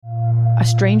a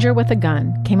stranger with a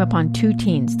gun came upon two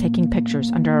teens taking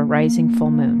pictures under a rising full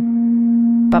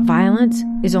moon. But violence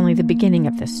is only the beginning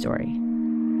of this story.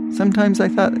 Sometimes I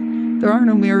thought, there are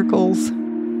no miracles.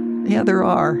 Yeah, there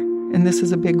are, and this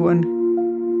is a big one.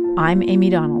 I'm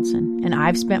Amy Donaldson, and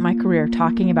I've spent my career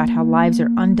talking about how lives are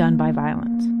undone by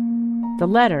violence. The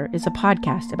Letter is a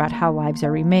podcast about how lives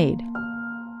are remade.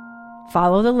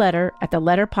 Follow The Letter at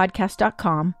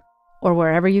theletterpodcast.com or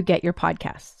wherever you get your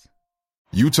podcasts.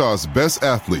 Utah's best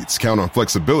athletes count on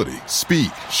flexibility, speed,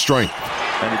 strength.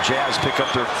 And the Jazz pick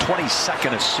up their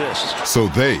 22nd assist. So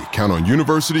they count on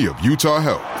University of Utah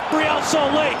Health. Real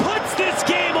Salt Lake puts this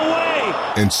game away.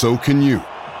 And so can you.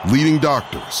 Leading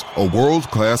doctors, a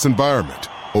world-class environment,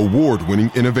 award-winning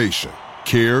innovation,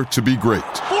 care to be great.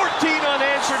 14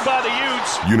 unanswered by the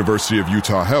Utes. University of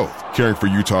Utah Health, caring for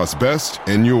Utah's best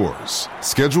and yours.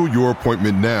 Schedule your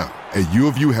appointment now at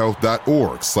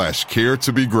uofuhealth.org/care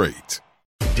to be great.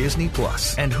 Disney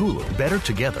Plus and Hulu better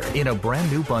together in a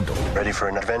brand new bundle. Ready for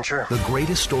an adventure? The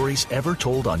greatest stories ever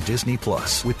told on Disney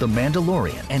Plus with The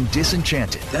Mandalorian and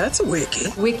Disenchanted. That's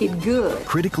wicked. Wicked good.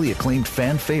 Critically acclaimed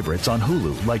fan favorites on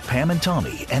Hulu like Pam and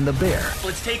Tommy and The Bear.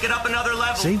 Let's take it up another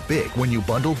level. Save big when you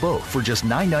bundle both for just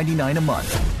 $9.99 a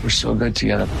month. We're so good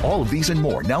together. All of these and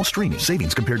more now streaming.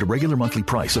 Savings compared to regular monthly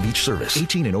price of each service.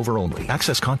 18 and over only.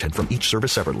 Access content from each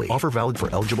service separately. Offer valid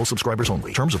for eligible subscribers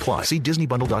only. Terms apply. See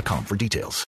DisneyBundle.com for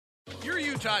details. Your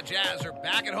Utah Jazz are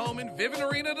back at home in Vivint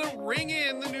Arena to ring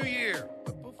in the new year.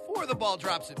 But before the ball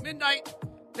drops at midnight,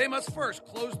 they must first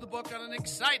close the book on an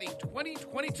exciting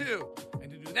 2022.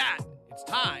 And to do that, it's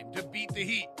time to beat the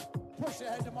Heat. Push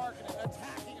ahead to Markkanen,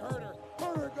 attacking Herter.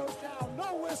 Herter goes down,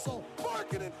 no whistle.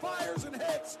 Markkanen fires and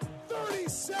hits.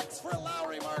 36 for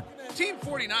Lauri Markkanen. Team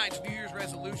 49's New Year's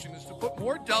resolution is to put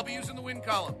more W's in the win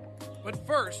column. But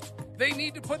first, they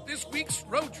need to put this week's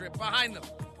road trip behind them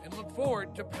and look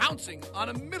forward to pouncing on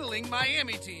a middling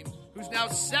Miami team who's now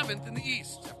 7th in the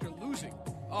East after losing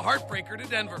a heartbreaker to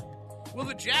Denver. Will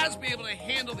the Jazz be able to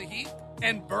handle the Heat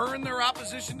and burn their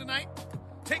opposition tonight?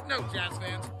 Take note, Jazz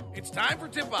fans. It's time for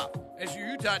tip-off as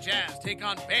your Utah Jazz take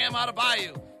on Bam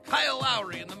Adebayo, Kyle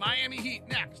Lowry, and the Miami Heat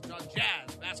next on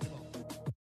Jazz Basketball.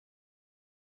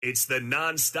 It's the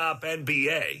nonstop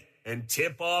NBA, and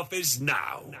tip-off is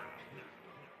now.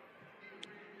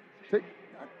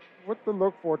 What to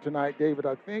look for tonight, David?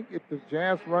 I think if the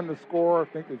Jazz run the score, I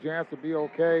think the Jazz will be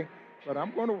okay. But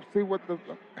I'm going to see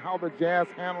how the Jazz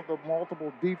handle the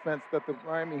multiple defense that the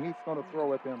Miami Heat's going to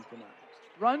throw at them tonight.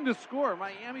 Run to score.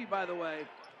 Miami, by the way,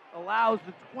 allows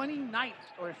the 29th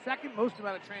or second most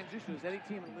amount of transitions any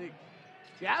team in the league.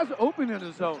 Jazz open in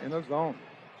a zone. In a zone.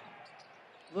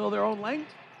 A little their own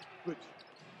length. Good.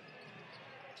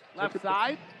 Left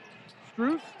side.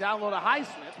 Strus down low to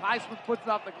Highsmith. Highsmith puts it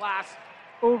off the glass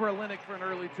over Olynyk for an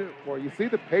early two. Boy, you see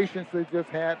the patience they just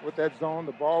had with that zone,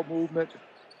 the ball movement.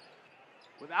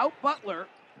 Without Butler,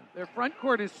 their front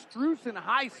court is Strus and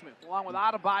Highsmith, along with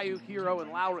Adebayo, Hero,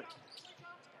 and Lowry.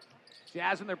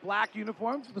 Jazz in their black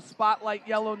uniforms, the spotlight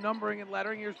yellow numbering and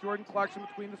lettering. Here's Jordan Clarkson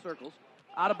between the circles.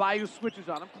 Adebayo switches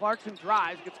on him. Clarkson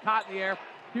drives, gets caught in the air.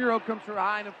 Hero comes from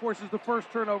behind and forces the first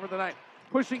turnover of the night.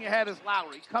 Pushing ahead is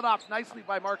Lowry. Cut off nicely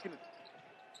by Markkanen.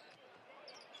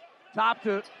 Top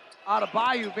to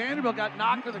Adebayo. Vanderbilt got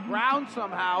knocked to the ground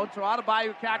somehow, so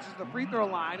Adebayo catches the free throw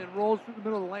line and rolls through the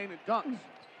middle of the lane and dunks.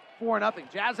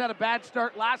 4-0. Jazz had a bad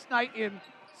start last night in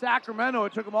Sacramento.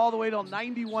 It took them all the way till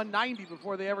 91-90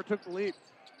 before they ever took the lead.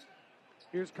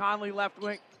 Here's Conley left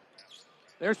wing.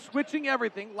 They're switching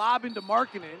everything. Lob into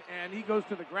Markkanen, and he goes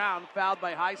to the ground, fouled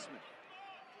by Highsmith.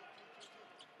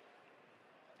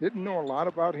 Didn't know a lot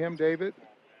about him, David.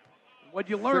 What'd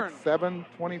you learn? 6'7",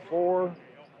 24.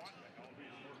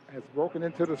 Has broken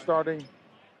into the starting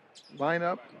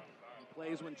lineup.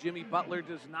 Plays when Jimmy Butler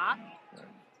does not.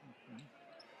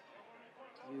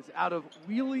 He is out of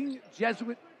Wheeling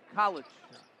Jesuit College.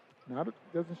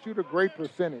 Doesn't shoot a great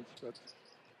percentage, but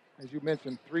as you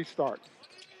mentioned, 3 starts.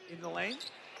 In the lane.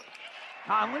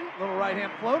 Conley, little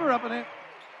right-hand floater up in it.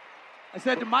 I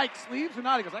said to Mike, sleeves or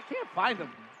not? He goes, I can't find him.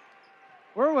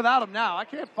 We're without him now. I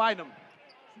can't find him.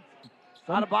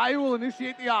 Adebayo will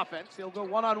initiate the offense. He'll go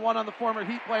one-on-one on the former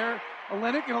Heat player,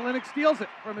 Olynyk, and Olynyk steals it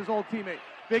from his old teammate.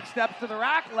 Big steps to the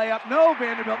rack, layup, no.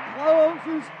 Vanderbilt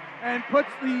closes and puts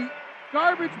the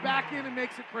garbage back in and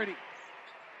makes it pretty.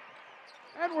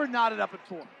 And we're knotted up at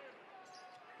 4.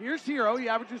 Here's Hero. He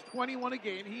averages 21 a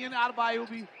game. He and Adebayo will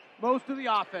be most of the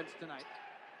offense tonight.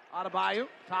 Adebayo,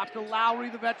 top to Lowry,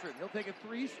 the veteran. He'll take a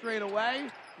 3 straight away.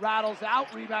 Rattles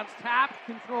out, rebounds tapped,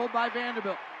 controlled by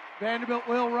Vanderbilt. Vanderbilt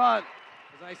will run.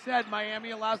 As I said,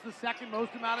 Miami allows the second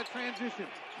most amount of transition.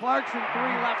 Clarkson, 3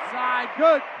 left side,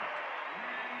 good.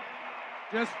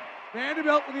 Just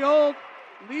Vanderbilt with the old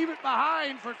leave it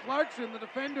behind for Clarkson. The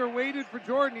defender waited for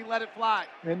Jordan. He let it fly.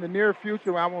 In the near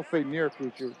future, I won't say near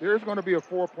future, there's going to be a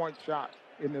 4-point shot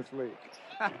in this league.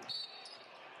 You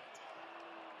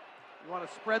want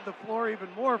to spread the floor even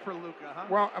more for Luka, huh?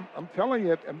 Well, I'm telling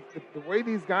you, the way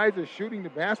these guys are shooting the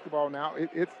basketball now,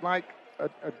 it's like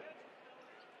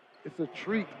it's a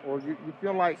treat, or you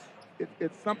feel like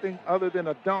it's something other than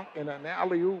a dunk and an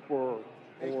alley-oop or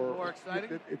more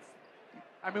exciting.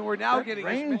 We're now getting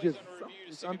range is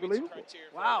unbelievable.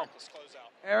 Wow.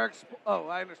 Eric's,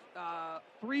 I understand.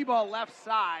 3-ball left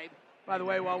side, by the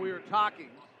way, while we were talking,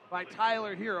 by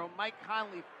Tyler Hero. Mike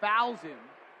Conley fouls him,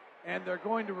 and they're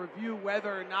going to review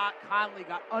whether or not Conley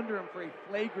got under him for a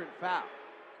flagrant foul.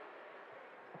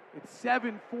 It's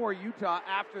 7-4 Utah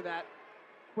after that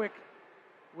quick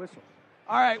whistle.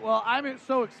 All right, well, I'm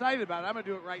so excited about it. I'm going to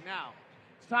do it right now.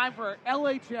 It's time for our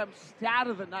LHM Stat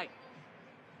of the Night.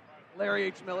 Larry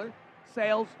H. Miller,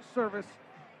 sales, service,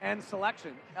 and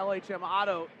selection,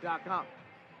 LHMauto.com.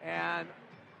 And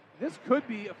this could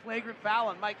be a flagrant foul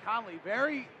on Mike Conley.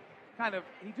 He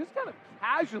just kind of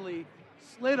casually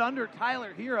slid under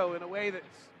Tyler Hero in a way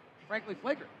that's frankly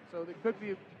flagrant. So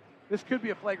this could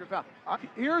be a flagrant foul.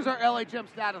 Here's our LHM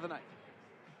Stat of the Night.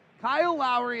 Kyle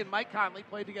Lowry and Mike Conley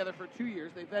played together for 2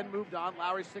 years. They've then moved on.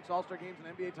 Lowry 6 All-Star games,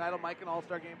 an NBA title, Mike an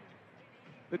All-Star game.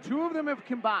 The two of them have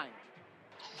combined.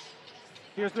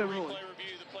 Here's the ruling. Replay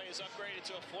review. The play is upgraded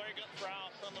to a flagrant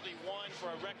foul, penalty 1 for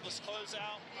a reckless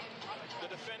closeout. The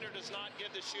defender does not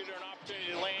give the shooter an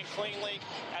opportunity to land cleanly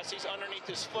as he's underneath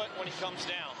his foot when he comes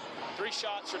down. 3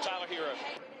 shots for Tyler Hero.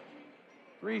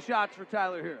 3 shots for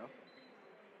Tyler Hero.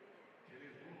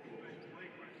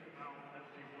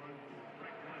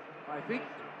 I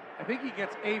think he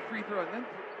gets a free throw, and then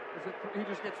he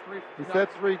just gets 3. He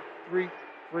sets three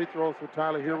free throws for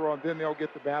Tyler Hero, and then they'll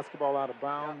get the basketball out of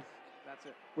bounds. Yeah, that's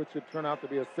it. Which should turn out to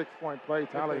be a 6-point play.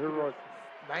 Tyler Hero is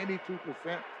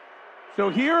 92%. So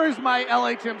here is my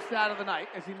LHM Stat of the Night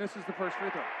as he misses the first free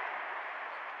throw.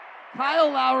 Kyle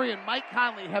Lowry and Mike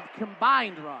Conley have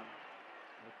combined, Ron,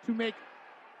 to make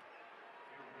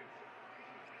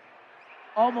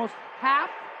almost $500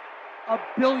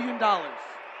 million.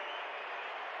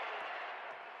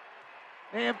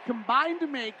 They have combined to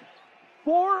make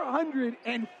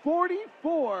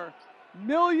 $444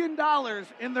 million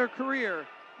in their career.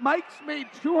 Mike's made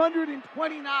 $229.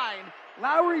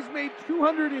 Lowry's made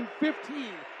 $215.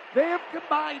 They have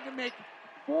combined to make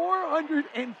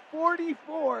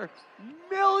 $444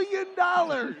 million.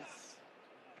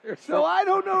 So I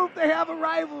don't know if they have a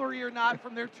rivalry or not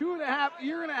from their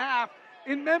year and a half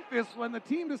in Memphis when the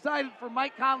team decided for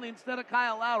Mike Conley instead of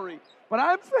Kyle Lowry. But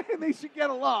I'm saying they should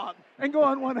get along and go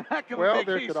on one heck of a vacation. Well,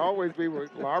 there could always be where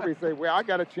Lowry say, well, I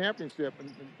got a championship.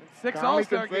 And 6 Conley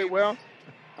All-Star can say, games. well,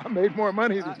 I made more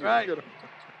money this year. Right.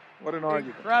 What an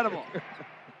argument. Incredible.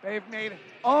 They've made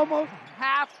almost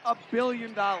 $500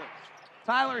 million.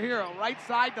 Tyler Hero, right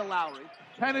side to Lowry,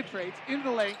 penetrates into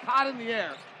the lane, caught in the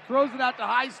air, throws it out to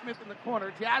Highsmith in the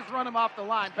corner. Jazz run him off the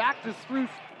line. Back to Strus,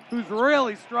 who's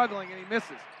really struggling, and he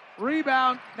misses.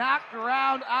 Rebound, knocked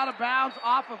around, out of bounds,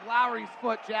 off of Lowry's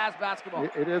foot. Jazz basketball.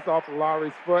 It is off of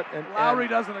Lowry's foot. And Lowry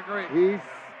doesn't agree. He's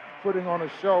putting on a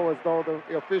show as though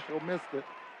the official missed it.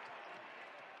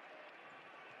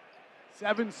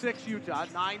 7-6 Utah,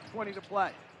 9:20 to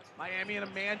play. Miami in a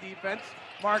man defense.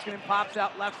 Markkanen pops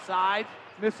out left side,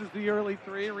 misses the early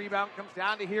 3. Rebound comes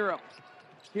down to Hero.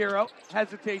 Hero,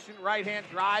 hesitation, right-hand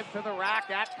drive to the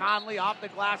rack at Conley, off the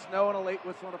glass, no, and a late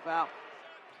whistle and a foul.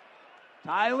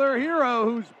 Tyler Hero,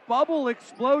 whose bubble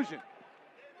explosion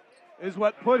is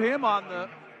what put him on the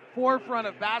forefront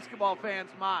of basketball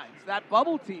fans' minds. That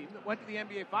bubble team that went to the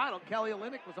NBA Final, Kelly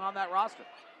Olynyk was on that roster.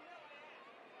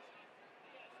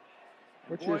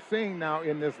 What you're seeing now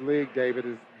in this league, David,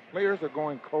 is players are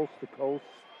going coast to coast,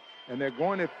 and they're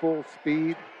going at full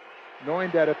speed,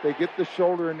 knowing that if they get the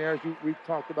shoulder in there, as we've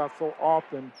talked about so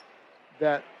often,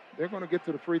 that they're going to get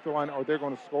to the free throw line or they're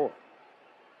going to score.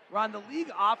 Ron, the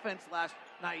league offense last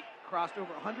night crossed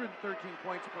over 113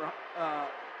 points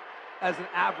as an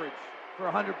average for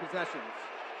 100 possessions.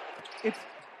 It's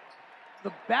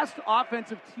the best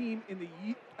offensive team in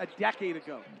a decade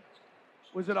ago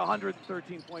was at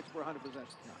 113 points per 100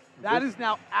 possessions. That is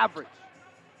now average.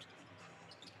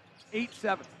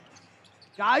 8-7.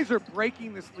 Guys are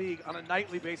breaking this league on a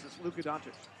nightly basis. Luka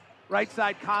Doncic. Right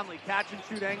side, Conley. Catch and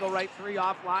shoot angle, right 3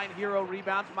 offline. Hero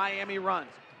rebounds. Miami runs.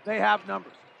 They have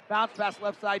numbers. Bounce pass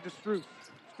left side to Strus.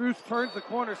 Strus turns the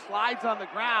corner, slides on the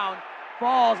ground,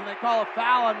 falls, and they call a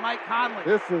foul on Mike Conley.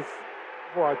 This is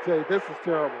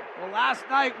terrible. Well, last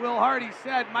night, Will Hardy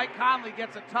said Mike Conley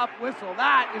gets a tough whistle.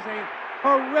 That is a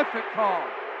Horrific call.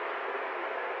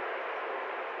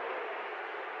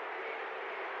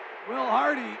 Will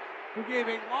Hardy, who gave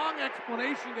a long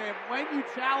explanation to him when you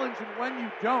challenge and when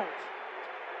you don't,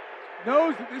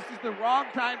 knows that this is the wrong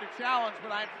time to challenge,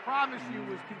 but I promise you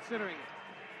was considering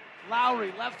it.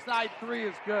 Lowry, left side three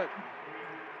is good.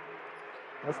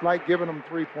 That's like giving him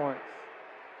 3 points.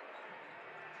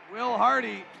 Will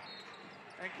Hardy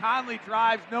and Conley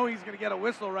drives, know he's going to get a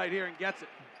whistle right here and gets it.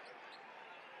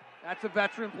 That's a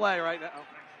veteran play right now.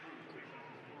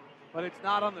 But it's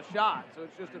not on the shot, so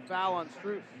it's just a foul on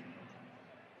Strus.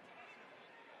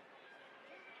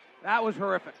 That was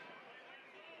horrific.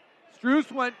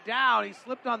 Strus went down. He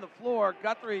slipped on the floor.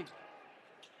 Guthrie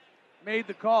made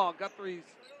the call. Guthrie's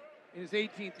in his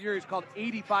 18th year. He's called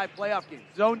 85 playoff games.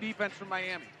 Zone defense from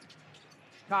Miami.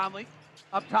 Conley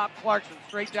up top. Clarkson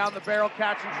straight down the barrel.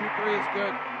 Catch and shoot three is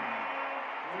good.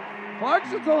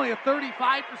 Clarkson's only a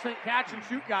 35% catch and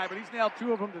shoot guy, but he's nailed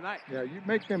 2 of them tonight. Yeah, you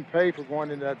make them pay for going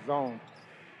into that zone.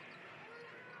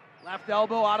 Left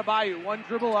elbow, Adebayo. One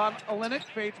dribble on Olynyk,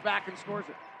 fades back and scores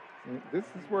it. And this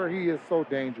is where he is so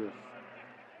dangerous,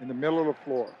 in the middle of the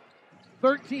floor.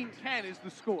 13-10 is the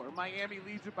score. Miami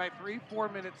leads it by 3, 4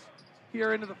 minutes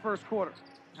here into the first quarter.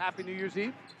 Happy New Year's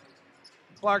Eve.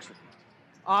 Clarkson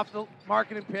off the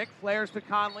marking pick, flares to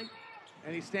Conley,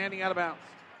 and he's standing out of bounds.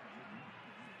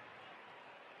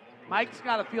 Mike's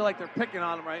got to feel like they're picking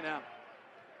on him right now.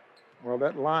 Well,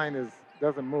 that line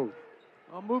doesn't move.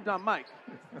 Well, moved on Mike.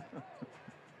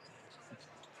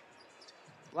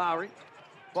 Lowry,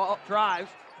 ball drives,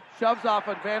 shoves off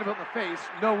on Vanderbilt in the face,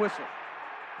 no whistle.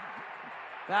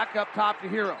 Back up top to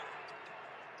Hero.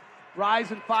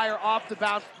 Rise and fire off the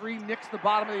bounce three, nicks the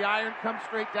bottom of the iron, comes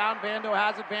straight down. Vando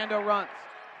has it, Vando runs.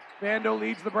 Vando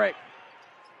leads the break.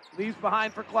 Leaves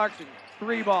behind for Clarkson.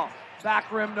 3 ball.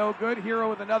 Back rim, no good. Hero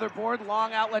with another board.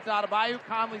 Long outlet to Adebayo.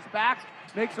 Conley's back.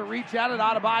 Makes a reach at it.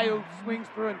 Adebayo swings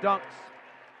through and dunks.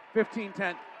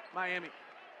 15-10, Miami.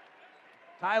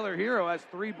 Tyler Hero has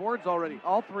 3 boards already.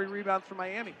 All 3 rebounds for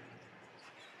Miami.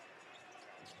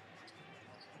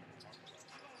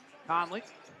 Conley.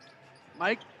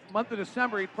 Mike, month of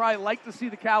December, he'd probably like to see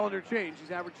the calendar change.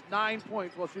 He's averaged 9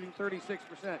 points while shooting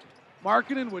 36%.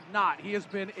 Markkanen would not. He has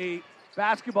been a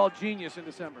basketball genius in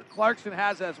December. Clarkson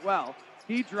has as well.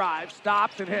 He drives,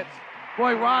 stops, and hits.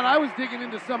 Boy, Ron, I was digging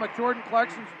into some of Jordan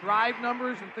Clarkson's drive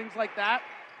numbers and things like that.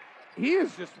 He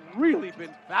has just really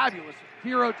been fabulous.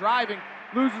 Hero driving,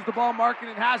 loses the ball.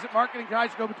 Markkanen has it. Markkanen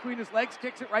tries to go between his legs,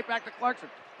 kicks it right back to Clarkson.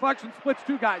 Clarkson splits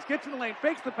 2 guys, gets in the lane,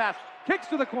 fakes the pass, kicks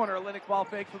to the corner. Olynyk ball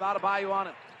fakes without a Adebayo on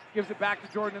it. Gives it back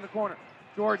to Jordan in the corner.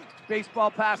 Jordan, baseball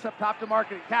pass up top to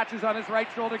Markkanen. Catches on his right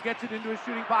shoulder, gets it into his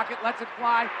shooting pocket, lets it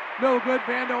fly. No good.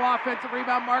 Vando offensive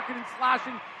rebound. Markkanen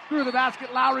slashing through the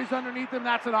basket. Lowry's underneath him.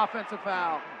 That's an offensive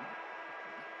foul.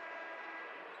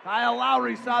 Kyle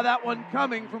Lowry saw that one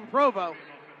coming from Provo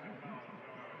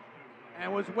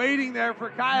and was waiting there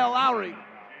for Kyle Lowry.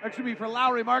 Actually, for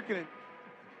Lauri Markkanen.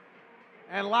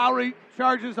 And Lowry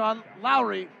charges on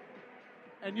Lowry,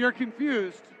 and you're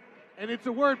confused. And it's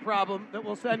a word problem that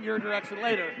will send your direction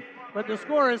later. But the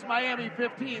score is Miami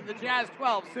 15, the Jazz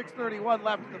 12, 6:31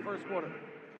 left in the first quarter.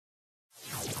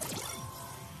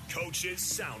 Coach's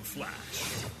Sound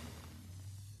Flash.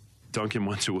 Duncan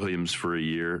went to Williams for a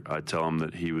year. I tell him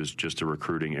that he was just a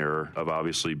recruiting error. I've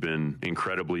obviously been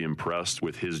incredibly impressed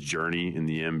with his journey in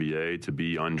the NBA to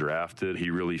be undrafted.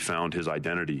 He really found his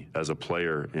identity as a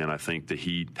player, and I think the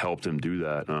Heat helped him do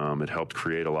that. It helped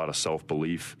create a lot of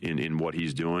self-belief in what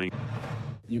he's doing.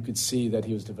 You could see that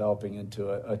he was developing into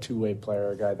a two-way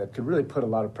player, a guy that could really put a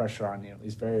lot of pressure on you.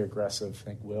 He's very aggressive. I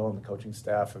think Will and the coaching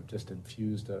staff have just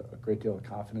infused a great deal of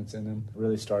confidence in him.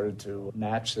 Really started to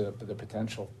match the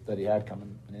potential that he had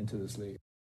coming into this league.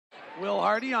 Will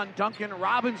Hardy on Duncan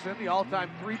Robinson, the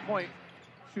all-time three-point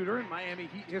shooter in Miami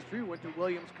Heat history. Went to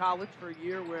Williams College for a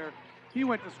year where he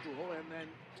went to school, and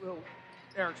then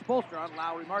Eric Spoelstra on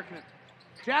Lauri Markkanen.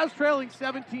 Jazz trailing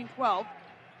 17-12.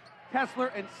 Kessler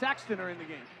and Sexton are in the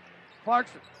game.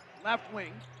 Clarkson, left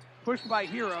wing, pushed by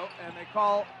Hero, and they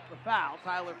call the foul.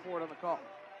 Tyler Ford on the call.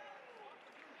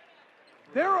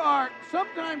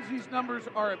 Sometimes these numbers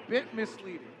are a bit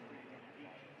misleading,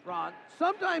 Ron.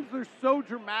 Sometimes they're so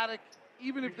dramatic,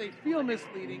 even if they feel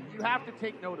misleading, you have to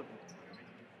take note of them.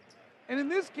 And in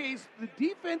this case, the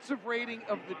defensive rating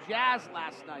of the Jazz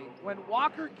last night, when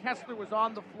Walker Kessler was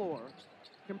on the floor,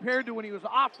 compared to when he was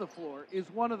off the floor,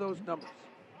 is one of those numbers.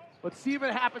 Let's see if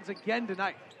it happens again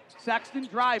tonight. Sexton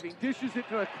driving, dishes it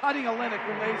to a cutting Olynyk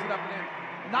who lays it up and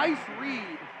in. Nice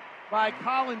read by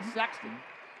Colin Sexton.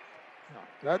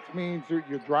 That means you're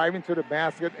driving to the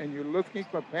basket and you're looking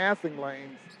for passing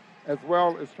lanes as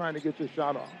well as trying to get your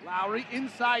shot off. Lowry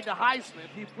inside to Highsmith.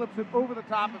 He flips it over the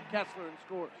top of Kessler and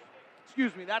scores.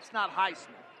 Excuse me, that's not Highsmith.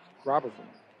 Robinson.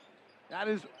 That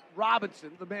is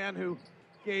Robinson, the man who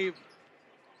gave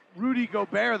Rudy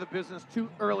Gobert the business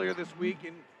earlier this week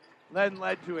and then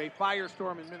led to a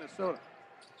firestorm in Minnesota.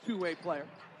 Two-way player.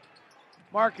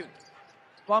 Markkanen,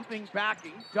 bumping,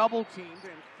 backing, double-teamed,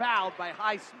 and fouled by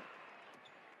Highsmith.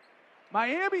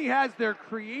 Miami has their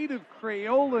creative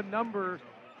Crayola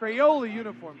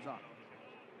uniforms on.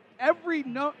 Every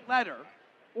letter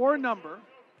or number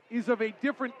is of a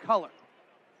different color.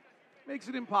 Makes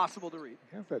it impossible to read.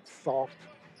 It has that soft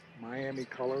Miami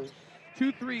colors.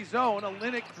 2-3 zone.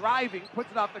 Olynyk driving,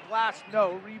 puts it off the glass.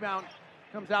 No. Rebound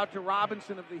comes out to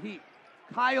Robinson of the Heat.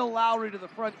 Kyle Lowry to the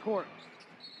front court.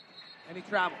 And he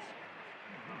travels.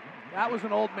 That was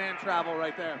an old man travel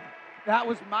right there. That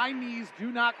was my knees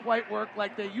do not quite work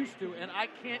like they used to, and I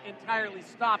can't entirely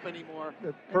stop anymore.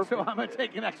 And so I'm going to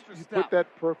take an extra step. You put that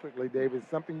perfectly, David.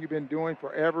 Something you've been doing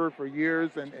forever, for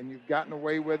years, and you've gotten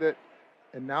away with it,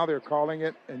 and now they're calling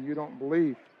it, and you don't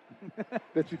believe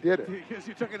that you did it. Because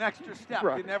you took an extra step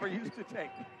right. You never used to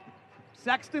take.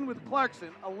 Sexton with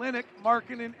Clarkson, Olynyk,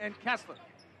 Markkanen, and Kessler.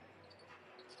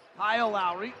 Kyle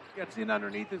Lowry gets in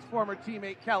underneath his former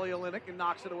teammate Kelly Olynyk and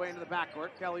knocks it away into the backcourt.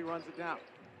 Kelly runs it down.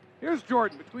 Here's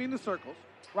Jordan between the circles.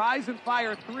 Rise and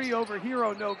fire three over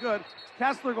Hero, no good.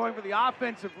 Kessler going for the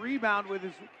offensive rebound with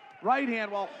his right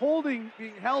hand while being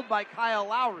held by Kyle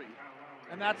Lowry.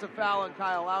 And that's a foul on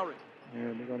Kyle Lowry.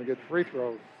 And they're going to get free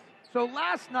throws. So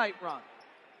last night, Ron,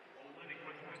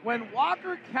 when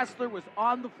Walker Kessler was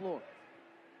on the floor,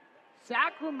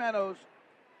 Sacramento's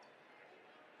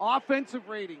offensive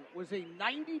rating was a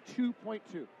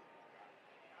 92.2.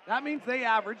 That means they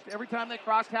averaged, every time they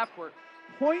crossed half court,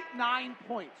 0.9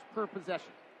 points per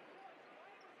possession.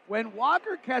 When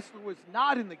Walker Kessler was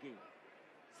not in the game,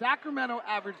 Sacramento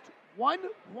averaged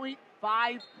 1.5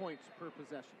 points per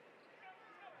possession.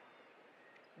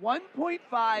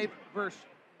 1.5 versus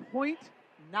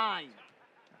 0.9.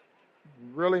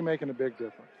 Really making a big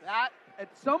difference. That,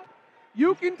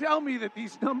 you can tell me that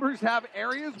these numbers have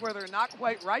areas where they're not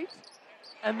quite right,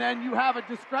 and then you have a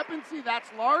discrepancy that's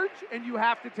large, and you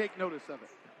have to take notice of it.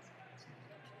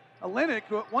 Olynyk,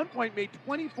 who at one point made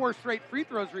 24 straight free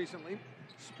throws recently,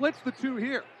 splits the two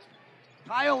here.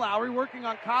 Kyle Lowry working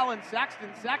on Colin Sexton.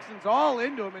 Sexton's all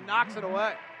into him and knocks it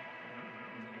away.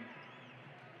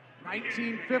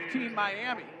 19-15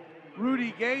 Miami.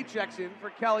 Rudy Gay checks in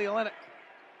for Kelly Olynyk.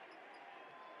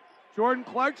 Jordan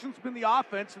Clarkson's been the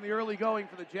offense in the early going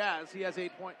for the Jazz. He has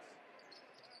 8 points.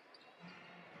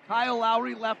 Kyle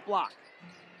Lowry left block.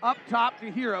 Up top to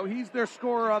Hero. He's their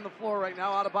scorer on the floor right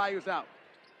now. Adebayo's out.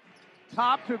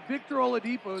 Top to Victor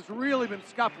Oladipo, who's really been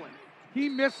scuffling. He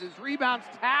misses. Rebounds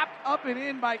tapped up and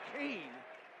in by Kane.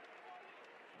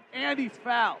 And he's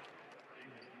fouled.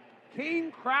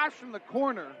 Kane crashed from the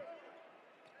corner.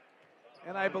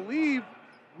 And I believe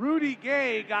Rudy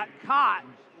Gay got caught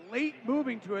late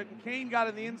moving to it, and Kane got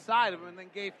on the inside of him, and then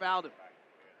Gay fouled him.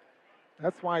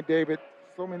 That's why, David,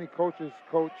 so many coaches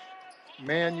coach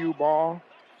man-U ball.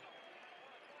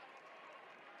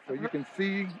 So you can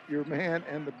see your man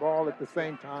and the ball at the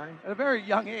same time. At a very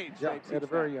young age. Yeah, at a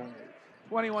very young age.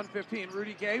 21-15.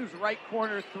 Rudy Gay, whose right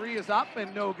corner three is up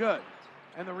and no good.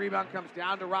 And the rebound comes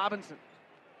down to Robinson.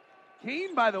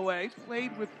 Kane, by the way,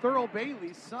 played with Thurl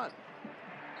Bailey's son.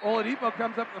 Oladipo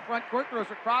comes up to the front court, throws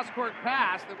a cross-court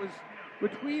pass that was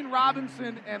between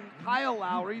Robinson and Kyle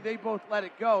Lowry. They both let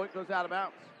it go. It goes out of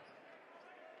bounds.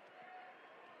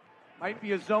 Might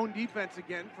be a zone defense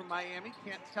again from Miami.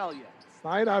 Can't tell yet.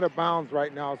 Slide out of bounds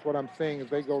right now is what I'm saying, as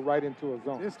they go right into a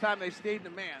zone. This time they stayed in the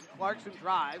man. Clarkson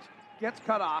drives, gets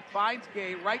cut off, finds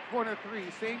Gay, right corner three.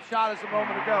 Same shot as a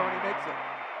moment ago, and he makes it.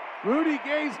 Rudy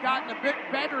Gay's gotten a bit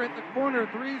better at the corner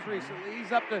threes recently.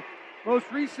 He's up to most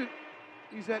recent.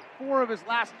 He's at 4 of his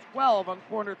last 12 on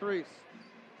corner threes.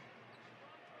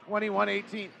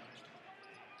 21-18.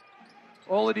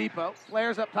 Oladipo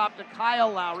flares up top to Kyle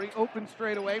Lowry. Open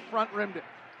straight away, front rimmed it.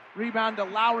 Rebound to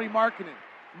Lowry Markkanen.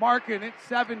 Markkanen,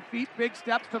 7 feet, big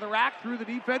steps to the rack, through the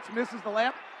defense, misses the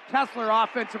layup. Kessler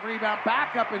offensive rebound,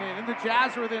 back up and in. And the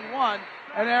Jazz are within one,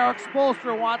 and Eric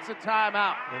Spoelstra wants a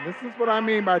timeout. And this is what I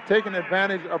mean by taking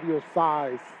advantage of your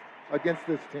size against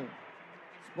this team.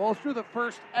 Spoelstra, the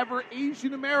first ever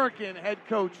Asian American head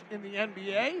coach in the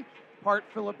NBA, part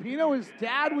Filipino. His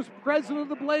dad was president of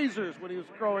the Blazers when he was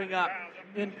growing up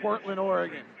in Portland,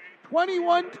 Oregon.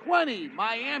 21-20,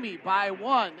 Miami by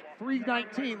 1,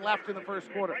 3:19 left in the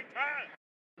first quarter.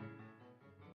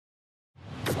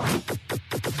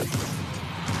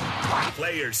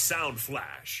 Players Sound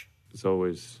Flash. It's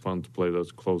always fun to play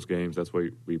those close games. That's why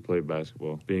we play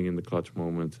basketball. Being in the clutch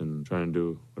moments and trying to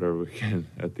do whatever we can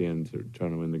at the end to try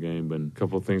to win the game. But a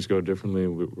couple of things go differently.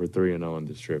 We're 3-0 on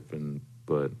this trip,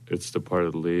 but it's the part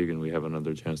of the league, and we have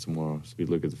another chance tomorrow. So we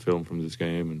look at the film from this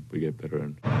game, and we get better.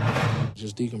 And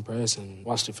just decompress and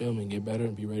watch the film and get better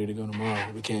and be ready to go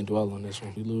tomorrow. We can't dwell on this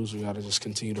one. We lose, we got to just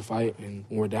continue to fight. And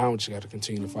when we're down, we just got to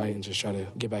continue to fight and just try to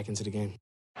get back into the game.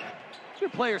 Your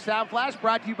player sound flash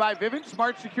brought to you by Vivint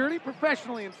Smart Security,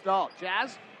 professionally installed.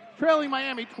 Jazz trailing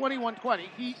Miami 21-20.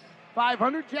 Heat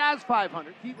 500, Jazz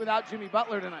 500. Heat without Jimmy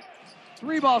Butler tonight.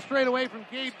 3-ball straight away from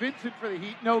Gabe Vincent for the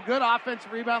Heat. No good.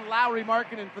 Offensive rebound, Lauri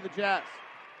Markkanen for the Jazz.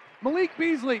 Malik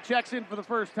Beasley checks in for the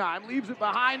first time. Leaves it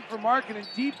behind for Markkanen.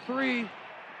 Deep three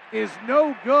is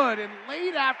no good. And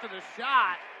late after the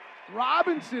shot,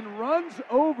 Robinson runs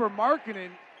over Markkanen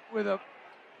with a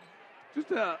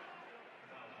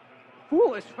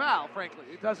foolish foul, frankly.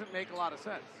 It doesn't make a lot of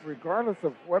sense. Regardless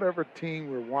of whatever team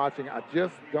we're watching, I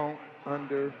just don't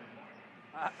understand.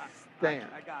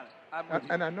 I got it.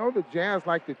 And I know the Jazz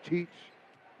like to teach,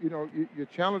 you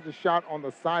challenge the shot on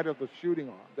the side of the shooting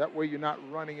arm. That way you're not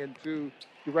running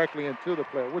directly into the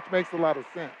player, which makes a lot of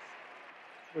sense.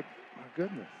 But, my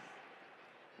goodness.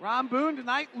 Ron Boone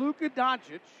tonight, Luka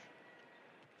Doncic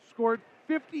scored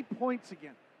 50 points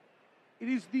again. It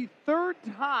is the third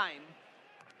time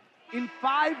in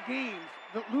 5 games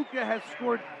that Luka has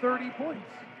scored 30 points.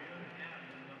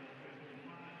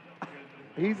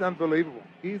 He's unbelievable.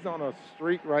 He's on a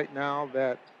streak right now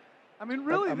that...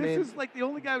 This is like the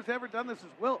only guy who's ever done this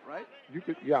is Wilt, right?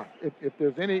 If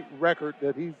there's any record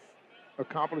that he's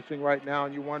accomplishing right now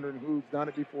and you're wondering who's done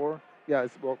it before,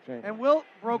 it's Wilt Chamberlain. And Wilt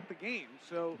broke the game,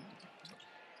 so...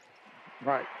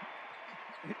 Right.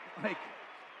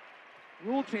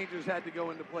 Rule changes had to go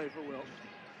into play for Wilt.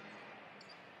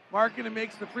 Markkanen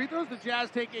makes the free throws. The Jazz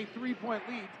take a 3-point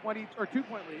lead,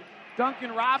 2-point lead.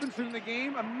 Duncan Robinson in the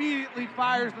game immediately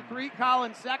fires the three.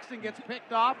 Colin Sexton gets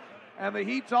picked off, and the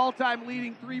Heat's all-time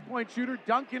leading 3-point shooter,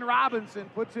 Duncan Robinson,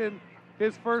 puts in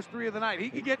his first 3 of the night. He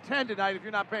could get 10 tonight if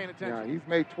you're not paying attention. Yeah, he's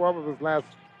made 12 of his last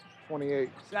 28.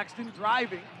 Sexton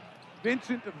driving,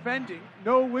 Vincent defending,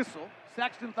 no whistle.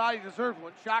 Sexton thought he deserved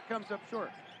one. Shot comes up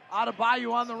short.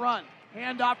 Adebayo on the run.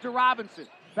 Hand off to Robinson.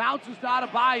 Bounces to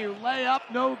Adebayo. Layup,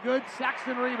 no good.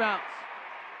 Sexton rebounds.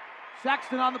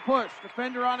 Sexton on the push.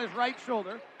 Defender on his right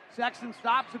shoulder. Sexton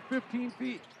stops at 15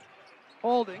 feet.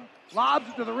 Holding. Lobs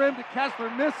it to the rim to Kessler.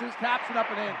 Misses. Taps it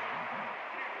up and in.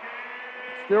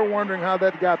 Still wondering how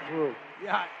that got through.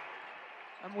 Yeah,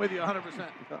 I'm with you 100%.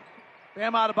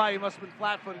 Bam Adebayo must have been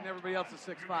flat-footed and everybody else is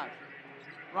 6'5".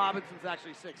 Robinson's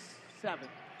actually 6'7".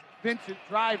 Vincent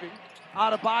driving.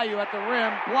 Adebayo at the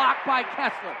rim. Blocked by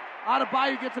Kessler.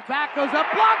 Adebayo gets it back, goes up,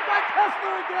 blocked by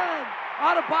Kessler again.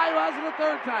 Adebayo has it a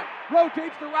third time.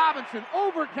 Rotates to Robinson,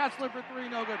 over Kessler for 3,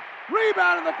 no good.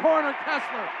 Rebound in the corner,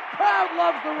 Kessler. Crowd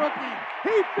loves the rookie.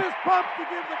 He fist pumps to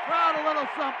give the crowd a little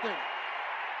something.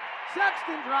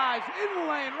 Sexton drives, in the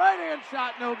lane, right-hand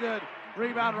shot, no good.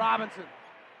 Rebound Robinson.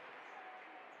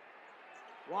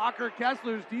 Walker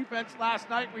Kessler's defense last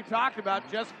night we talked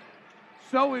about, just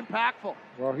so impactful.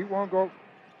 Well, he won't go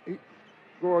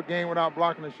a game without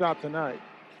blocking a shot tonight.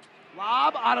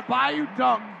 Lob, Adebayo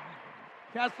dunk.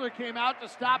 Kessler came out to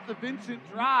stop the Vincent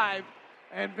drive,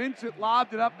 and Vincent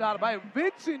lobbed it up to Adebayo.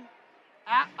 Vincent,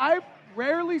 I've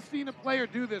rarely seen a player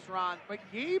do this, Ron, but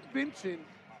Gabe Vincent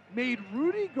made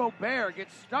Rudy Gobert get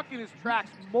stuck in his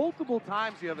tracks multiple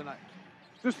times the other night.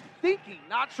 Just thinking,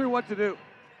 not sure what to do.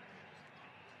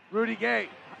 Rudy Gay,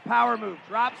 power move,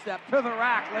 drop step, to the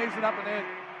rack, lays it up and in.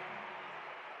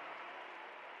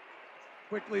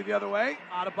 Quickly the other way,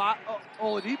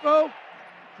 Oladipo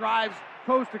drives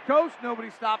coast to coast. Nobody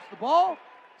stops the ball.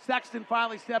 Sexton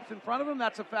finally steps in front of him.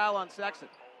 That's a foul on Sexton.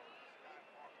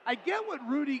 I get what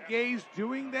Rudy Gay's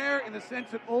doing there in the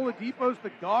sense that Oladipo's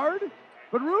the guard,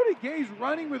 but Rudy Gay's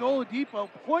running with Oladipo,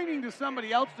 pointing to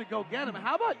somebody else to go get him.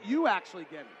 How about you actually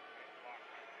get him?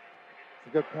 It's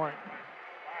a good point.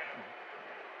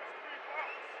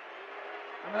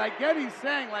 I get he's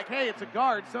saying, hey, it's a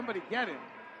guard, somebody get him.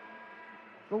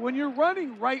 But when you're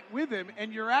running right with him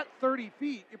and you're at 30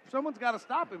 feet, someone's got to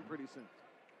stop him pretty soon.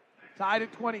 Tied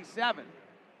at 27.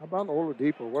 How about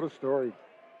Oladipo? What a story.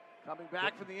 Coming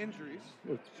back from the injuries.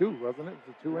 It was 2, wasn't it?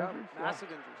 Was it 2 injuries? Massive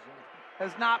injuries.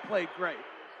 Has not played great.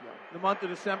 Yeah. The month of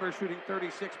December, shooting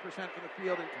 36% from the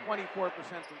field and 24% from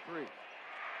 3.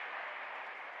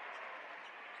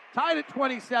 Tied at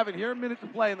 27 here, a minute to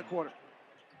play in the quarter.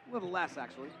 A little less,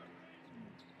 actually.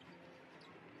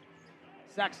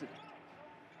 Sexton.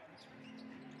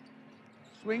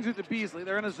 Swings it to Beasley.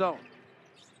 They're in a zone.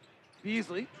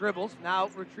 Beasley dribbles, now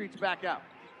retreats back out.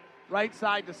 Right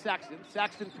side to Sexton.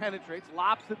 Sexton penetrates,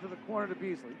 lops it to the corner to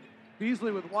Beasley.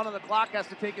 Beasley with 1 on the clock has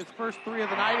to take his first 3 of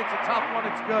the night. It's a tough one.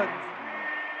 It's good.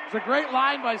 It's a great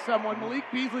line by someone. Malik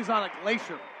Beasley's on a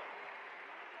glacier.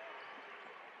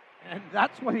 And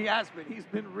that's what he has been. He's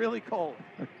been really cold.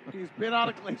 He's been on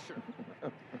a glacier.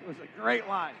 It was a great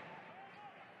line.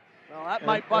 Well, that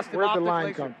might bust him off the glacier.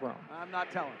 Where'd the line come from? I'm not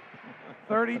telling.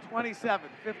 30-27.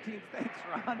 15. Thanks,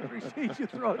 Ron. Appreciate you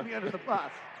throwing me under the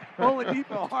bus.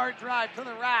 Oladipo, hard drive to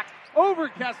the rack. Over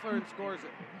Kessler and scores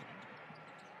it.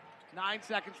 9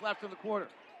 seconds left in the quarter.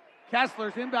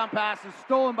 Kessler's inbound pass is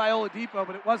stolen by Oladipo,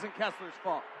 but it wasn't Kessler's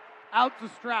fault. Out to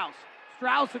Strauss.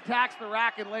 Strauss attacks the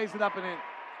rack and lays it up and in.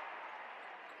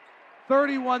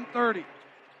 31-30.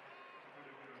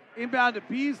 Inbound to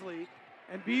Beasley,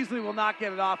 and Beasley will not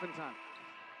get it off in time.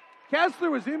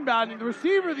 Kessler was inbounding. The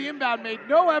receiver of the inbound made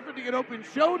no effort to get open,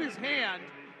 showed his hand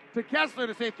to Kessler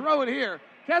to say, throw it here.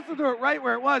 Kessler threw it right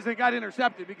where it was and it got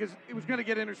intercepted because it was going to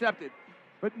get intercepted.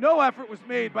 But no effort was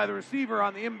made by the receiver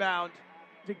on the inbound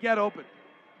to get open.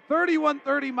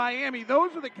 31-30 Miami.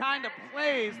 Those are the kind of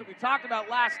plays that we talked about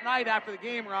last night after the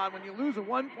game, Ron. When you lose a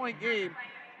 1-point game,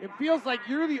 it feels like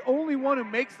you're the only one who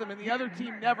makes them and the other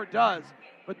team never does.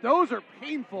 But those are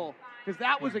painful because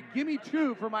that was a gimme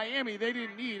 2 for Miami they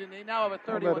didn't need, and they now have a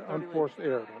 31-30 lead. Unforced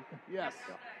error, don't they? Yes.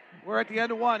 We're at the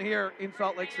end of 1 here in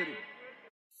Salt Lake City.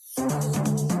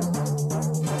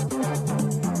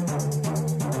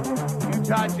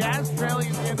 Utah Jazz trailing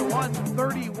at the end of 1,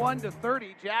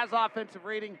 31-30. Jazz offensive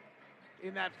rating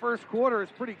in that first quarter is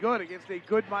pretty good against a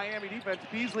good Miami defense.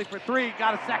 Beasley for 3,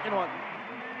 got a second one.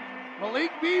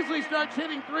 Malik Beasley starts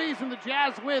hitting threes and the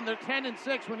Jazz win. They're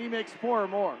 10-6 when he makes 4 or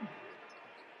more.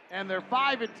 And they're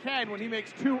 5-10 when he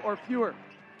makes 2 or fewer.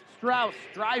 Strauss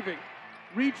driving.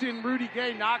 Reaching, Rudy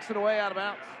Gay knocks it away out of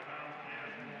bounds.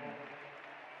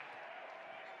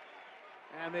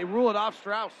 And they rule it off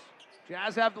Strauss.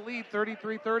 Jazz have the lead,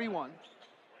 33-31.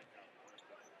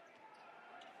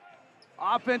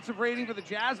 Offensive rating for the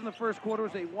Jazz in the first quarter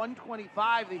was a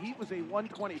 125. The Heat was a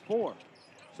 124.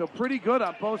 So pretty good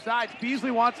on both sides.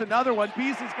 Beasley wants another one.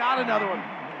 Beasley's got another one.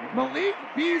 Malik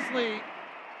Beasley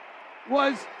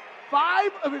was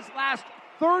 5 of his last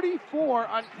 34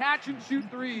 on catch-and-shoot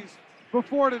threes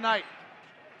before tonight.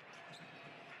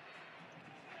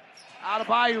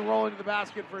 Adebayo rolling to the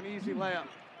basket for an easy layup.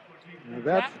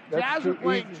 Jazz are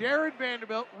playing Jared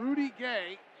Vanderbilt, Rudy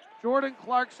Gay, Jordan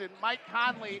Clarkson, Mike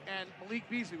Conley, and Malik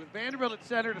Beasley. With Vanderbilt at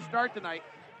center to start tonight,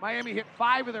 Miami hit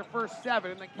 5 of their first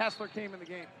 7, and then Kessler came in the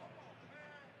game.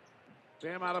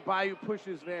 Bam Adebayo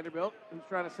pushes Vanderbilt, who's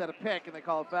trying to set a pick, and they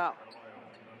call a foul.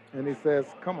 And he says,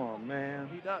 come on, man.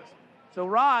 He does. So,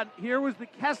 Ron, here was the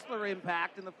Kessler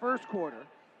impact in the first quarter.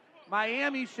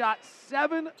 Miami shot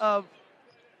 7 of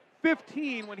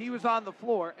 15 when he was on the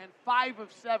floor and 5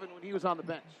 of 7 when he was on the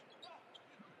bench.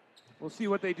 We'll see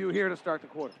what they do here to start the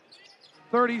quarter.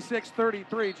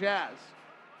 36-33 Jazz,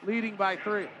 leading by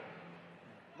 3.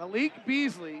 Malik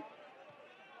Beasley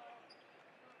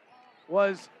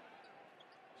was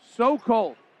so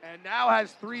cold and now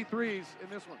has 3 threes in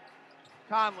this one.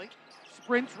 Conley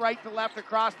sprints right to left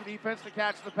across the defense to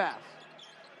catch the pass.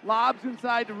 Lobs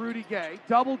inside to Rudy Gay,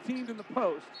 double teamed in the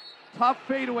post. Tough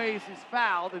fadeaways, he's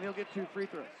fouled, and he'll get 2 free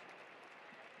throws.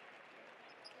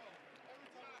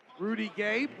 Rudy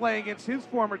Gay playing against his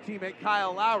former teammate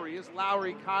Kyle Lowry, as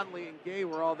Lowry, Conley, and Gay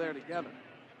were all there together.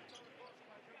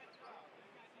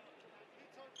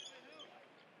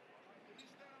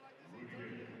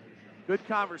 Good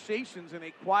conversations in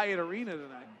a quiet arena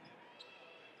tonight.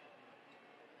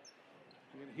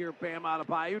 You can hear Bam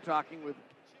Adebayo talking with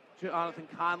Jonathan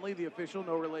Conley, the official,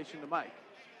 no relation to Mike.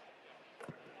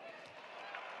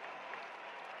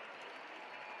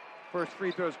 First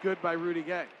free throw is good by Rudy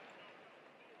Gay.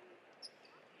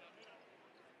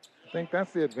 I think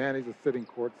that's the advantage of sitting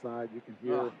courtside. You can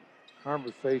hear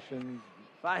conversations.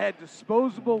 If I had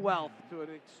disposable wealth to an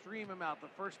extreme amount, the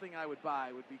first thing I would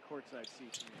buy would be courtside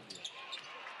seats in the NBA.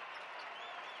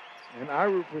 And I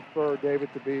would prefer, David,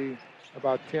 to be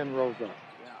about 10 rows up.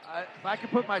 Yeah, if I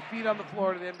could put my feet on the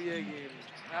floor at an NBA game,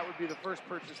 that would be the first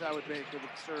purchase I would make with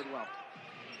absurd wealth.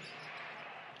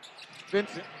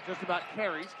 Vincent just about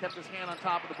carries, kept his hand on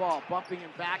top of the ball, bumping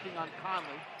and backing on Conley.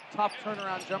 Tough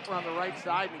turnaround jumper on the right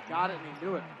side, and he got it, and he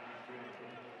knew it.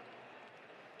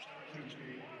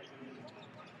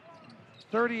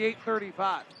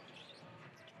 38-35.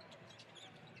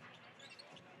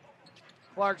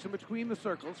 Clarkson between the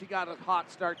circles. He got a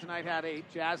hot start tonight, had 8.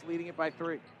 Jazz leading it by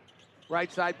 3.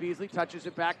 Right side, Beasley touches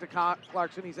it back to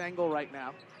Clarkson. He's angle right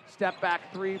now. Step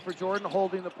back 3 for Jordan,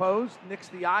 holding the pose. Nicks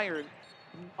the iron.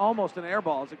 Almost an air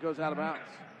ball as it goes out of bounds.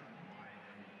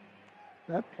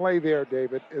 That play there,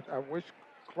 David, I wish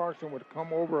Clarkson would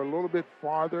come over a little bit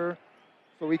farther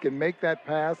so he can make that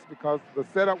pass, because the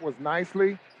setup was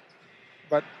nicely,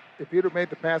 but if he'd have made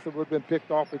the pass, it would have been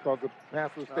picked off because the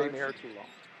pass was staying in the air too long.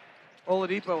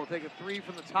 Oladipo will take a three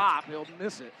from the top. He'll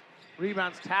miss it.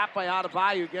 Rebound's tapped by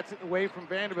Adebayo. Gets it away from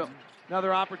Vanderbilt.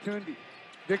 Another opportunity.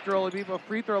 Victor Oladipo,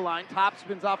 free throw line. Top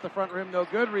spins off the front rim. No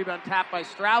good. Rebound tapped by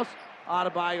Strauss.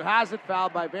 Adebayo has it.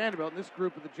 Fouled by Vanderbilt. And this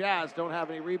group of the Jazz don't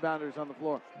have any rebounders on the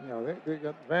floor. Yeah, they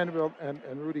got Vanderbilt and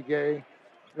Rudy Gay.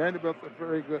 Vanderbilt's a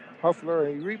very good hustler.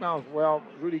 He rebounds well.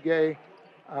 Rudy Gay,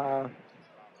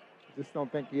 just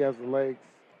don't think he has the legs.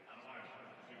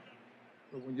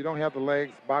 But when you don't have the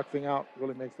legs, boxing out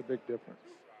really makes a big difference.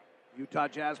 Utah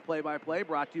Jazz play-by-play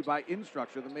brought to you by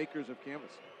Instructure, the makers of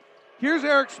Canvas. Here's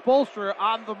Eric Spoelstra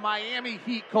on the Miami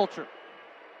Heat culture.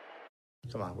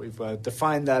 Come on, we've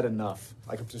defined that enough.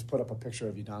 I could just put up a picture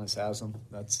of Udonis Haslem.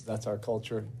 That's our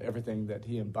culture. Everything that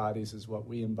he embodies is what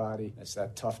we embody. It's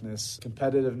that toughness,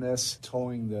 competitiveness,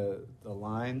 towing the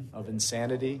line of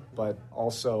insanity, but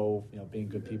also, being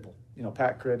good people.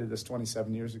 Pat created this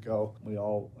 27 years ago. We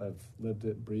all have lived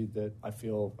it, breathed it. I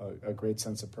feel a great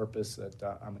sense of purpose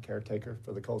that I'm a caretaker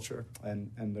for the culture.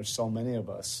 And there's so many of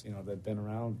us, that have been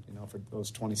around, for those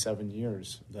 27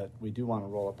 years that we do want to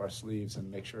roll up our sleeves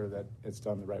and make sure that it's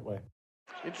done the right way.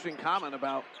 Interesting comment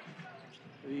about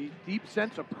the deep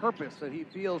sense of purpose that he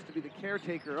feels to be the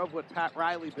caretaker of what Pat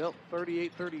Riley built.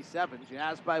 38-37.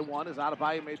 Jazz by one as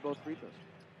Adebayo made both free throws.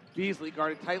 Beasley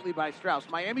guarded tightly by Strauss.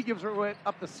 Miami gives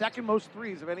up the second most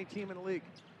threes of any team in the league.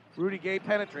 Rudy Gay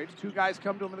penetrates. Two guys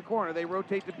come to him in the corner. They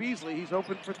rotate to Beasley. He's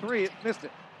open for three. Missed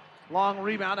it. Long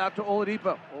rebound out to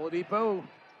Oladipo. Oladipo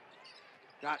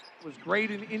was great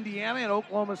in Indiana and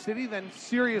Oklahoma City. Then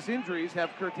serious injuries have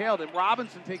curtailed him.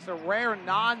 Robinson takes a rare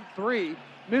non-3.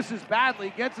 Misses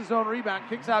badly. Gets his own rebound.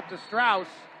 Kicks out to Strauss,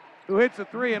 who hits a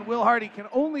three. And Will Hardy can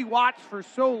only watch for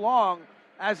so long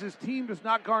as his team does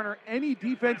not garner any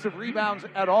defensive rebounds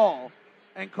at all,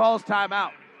 and calls timeout.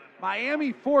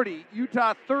 Miami 40,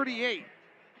 Utah 38.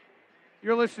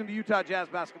 You're listening to Utah Jazz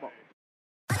basketball.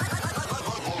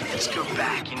 Let's go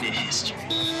back into history.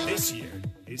 This year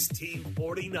is Team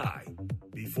 49.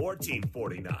 Before Team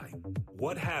 49,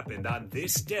 what happened on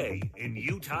this day in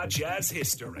Utah Jazz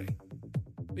history?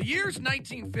 The year's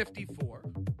 1954.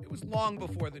 It was long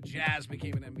before the Jazz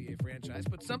became an NBA franchise,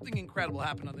 but something incredible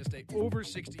happened on this day over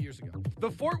 60 years ago.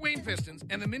 The Fort Wayne Pistons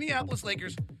and the Minneapolis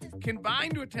Lakers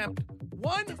combined to attempt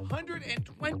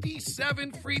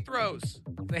 127 free throws.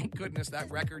 Thank goodness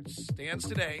that record stands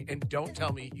today, and don't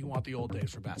tell me you want the old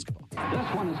days for basketball.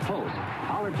 This one is close.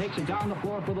 Howard takes it down the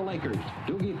floor for the Lakers.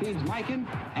 Doogie feeds Mikan,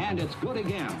 and it's good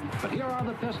again. But here are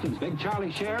the Pistons. Big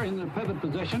Charlie Scher in the pivot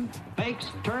position. Fakes,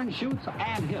 turns, shoots,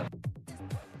 and hits.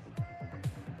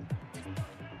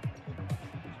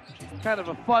 Kind of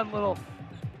a fun little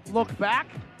look back.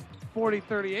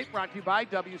 40-38 brought to you by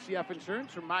WCF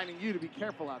Insurance, reminding you to be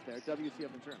careful out there.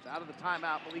 WCF Insurance. Out of the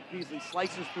timeout, Malik Beasley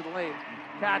slices through the lane,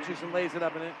 catches and lays it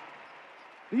up and in.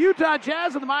 The Utah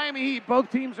Jazz and the Miami Heat,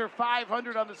 both teams are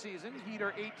 500 on the season. Heat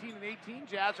are 18-18,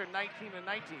 Jazz are 19-19, and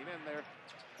they're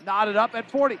knotted up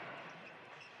at 40.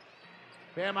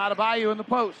 Bam Adebayo in the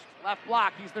post. Left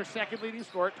block. He's their second leading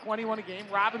scorer, 21 a game.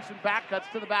 Robinson back cuts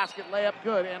to the basket, layup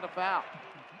good, and a foul.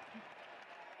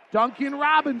 Duncan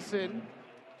Robinson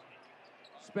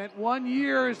spent 1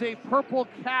 year as a Purple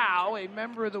Cow, a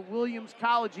member of the Williams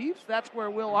College Eats. That's where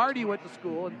Will Hardy went to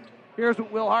school. And here's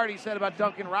what Will Hardy said about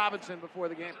Duncan Robinson before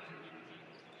the game.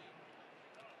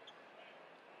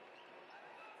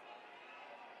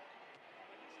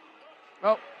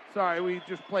 Oh, sorry, we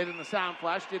just played in the sound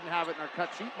flash. Didn't have it in our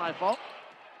cut sheet. My fault.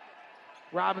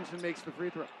 Robinson makes the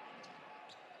free throw.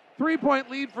 3-point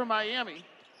lead for Miami.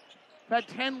 Had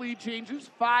 10 lead changes,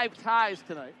 5 ties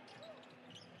tonight.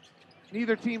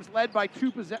 Neither team's led by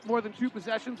more than 2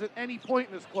 possessions at any point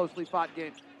in this closely fought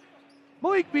game.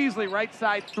 Malik Beasley, right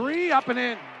side, 3, up and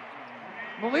in.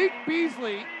 Malik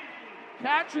Beasley,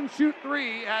 catch and shoot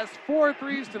 3, has 4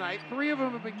 threes tonight. 3 of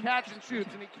them have been catch and shoots,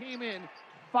 and he came in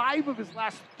 5 of his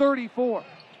last 34.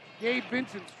 Gabe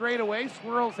Vincent straight away,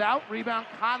 swirls out, rebound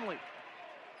Conley.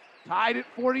 Tied at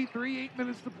 43, 8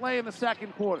 minutes to play in the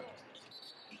second quarter.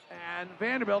 And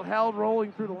Vanderbilt held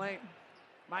rolling through the lane.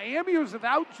 Miami was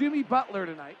without Jimmy Butler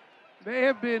tonight. They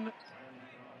have been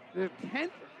the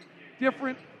 10th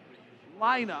different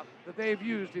lineup that they have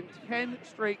used in 10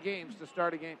 straight games to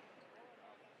start a game.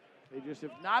 They just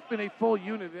have not been a full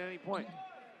unit at any point.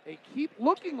 They keep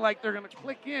looking like they're going to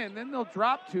click in, then they'll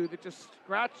drop 2 that just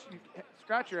scratch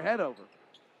your head over.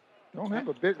 Don't have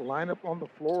a big lineup on the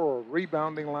floor or a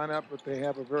rebounding lineup, but they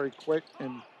have a very quick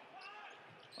and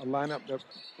a lineup that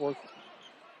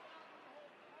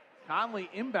Conley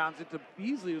inbounds it to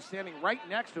Beasley, who's standing right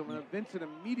next to him, and Vincent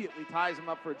immediately ties him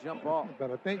up for a jump ball.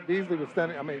 But I think Vincent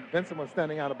was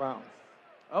standing out of bounds.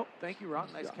 Oh, thank you, Ron.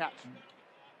 Nice catch.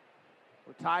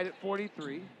 We're tied at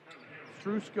 43.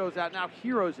 Strus goes out. Now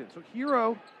Hero's in. So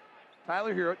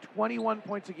Tyler Hero, 21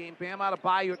 points a game. Bam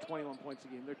Adebayo at 21 points a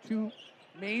game. They're two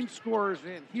main scorers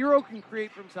in. Hero can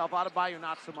create for himself. Adebayo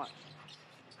not so much.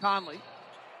 Conley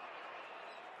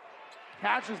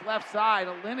catches left side.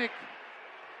 Olynyk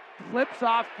flips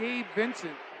off Gabe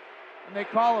Vincent, and they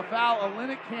call a foul.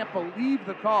 Olynyk can't believe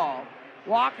the call.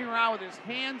 Walking around with his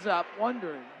hands up,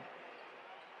 wondering.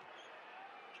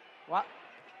 What?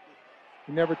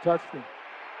 He never touched him.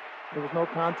 There was no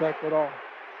contact at all.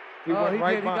 He did. He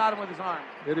got him with his arm.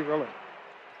 Did he really?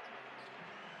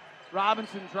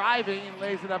 Robinson driving and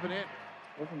lays it up and in.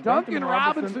 Wasn't Duncan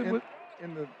Robinson was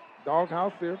in the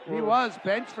doghouse there. He was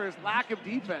benched for his lack of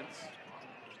defense.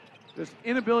 This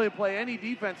inability to play any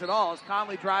defense at all as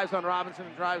Conley drives on Robinson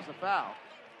and drives the foul.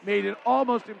 Made it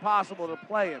almost impossible to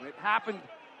play him. It happened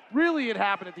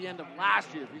at the end of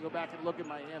last year if you go back and look at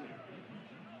Miami.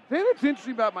 The thing that's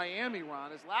interesting about Miami,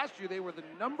 Ron, is last year they were the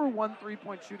number one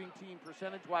three-point shooting team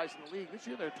percentage-wise in the league. This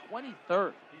year they're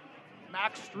 23rd.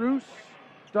 Max Strus,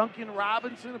 Duncan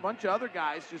Robinson, a bunch of other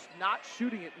guys just not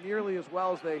shooting it nearly as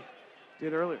well as they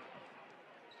did earlier.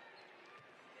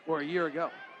 Or a year ago.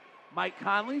 Mike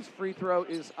Conley's free throw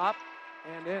is up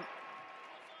and in.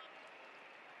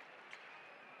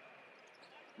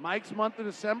 Mike's month of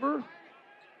December,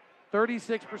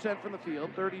 36% from the field,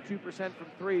 32% from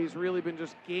three. He's really been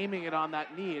just gaming it on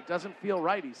that knee. It doesn't feel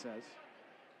right, he says.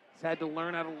 He's had to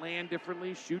learn how to land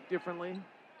differently, shoot differently.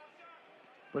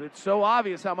 But it's so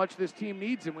obvious how much this team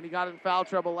needs him when he got in foul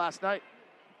trouble last night.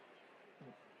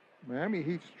 Miami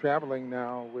Heat's traveling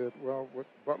now with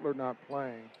Butler not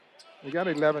playing. We got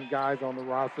 11 guys on the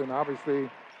roster, and obviously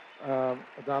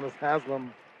Adonis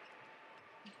Haslam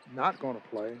not going to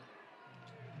play.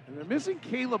 And they're missing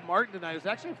Caleb Martin tonight. It's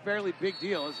actually a fairly big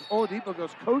deal as Oladipo goes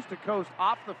coast to coast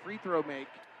off the free throw make.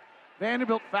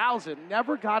 Vanderbilt fouls him,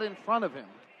 never got in front of him.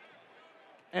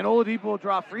 And Oladipo will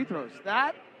draw free throws.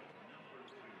 That,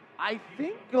 I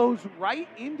think, goes right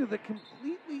into the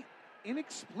completely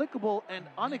inexplicable and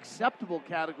unacceptable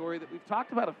category that we've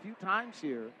talked about a few times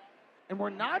here. And we're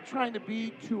not trying to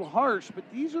be too harsh, but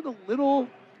these are the little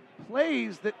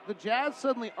plays that the Jazz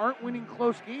suddenly aren't winning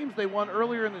close games they won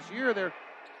earlier in this year.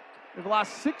 They've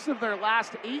lost 6 of their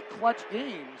last 8 clutch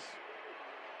games.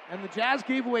 And the Jazz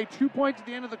gave away 2 points at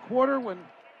the end of the quarter when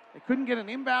they couldn't get an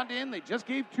inbound in. They just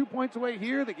gave 2 points away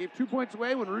here. They gave 2 points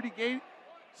away when Rudy Gay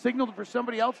signaled for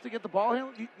somebody else to get the ball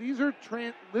handled. These are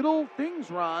little things,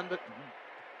 Ron, but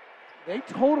they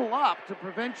total up to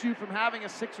prevent you from having a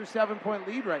 6 or 7 point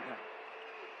lead right now.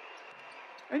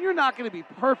 And you're not going to be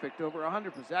perfect over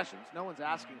 100 possessions. No one's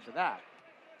asking for that.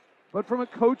 But from a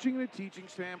coaching and a teaching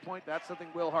standpoint, that's something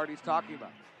Will Hardy's talking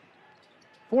about.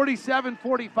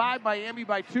 47-45, Miami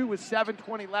by 2 with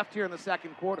 7:20 left here in the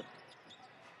second quarter.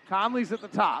 Conley's at the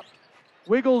top,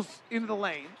 wiggles into the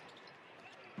lane,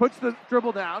 puts the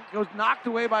dribble down, goes knocked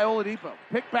away by Oladipo.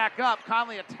 Picked back up,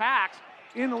 Conley attacks,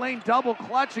 in the lane, double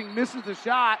clutching, misses the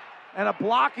shot, and a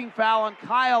blocking foul on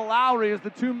Kyle Lowry as the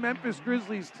two Memphis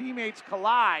Grizzlies teammates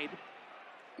collide.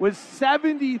 With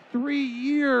 73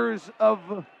 years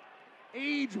of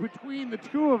age between the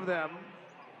two of them,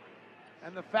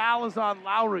 and the foul is on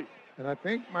Lowry. And I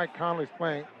think Mike Conley's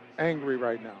playing angry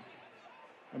right now.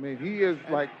 I mean, he is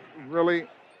really.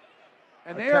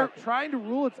 And they are trying to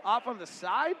rule it's off on the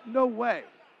side? No way.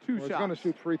 2 shots. He's going to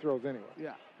shoot free throws anyway.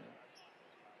 Yeah.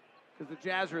 Because the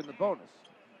Jazz are in the bonus.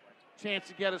 Chance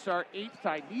to get us our 8th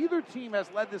tie. Neither team has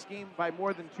led this game by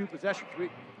more than 2 possessions.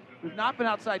 We've not been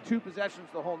outside 2 possessions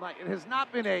the whole night. It has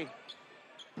not been a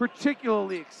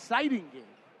particularly exciting game,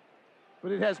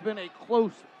 but it has been a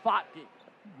close-fought game.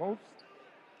 Most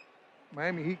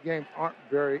Miami Heat games aren't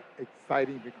very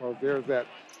exciting because there's that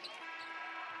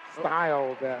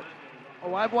style that...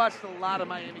 Oh, I've watched a lot of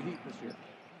Miami Heat this year.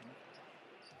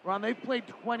 Ron, they've played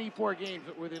 24 games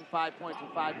within 5 points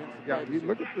with 5 minutes to play. Yeah, you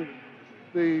look at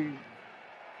the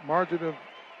margin of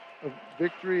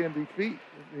victory and defeat.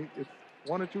 It's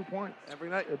 1 or 2 points. Every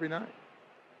night. Every night.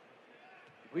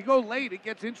 We go late, it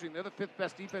gets interesting. They're the 5th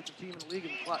best defensive team in the league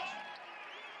in the clutch.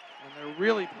 And they're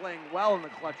really playing well in the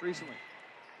clutch recently.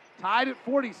 Tied at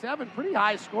 47, pretty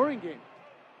high scoring game.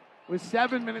 With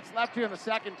 7 minutes left here in the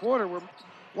second quarter, we're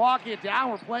walking it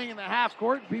down. We're playing in the half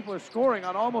court, and people are scoring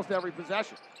on almost every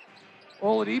possession.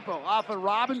 Oladipo off a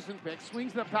Robinson pick,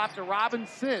 swings it up top to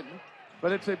Robinson,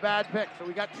 but it's a bad pick. So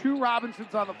we got 2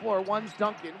 Robinsons on the floor. One's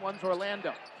Duncan, one's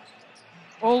Orlando.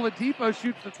 Oladipo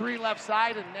shoots the 3 left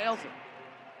side and nails it.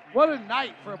 What a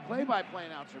night for a play-by-play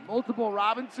announcer. Multiple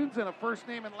Robinsons and a first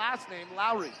name and last name,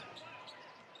 Lowry.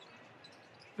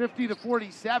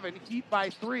 50-47, Heat by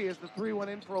 3 as the 3 went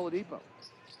in for Oladipo.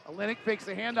 Olynyk fakes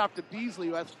the handoff to Beasley,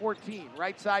 who has 14.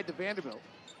 Right side to Vanderbilt.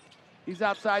 He's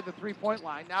outside the three-point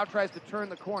line. Now tries to turn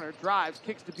the corner. Drives,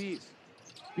 kicks to Bees.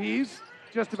 Bees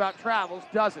just about travels,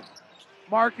 doesn't.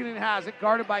 Markkanen has it,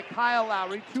 guarded by Kyle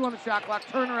Lowry. 2 on the shot clock.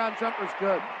 Turnaround jumper's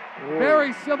good. Whoa.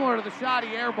 Very similar to the shot he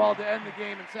airballed to end the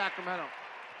game in Sacramento.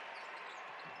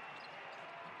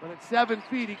 But at 7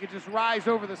 feet, he could just rise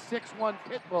over the 6'1"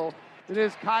 pit bull that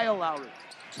is Kyle Lowry.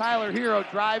 Tyler Hero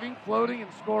driving, floating,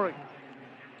 and scoring.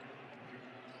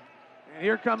 And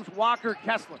here comes Walker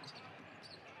Kessler.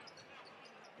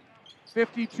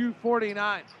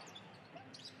 52-49.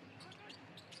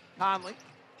 Conley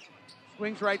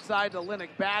swings right side to Olynyk.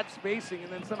 Bad spacing,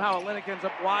 and then somehow Olynyk ends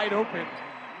up wide open,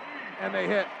 and they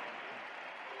hit.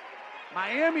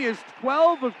 Miami is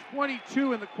 12 of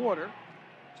 22 in the quarter.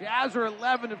 Jazz are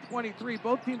 11 of 23.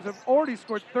 Both teams have already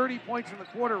scored 30 points in the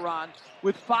quarter, Ron,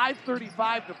 with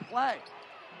 5:35 to play.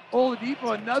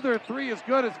 Oladipo, another 3 is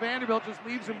good as Vanderbilt just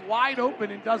leaves him wide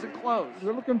open and doesn't close. A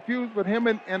little confused with him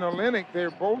and Olynyk. They're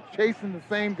both chasing the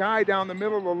same guy down the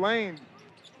middle of the lane.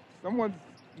 Someone's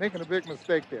making a big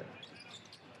mistake there.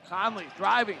 Conley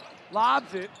driving,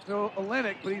 lobs it to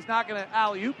Olynyk, but he's not going to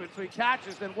alley-oop it, so he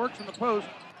catches, then works in the post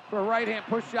for a right-hand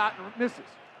push shot and misses.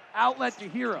 Outlet to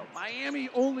Hero. Miami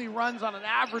only runs on an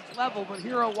average level, but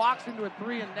Hero walks into a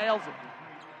 3 and nails it.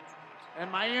 And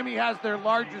Miami has their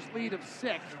largest lead of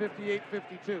 6,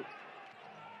 58-52.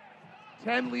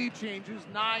 10 lead changes,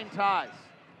 9 ties.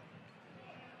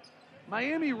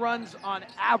 Miami runs on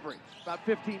average about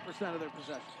 15% of their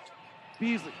possessions.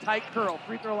 Beasley, tight curl,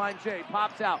 free throw line J,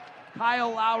 pops out.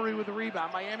 Kyle Lowry with the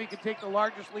rebound. Miami can take the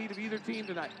largest lead of either team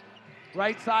tonight.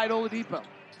 Right side Oladipo,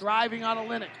 driving on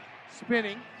Olynyk,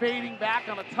 spinning, fading back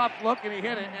on a tough look, and he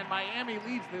hit it, and Miami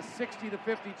leads this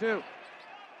 60-52.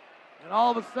 And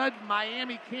all of a sudden,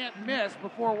 Miami can't miss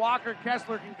before Walker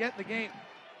Kessler can get in the game.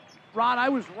 Ron, I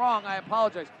was wrong. I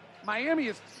apologize. Miami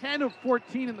is 10 of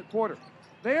 14 in the quarter.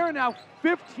 They are now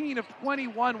 15 of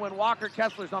 21 when Walker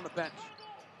Kessler's on the bench.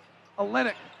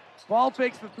 Olynyk, ball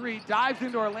fakes the 3, dives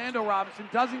into Orlando Robinson,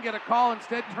 doesn't get a call,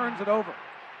 instead turns it over.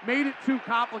 Made it too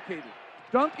complicated.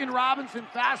 Duncan Robinson,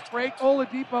 fast break.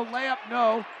 Oladipo, layup,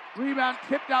 no. Rebound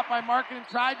tipped out by Markkanen,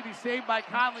 tried to be saved by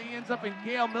Conley. He ends up in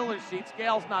Gale Miller's sheets.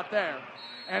 Gale's not there.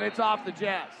 And it's off the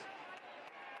Jazz.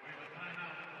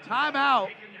 Timeout.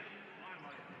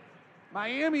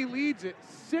 Miami leads it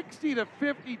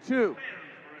 60-52.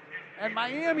 And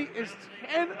Miami is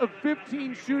 10 of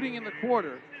 15 shooting in the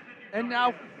quarter. And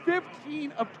now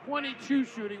 15 of 22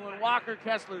 shooting when Walker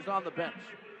Kessler's on the bench.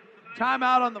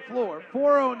 Timeout on the floor.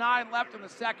 4:09 left in the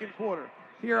second quarter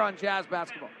here on Jazz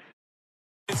Basketball.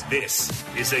 This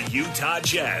is a Utah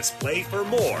Jazz Play for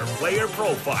More player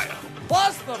profile.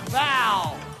 Plus the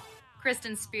foul.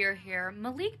 Kristen Spear here.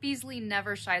 Malik Beasley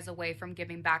never shies away from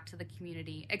giving back to the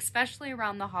community, especially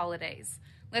around the holidays.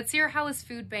 Let's hear how his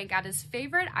food bank at his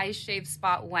favorite ice shave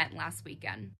spot went last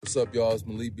weekend. What's up, y'all? It's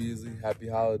Malik Beasley. Happy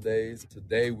holidays.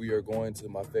 Today we are going to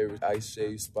my favorite ice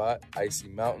shave spot, Icy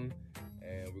Mountain,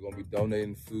 and we're going to be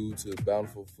donating food to the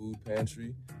Bountiful Food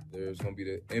Pantry. There's going to be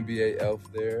the NBA Elf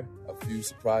there, a few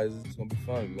surprises. It's going to be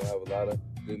fun. We're going to have a lot of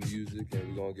good music, and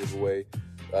we're going to give away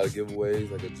a lot of giveaways,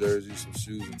 like a jersey, some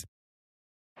shoes, and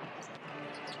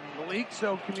Malik,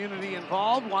 so community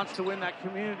involved, wants to win that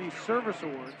community service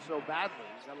award so badly.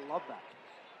 You gotta love that.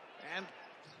 And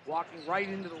walking right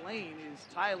into the lane is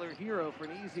Tyler Hero for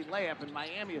an easy layup, and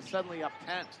Miami is suddenly up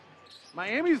 10.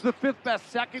 Miami's the 5th best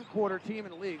second quarter team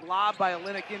in the league. Lob by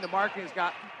Olynyk into Markkanen. He's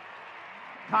got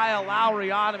Kyle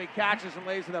Lowry on him. He catches and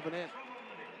lays it up and in.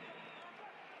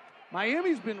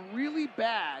 Miami's been really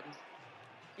bad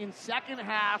in second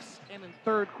halves and in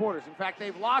third quarters. In fact,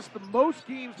 they've lost the most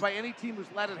games by any team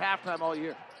who's led at halftime all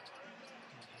year.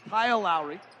 Kyle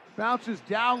Lowry bounces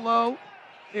down low.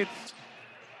 It's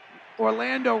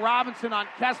Orlando Robinson on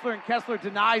Kessler, and Kessler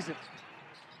denies it.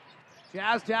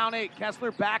 Jazz down 8.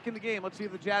 Kessler back in the game. Let's see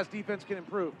if the Jazz defense can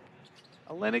improve.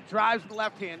 Olynyk drives with the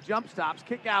left hand, jump stops,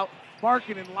 kick out,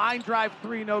 Markkanen, line drive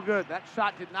 3, no good. That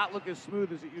shot did not look as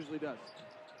smooth as it usually does.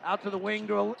 Out to the wing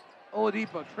to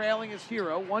Oladipo, trailing his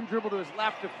Hero. One dribble to his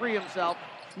left to free himself.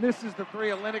 Misses the 3.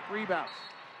 Olynyk rebounds.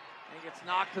 And gets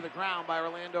knocked to the ground by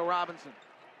Orlando Robinson.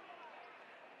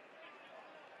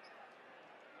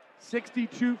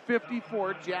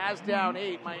 62-54, Jazz down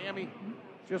 8. Miami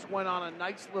just went on a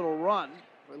nice little run,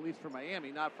 or at least for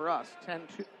Miami, not for us. 10-0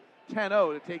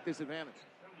 to take this advantage.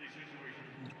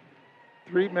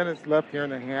 3 minutes left here in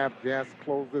the half. Jazz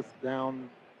close this down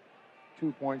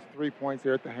 2 points, 3 points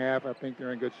there at the half. I think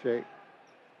they're in good shape.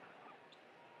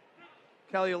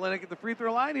 Kelly Olynyk at the free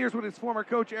throw line. Here's what his former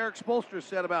coach Eric Spoelstra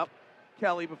said about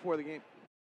Kelly before the game.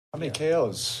 I mean,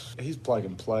 he's plug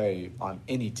and play on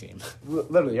any team.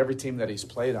 Literally every team that he's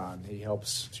played on, he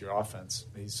helps your offense.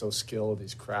 He's so skilled,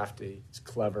 he's crafty, he's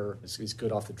clever, he's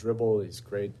good off the dribble, he's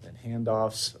great in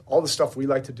handoffs. All the stuff we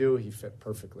like to do, he fit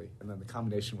perfectly. And then the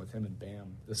combination with him and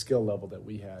Bam, the skill level that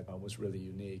we had was really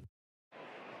unique.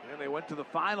 And they went to the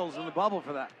finals in the bubble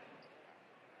for that.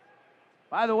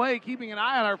 By the way, keeping an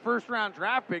eye on our first-round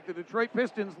draft pick, the Detroit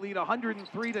Pistons lead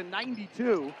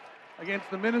 103-92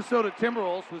 against the Minnesota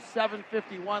Timberwolves with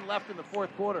 7:51 left in the fourth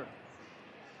quarter.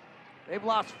 They've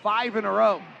lost 5 in a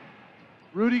row.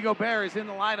 Rudy Gobert is in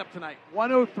the lineup tonight.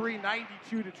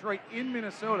 103-92 Detroit in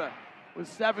Minnesota with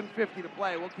 7:50 to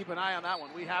play. We'll keep an eye on that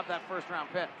one. We have that first-round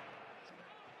pick.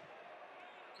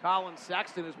 Colin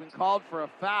Sexton has been called for a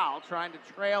foul, trying to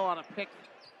trail on a pick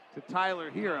to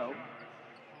Tyler Hero.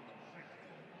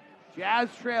 Jazz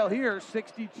trail here,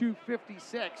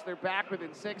 62-56. They're back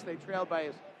within 6. They trailed by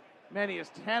as many as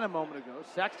 10 a moment ago.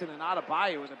 Sexton and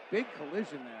Adebayo with a big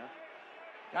collision there.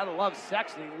 Gotta love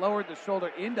Sexton. He lowered the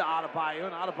shoulder into Adebayo,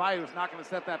 and Adebayo is not going to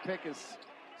set that pick as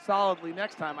solidly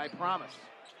next time, I promise.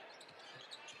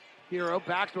 Hero,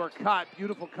 backdoor cut.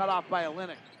 Beautiful cutoff by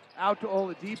Olynyk. Out to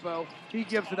Oladipo. He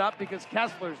gives it up because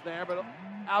Kessler's there, but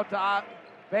out to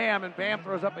Bam, and Bam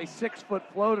throws up a 6-foot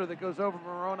floater that goes over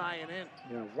Moroni and in.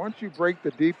 Yeah, once you break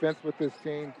the defense with this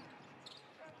team.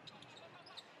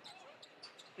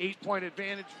 8-point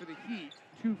advantage for the Heat.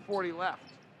 2:40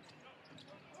 left.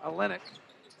 Olynyk.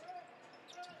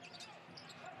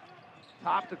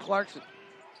 Top to Clarkson.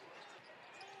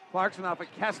 Clarkson off a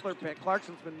Kessler pick.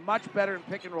 Clarkson's been much better in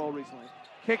pick and roll recently.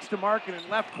 Kicks to Markkanen.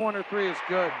 Left corner 3 is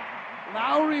good.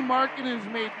 Lauri Markkanen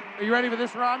has made, are you ready for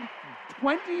this, Ron?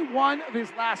 21 of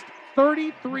his last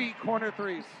 33 corner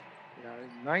threes. Yeah,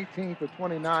 19 for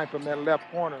 29 from that left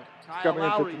corner. Kyle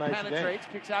Lowry penetrates,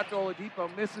 kicks out to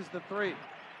Oladipo, misses the 3.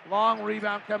 Long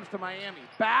rebound comes to Miami.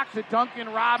 Back to Duncan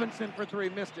Robinson for 3,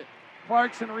 missed it.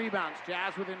 Clarkson rebounds.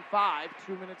 Jazz within 5,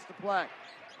 2 minutes to play.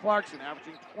 Clarkson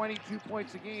averaging 22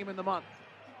 points a game in the month.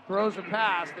 Throws a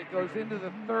pass that goes into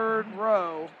the third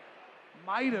row.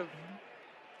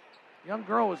 Young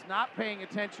girl was not paying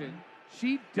attention.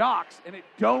 She ducks, and it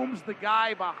domes the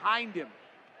guy behind him.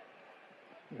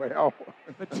 Well.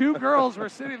 The two girls were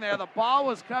sitting there. The ball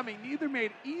was coming. Neither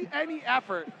made any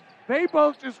effort. They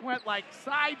both just went like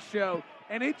sideshow,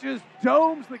 and it just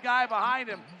domes the guy behind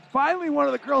him. Finally, one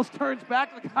of the girls turns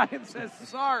back to the guy and says,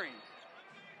 sorry.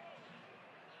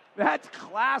 That's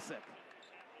classic.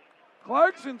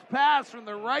 Clarkson's pass from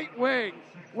the right wing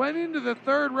went into the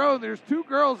third row. There's 2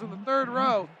 girls in the third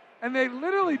row, and they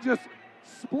literally just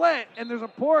split, and there's a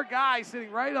poor guy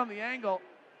sitting right on the angle,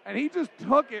 and he just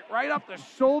took it right up the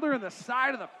shoulder and the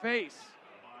side of the face.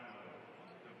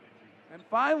 And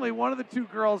finally, one of the 2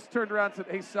 girls turned around and said,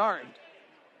 hey, sorry.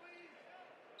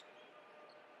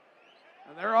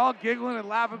 And they're all giggling and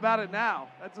laughing about it now.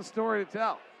 That's a story to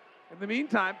tell. In the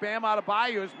meantime, Bam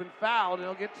Adebayo has been fouled, and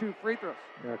he'll get 2 free throws.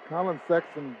 Yeah, Colin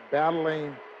Sexton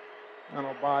battling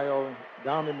Adebayo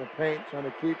down in the paint, trying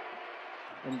to keep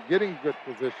and getting good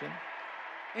position.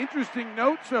 Interesting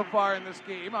note so far in this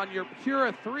game on your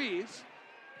pure threes,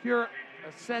 pure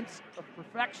a sense of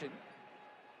perfection,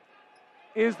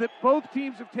 is that both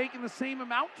teams have taken the same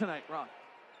amount tonight, Ron.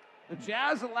 The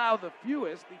Jazz allow the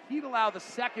fewest, the Heat allow the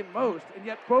second most, and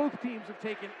yet both teams have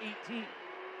taken 18.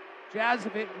 Jazz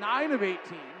have hit 9 of 18.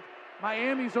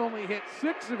 Miami's only hit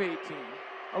 6 of 18.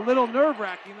 A little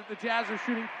nerve-wracking that the Jazz are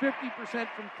shooting 50%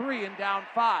 from 3 and down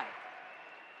 5.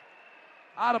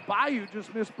 Adebayo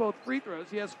just missed both free throws.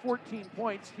 He has 14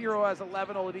 points. Hero has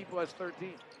 11. Oladipo has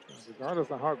 13.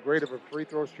 Regardless of how great of a free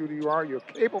throw shooter you are, you're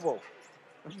capable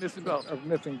of missing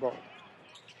both.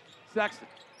 Sexton.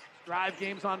 Drive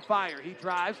game's on fire. He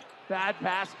drives. Bad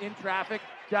pass in traffic.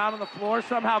 Down on the floor.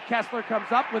 Somehow Kessler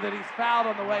comes up with it. He's fouled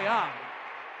on the way up.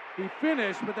 He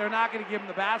finished, but they're not going to give him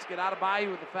the basket.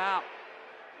 Adebayo with the foul.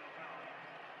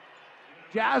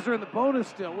 Jazz are in the bonus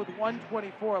still with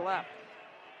 1:24 left.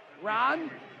 Ron,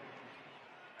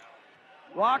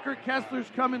 Walker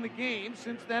Kessler's come in the game.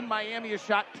 Since then, Miami has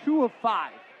shot 2 of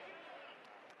 5.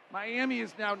 Miami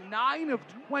is now 9 of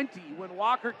 20 when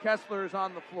Walker Kessler is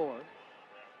on the floor.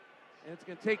 And it's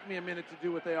going to take me a minute to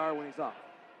do what they are when he's off.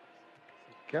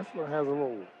 Kessler has a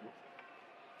little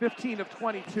 15 of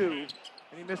 22,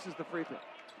 and he misses the free throw.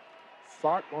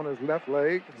 Sock on his left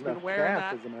leg. He's been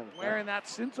wearing that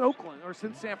since Oakland or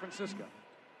since San Francisco.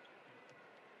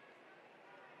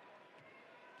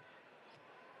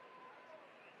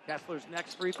 Kessler's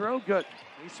next free throw, good.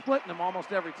 He's splitting them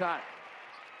almost every time.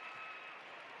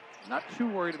 Not too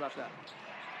worried about that.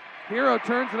 Hero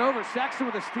turns it over. Sexton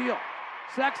with a steal.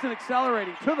 Sexton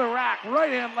accelerating to the rack.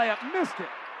 Right-hand layup. Missed it.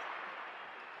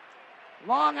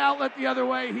 Long outlet the other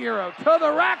way. Hero to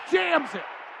the rack. Jams it.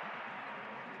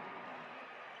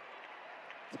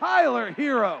 Tyler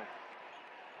Hero.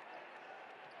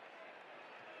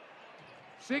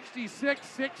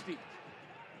 66-60.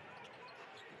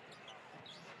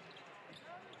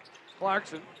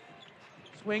 Clarkson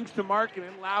swings to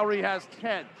Markkanen. Lowry has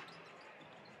 10.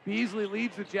 Beasley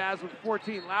leads the Jazz with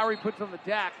 14. Lowry puts on the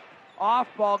deck. Off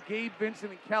ball, Gabe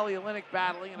Vincent and Kelly Olynyk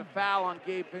battling, and a foul on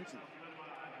Gabe Vincent.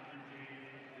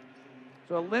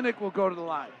 So Olynyk will go to the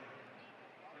line.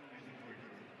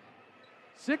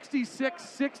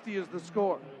 66-60 is the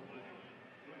score.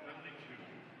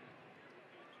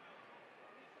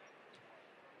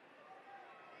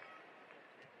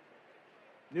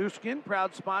 Nu Skin,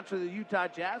 proud sponsor of the Utah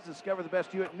Jazz. Discover the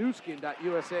best you at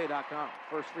newskin.usa.com.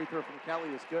 First free throw from Kelly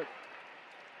is good.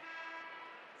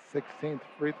 16th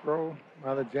free throw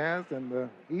by the Jazz, and the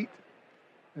Heat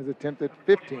has attempted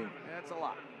 15. That's a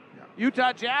lot. Yeah.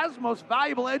 Utah Jazz, most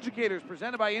valuable educators,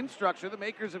 presented by Instructure, the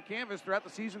makers of Canvas. Throughout the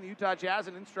season, the Utah Jazz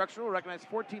and Instructure will recognize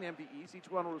 14 MVEs. Each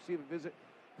one will receive a visit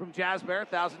from Jazz Bear,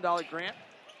 $1,000 grant,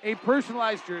 a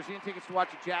personalized jersey, and tickets to watch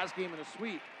a Jazz game in a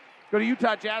suite. Go to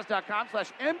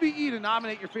utahjazz.com/MVE to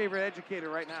nominate your favorite educator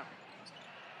right now.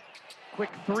 Quick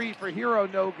three for Hero,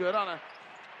 no good on a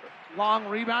long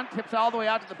rebound. Tips all the way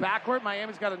out to the backcourt.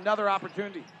 Miami's got another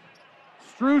opportunity.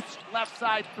 Strus, left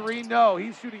side three, no.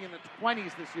 He's shooting in the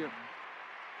 20s this year.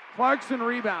 Clarkson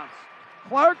rebounds.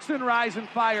 Clarkson rise and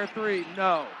fire three,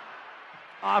 no.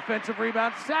 Offensive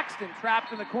rebound, Sexton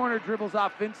trapped in the corner, dribbles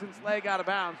off Vincent's leg out of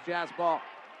bounds. Jazz ball.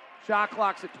 Shot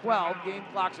clock's at 12, game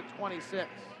clock's at 26.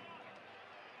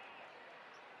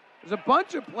 There's a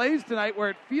bunch of plays tonight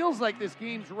where it feels like this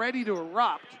game's ready to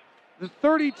erupt. The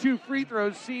 32 free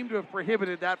throws seem to have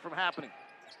prohibited that from happening.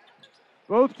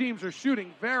 Both teams are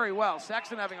shooting very well.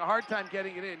 Sexton having a hard time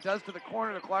getting it in. Does to the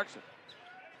corner to Clarkson.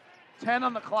 10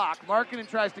 on the clock. Markkanen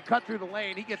tries to cut through the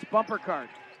lane. He gets bumper card.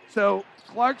 So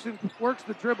Clarkson works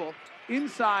the dribble.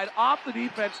 Inside, off the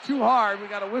defense, too hard. We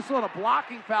got a whistle and a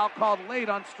blocking foul called late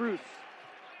on Strus.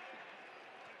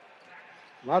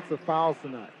 Lots of fouls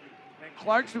tonight. And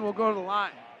Clarkson will go to the line.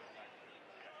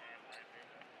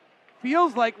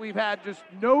 Feels like we've had just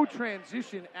no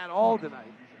transition at all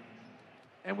tonight.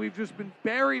 And we've just been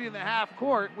buried in the half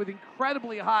court with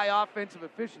incredibly high offensive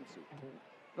efficiency.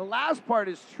 The last part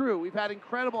is true. We've had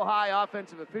incredible high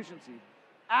offensive efficiency.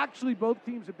 Actually, both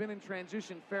teams have been in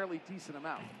transition fairly decent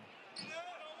amount.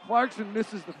 Clarkson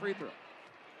misses the free throw.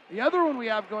 The other one we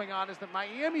have going on is that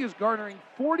Miami is garnering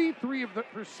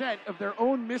 43% of their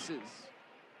own misses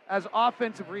as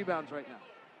offensive rebounds right now,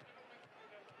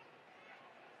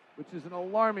 which is an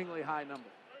alarmingly high number.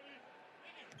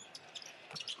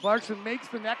 Clarkson makes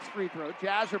the next free throw.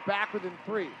 Jazz are back within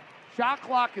 3. Shot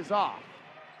clock is off.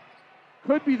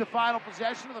 Could be the final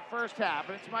possession of the first half,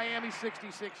 and it's Miami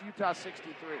 66, Utah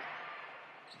 63.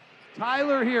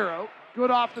 Tyler Hero,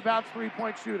 good off the bounce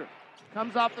three-point shooter.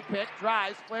 Comes off the pick,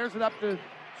 drives, flares it up to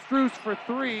Strus for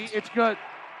 3. It's good.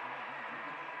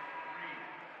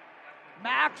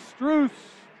 Max Strus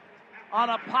on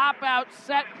a pop-out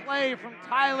set play from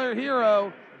Tyler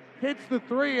Hero hits the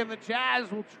 3, and the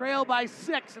Jazz will trail by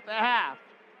 6 at the half.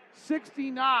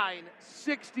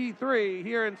 69-63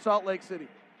 here in Salt Lake City.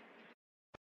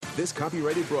 This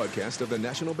copyrighted broadcast of the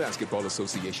National Basketball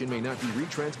Association may not be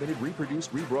retransmitted,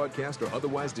 reproduced, rebroadcast, or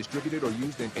otherwise distributed or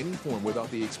used in any form without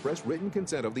the express written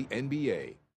consent of the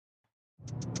NBA.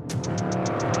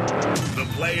 The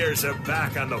players are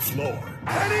back on the floor.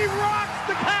 And he rocks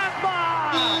the cat bomb!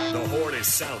 The horn is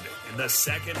sounding, and the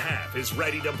second half is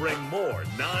ready to bring more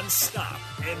non-stop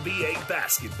NBA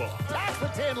basketball. That's the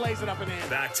 10, lays it up and in.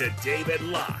 Back to David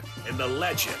Locke and the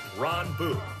legend, Ron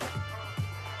Boone.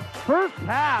 First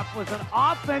half was an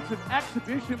offensive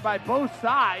exhibition by both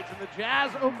sides, and the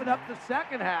Jazz opened up the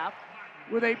second half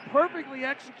with a perfectly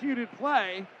executed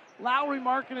play. Lowry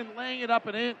Markkanen laying it up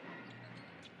and in.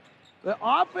 The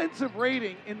offensive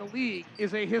rating in the league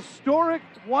is a historic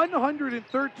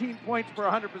 113 points per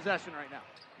 100 possession right now.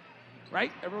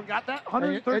 Right? Everyone got that?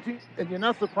 113. And you're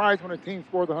not surprised when a team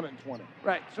scores 120.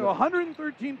 Right. So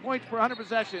 113 points per 100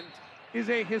 possession is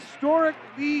a historic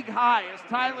league high as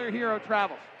Tyler Hero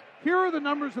travels. Here are the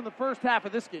numbers in the first half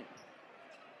of this game.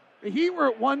 The Heat were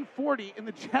at 140 and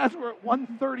the Jazz were at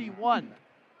 131.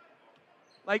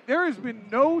 Like, there has been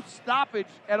no stoppage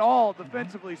at all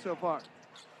defensively so far.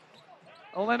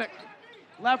 Olynyk,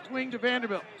 left wing to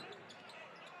Vanderbilt.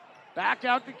 Back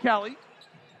out to Kelly.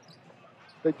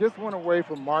 They just went away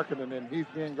from Markkanen, and he's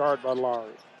being guarded by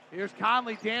Lowry. Here's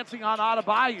Conley dancing on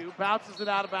Adebayo. Bounces it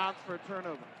out of bounds for a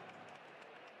turnover.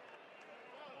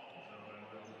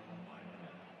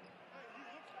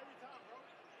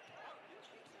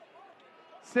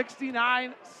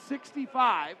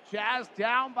 (69-65). Jazz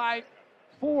down by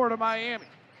 4 to Miami.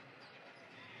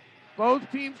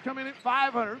 Both teams come in at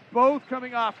 500. Both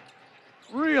coming off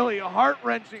really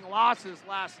heart-wrenching losses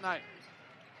last night.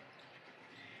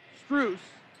 Strus,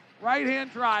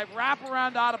 right-hand drive, wrap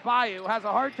around Adebayo, has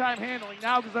a hard time handling,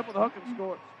 now goes up with a hook and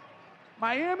scores.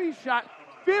 Miami shot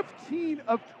 15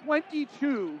 of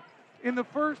 22 in the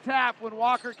first half when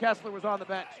Walker Kessler was on the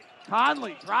bench.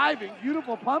 Conley driving,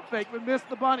 beautiful pump fake, but missed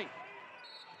the bunny.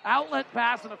 Outlet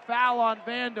pass and a foul on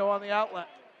Vando on the outlet.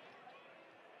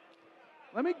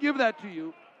 Let me give that to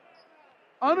you.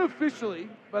 Unofficially,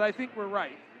 but I think we're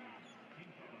right.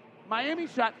 Miami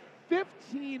shot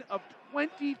 15 of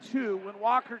 22 when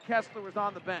Walker Kessler was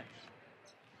on the bench.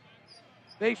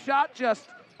 They shot just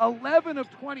 11 of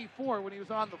 24 when he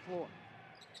was on the floor.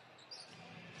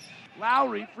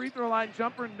 Lowry, free throw line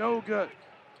jumper, no good.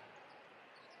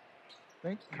 I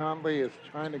think Conley is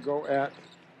trying to go at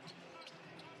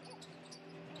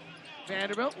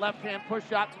Vanderbilt, left-hand push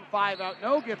shot from 5 out.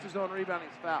 No, gets his own rebound.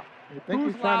 He's fouled. I think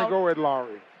he's trying to go at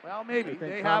Lowry. Well, maybe.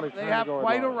 They have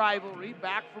quite a rivalry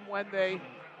back from when they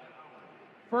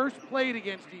first played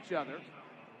against each other,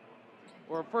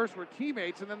 or first were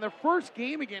teammates, and then their first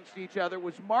game against each other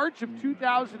was March of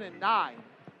 2009,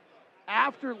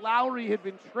 after Lowry had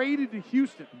been traded to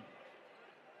Houston.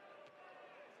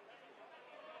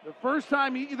 The first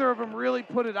time either of them really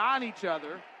put it on each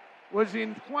other was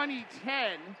in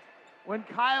 2010, when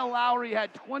Kyle Lowry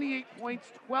had 28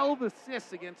 points, 12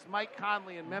 assists against Mike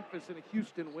Conley in Memphis in a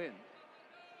Houston win.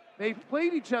 They've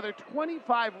played each other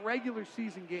 25 regular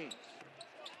season games.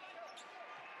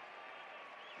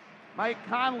 Mike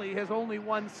Conley has only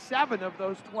won 7 of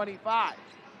those 25.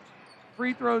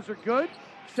 Free throws are good,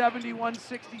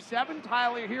 71-67.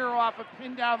 Tyler Hero off a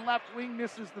pin down left wing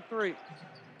misses the 3.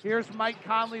 Here's Mike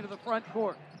Conley to the front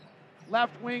court.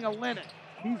 Left wing, Olynyk.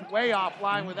 He's way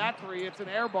offline with that 3. It's an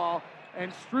air ball,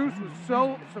 and Strus was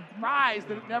so surprised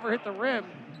that it never hit the rim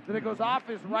that it goes off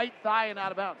his right thigh and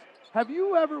out of bounds. Have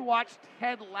you ever watched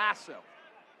Ted Lasso?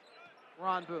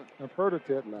 Ron Boone. I've heard of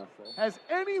Ted Lasso. Has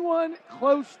anyone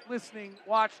close listening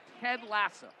watched Ted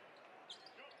Lasso?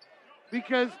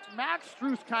 Because Max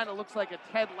Strus kind of looks like a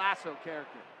Ted Lasso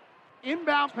character.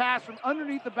 Inbound pass from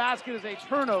underneath the basket is a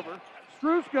turnover.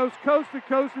 Strus goes coast to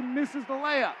coast and misses the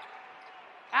layup.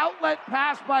 Outlet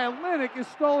pass by Olynyk is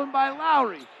stolen by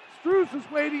Lowry. Strus is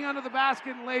waiting under the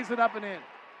basket and lays it up and in.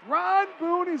 Ron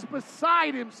Boone is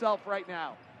beside himself right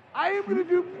now. I am going to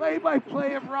do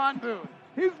play-by-play of Ron Boone.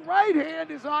 His right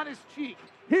hand is on his cheek.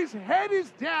 His head is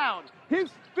down. His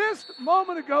fist a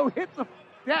moment ago hit the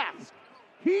desk.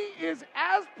 He is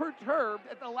as perturbed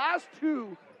at the last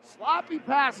 2 sloppy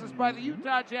passes by the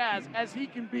Utah Jazz as he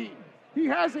can be. He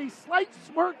has a slight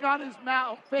smirk on his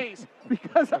face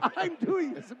because I'm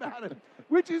doing this about him,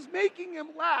 which is making him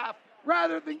laugh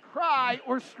rather than cry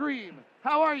or scream.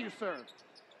 How are you, sir?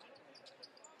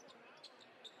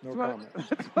 No comment.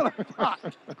 That's what I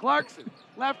thought. Clarkson,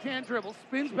 left-hand dribble,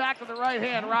 spins back to the right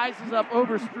hand, rises up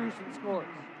over Strus and scores.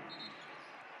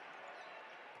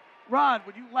 Ron,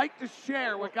 would you like to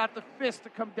share what got the fist to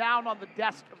come down on the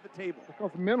desk of the table?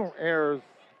 Because mental errors,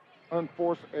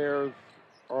 unforced errors,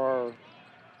 are,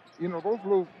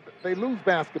 they lose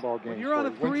basketball games. When you're on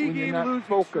a 3-game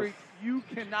losing streak, you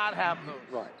cannot have those.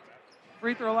 Right.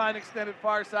 Free throw line extended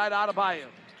far side, Adebayo.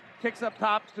 Kicks up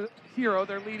top to Hero,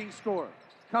 their leading scorer.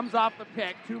 Comes off the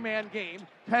pick, 2-man game,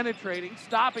 penetrating,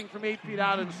 stopping from 8 feet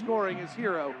out and scoring is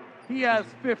Hero. He has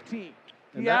 15.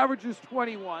 He averages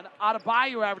 21.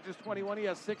 Adebayo averages 21. He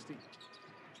has 16.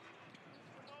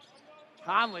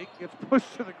 Conley gets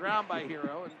pushed to the ground by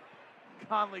Hero, and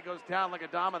Conley goes down like a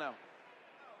domino.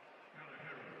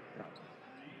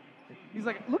 He's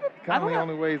like, look at me. Conley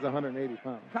only weighs 180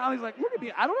 pounds. Conley's like, look at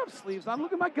me. I don't have sleeves on.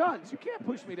 Look at my guns. You can't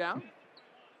push me down.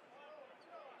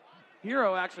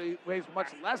 Hero actually weighs much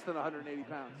less than 180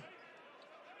 pounds.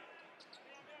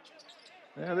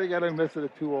 Yeah, they got him listed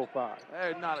at 205.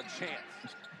 There's not a chance.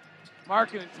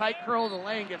 Markin, tight curl of the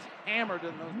lane, gets hammered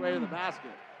in the way to the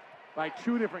basket by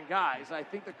 2 different guys. I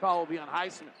think the call will be on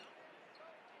Highsmith.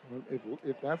 Well,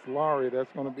 if that's Lowry,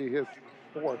 that's going to be his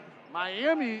 4th.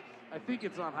 Miami, I think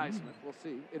it's on Highsmith. We'll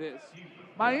see. It is.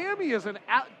 Miami is an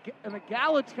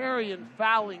egalitarian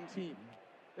fouling team.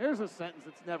 There's a sentence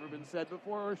that's never been said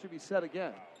before or should be said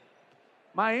again.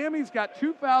 Miami's got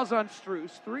 2 fouls on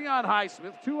Strus, 3 on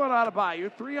Highsmith, 2 on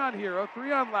Adebayo, 3 on Hero,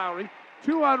 3 on Lowry,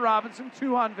 2 on Robinson,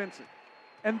 2 on Vincent.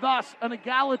 And thus, an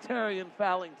egalitarian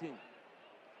fouling team.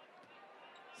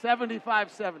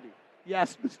 75-70.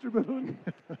 Yes, Mr. Boone.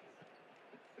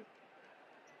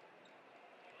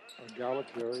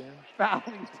 Egalitarian.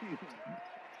 Fouling team.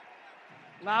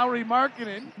 Lauri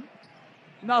Markkanen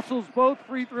nuzzles both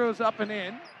free throws up and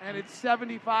in, and it's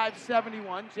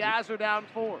 75-71. Jazz are down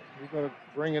 4. He's going to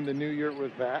bring in the new year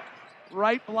with that.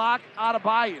 Right block,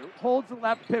 Adebayo. Holds the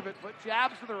left pivot foot,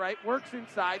 jabs to the right, works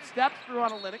inside, steps through on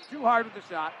Olynyk, too hard with the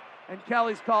shot, and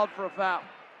Kelly's called for a foul.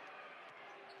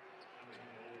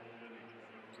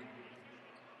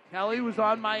 Kelly was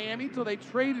on Miami till they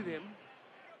traded him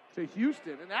to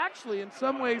Houston, and actually in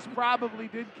some ways probably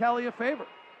did Kelly a favor.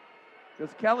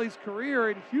 Because Kelly's career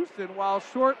in Houston, while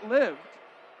short-lived,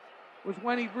 was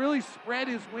when he really spread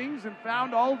his wings and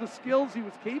found all the skills he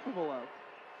was capable of.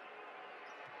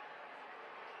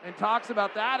 And talks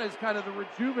about that as kind of the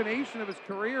rejuvenation of his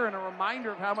career and a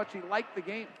reminder of how much he liked the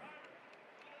game.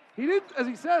 He did, as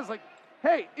he says, like,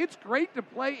 hey, it's great to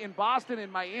play in Boston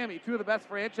and Miami, two of the best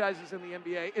franchises in the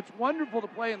NBA. It's wonderful to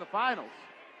play in the finals.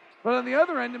 But on the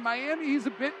other end, in Miami, he's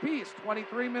a bit piece.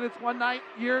 23 minutes one night,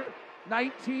 year,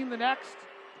 19 the next,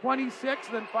 26,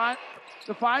 then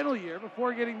the final year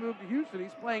before getting moved to Houston. He's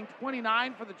playing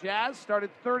 29 for the Jazz, started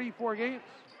 34 games.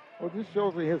 Well, this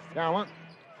shows his talent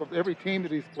of every team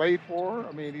that he's played for.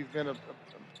 I mean, he's been a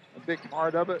big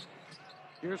part of it.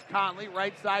 Here's Conley,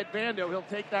 right side Vando. He'll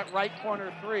take that right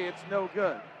corner three. It's no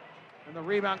good. And the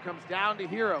rebound comes down to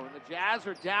Hero, and the Jazz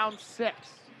are down 6.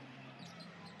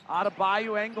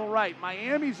 Adebayo angle right.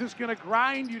 Miami's just going to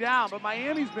grind you down, but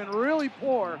Miami's been really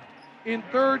poor in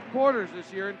third quarters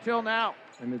this year until now.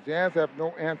 And the Jazz have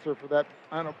no answer for that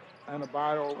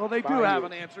Adebayo. Well, they do have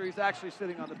an answer. He's actually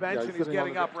sitting on the bench, and he's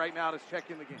getting up right now to check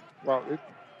in the game. Well,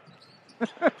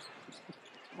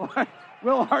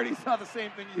 Will Hardy saw the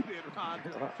same thing you did, Ron.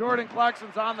 Jordan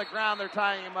Clarkson's on the ground. They're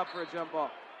tying him up for a jump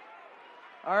ball.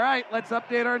 All right, let's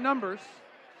update our numbers.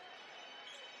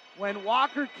 When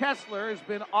Walker Kessler has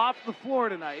been off the floor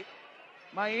tonight,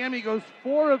 Miami goes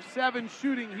 4 of 7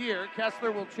 shooting here.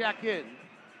 Kessler will check in.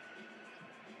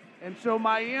 And so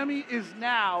Miami is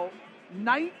now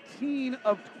 19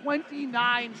 of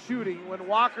 29 shooting when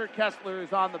Walker Kessler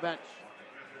is on the bench.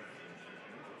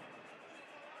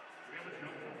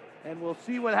 And we'll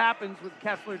see what happens with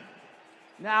Kessler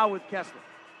now with Kessler.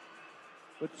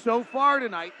 But so far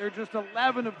tonight, they're just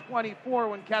 11 of 24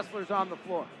 when Kessler's on the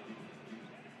floor.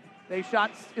 They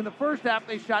shot, in the first half,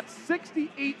 they shot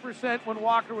 68% when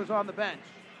Walker was on the bench.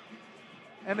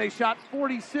 And they shot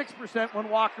 46% when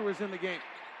Walker was in the game.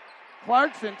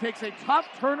 Clarkson takes a tough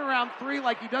turnaround three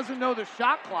like he doesn't know the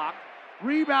shot clock.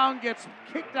 Rebound gets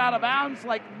kicked out of bounds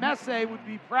like Messi would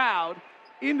be proud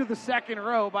into the second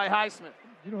row by Highsmith.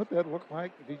 You know what that looked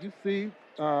like? Did you see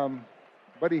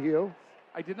Buddy Hield?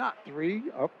 I did not. 3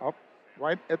 up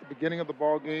right at the beginning of the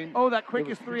ball game. Oh, that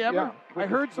quickest 3 ever? Yeah, I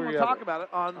heard someone talk about it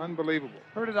on Unbelievable.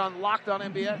 Heard it on Locked On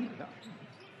NBA.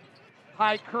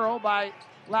 High curl by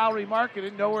Lauri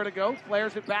Markkanen, nowhere to go.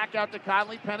 Flares it back out to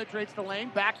Conley, penetrates the lane,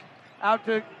 back out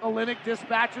to Olynyk,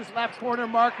 dispatches left corner,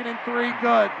 Markkanen 3,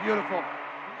 good, beautiful.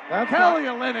 Kelly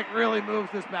Olynyk really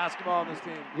moves this basketball on this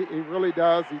team. He really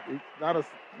does. He's not a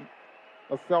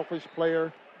selfish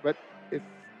player, but it's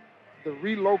the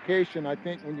relocation, I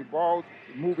think, when your ball's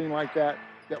moving like that,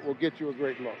 that will get you a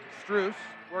great look. Strus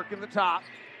working the top,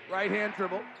 right-hand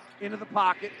dribble, into the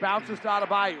pocket, bounces to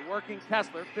Adebayo, working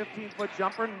Kessler, 15-foot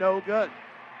jumper, no good.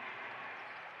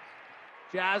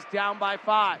 Jazz down by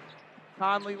 5.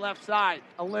 Conley left side.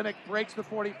 Olynyk breaks the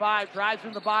 45, drives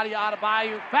in the body,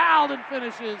 Adebayo, fouled and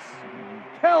finishes.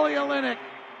 Kelly Olynyk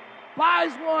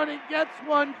buys one and gets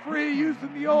one free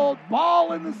using the old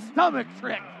ball in the stomach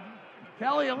trick.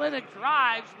 Kelly Olynyk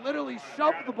drives, literally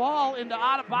shoved the ball into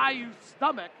Adebayo's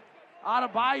stomach.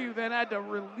 Adebayo then had to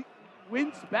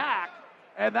wince back,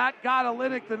 and that got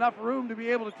Olynyk enough room to be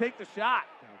able to take the shot.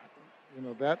 You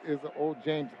know, that is the old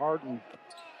James Harden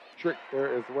trick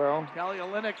there as well. Kelly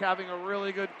Olynyk having a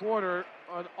really good quarter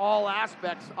on all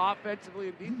aspects, offensively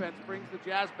and defense, brings the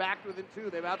Jazz back to within 2.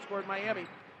 They've outscored Miami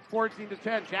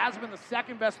 14-10. Jazz have been the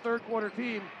second best third quarter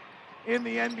team in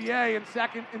the NBA in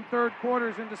second and third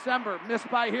quarters in December. Missed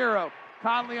by Hero.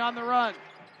 Conley on the run.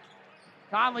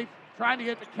 Conley trying to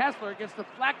get to Kessler. Gets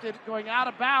deflected, going out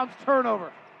of bounds.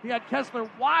 Turnover. He had Kessler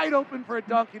wide open for a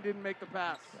dunk and didn't make the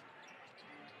pass.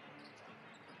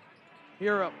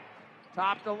 Hero.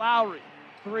 Top to Lowry.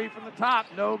 3 from the top.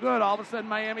 No good. All of a sudden,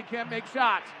 Miami can't make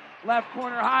shots. Left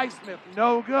corner, Highsmith.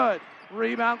 No good.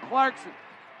 Rebound, Clarkson.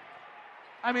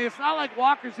 I mean, it's not like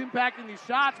Walker's impacting these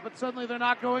shots, but suddenly they're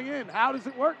not going in. How does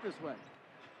it work this way?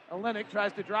 Olynyk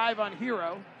tries to drive on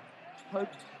Hero.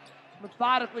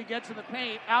 Methodically gets in the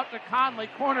paint. Out to Conley.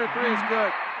 Corner 3 is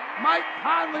good. Mike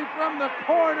Conley from the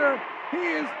corner. He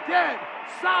is dead.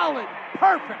 Solid.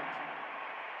 Perfect.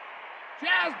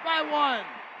 Jazz by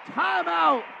 1.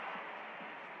 Timeout.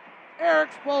 Eric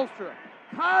Spoelstra.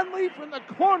 Conley from the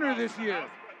corner this year.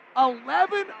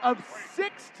 11 of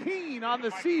 16 on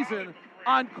the season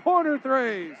on corner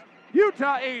threes.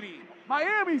 Utah 80.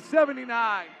 Miami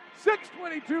 79.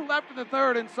 6:22 left in the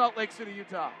third in Salt Lake City,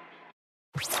 Utah.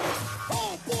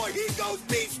 Oh boy, he goes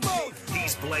beast mode.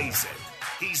 He's blazing.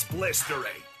 He's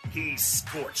blistering. He's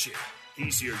scorching.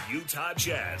 He's your Utah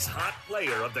Jazz hot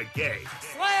player of the game.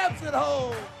 Slams it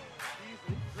home.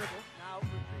 Beasley dribbles, now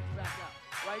retreats back out.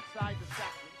 Right side to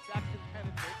Sexton. Sexton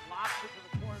penetrates, locks it to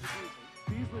the corner to Beasley.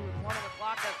 Beasley with 1 on the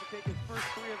clock has to take his first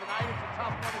 3 of the night. It's a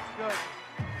tough one. It's good.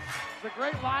 It's a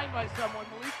great line by someone.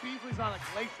 Malik Beasley's on a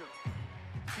glacier.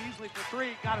 Beasley for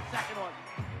 3, got a second one.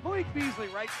 Malik Beasley,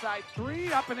 right side,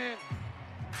 3, up and in.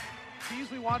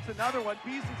 Beasley wants another one.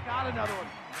 Beasley's got another one.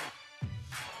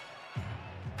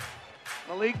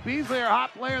 Malik Beasley, our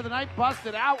hot player of the night,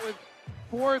 busted out with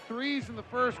 4 threes in the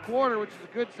first quarter, which is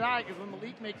a good sign because when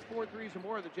Malik makes 4 threes or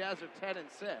more, the Jazz are 10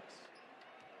 and 6.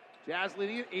 Jazz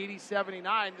leading at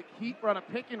 80-79. The Heat run a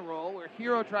pick and roll where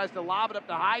Hero tries to lob it up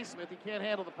to Highsmith. He can't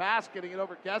handle the pass, getting it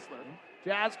over Kessler.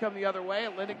 Jazz come the other way,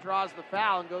 and Olynyk draws the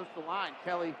foul and goes to the line.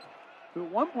 Kelly, who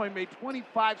at one point made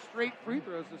 25 straight free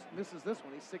throws, misses this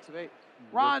one. He's 6 of 8.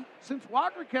 Ron, since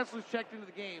Walker Kessler's checked into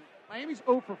the game, Miami's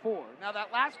 0 for 4. Now,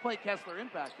 that last play Kessler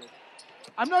impacted.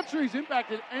 I'm not sure he's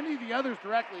impacted any of the others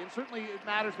directly, and certainly it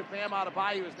matters that Bam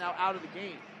Adebayo is now out of the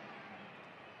game.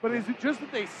 But is it just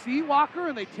that they see Walker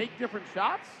and they take different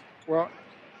shots? Well,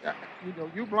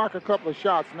 you block a couple of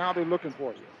shots, now they're looking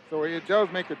for you. So it does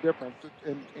make a difference.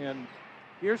 And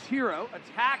here's Hero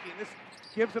attacking. This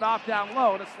gives it off down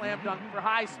low and a slam dunk for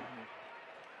Highsmith.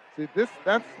 See,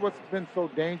 that's what's been so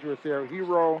dangerous here.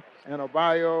 Hero and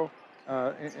Adebayo,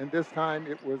 and this time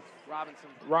it was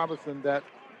Robinson that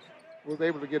was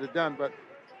able to get it done. But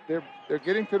they're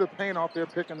getting to the paint off their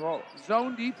pick and roll.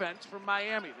 Zone defense from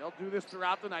Miami. They'll do this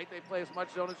throughout the night. They play as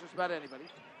much zone as just about anybody.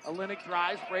 Olynyk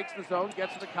drives, breaks the zone,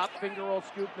 gets to the cup, finger roll,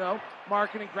 scoop, no.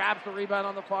 Markkanen grabs the rebound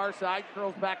on the far side,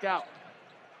 curls back out.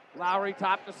 Lowry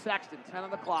top to Sexton, 10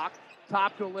 on the clock.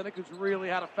 Top to Olynyk, who's really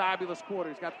had a fabulous quarter.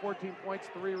 He's got 14 points,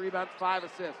 3 rebounds, 5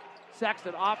 assists.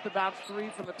 Sexton off the bounce 3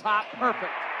 from the top,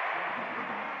 perfect.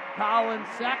 Colin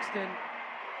Sexton.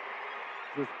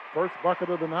 His first bucket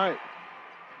of the night.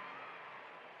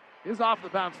 His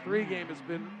off-the-bounce 3 game has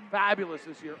been fabulous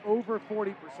this year, over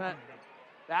 40%.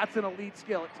 That's an elite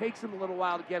skill. It takes him a little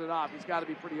while to get it off. He's got to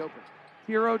be pretty open.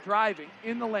 Hero driving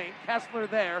in the lane. Kessler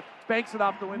there, banks it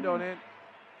off the window and in.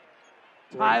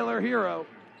 Tyler Hero.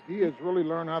 He has really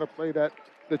learned how to play the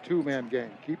two-man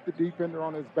game. Keep the defender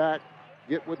on his back,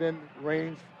 get within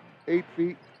range, 8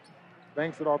 feet,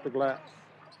 banks it off the glass.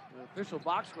 The official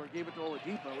box score gave it to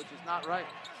Oladipo, which is not right.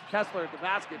 Kessler at the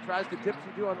basket, tries to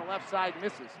dipsy-do on the left side,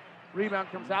 misses. Rebound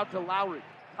comes out to Lowry.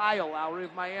 Kyle Lowry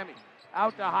of Miami.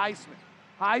 Out to Highsmith.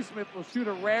 Highsmith will shoot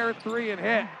a rare 3 and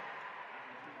hit.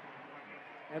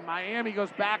 And Miami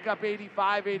goes back up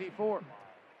 85-84.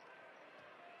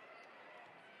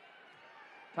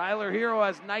 Tyler Hero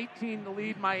has 19 to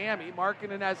lead Miami.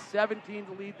 Markkanen has 17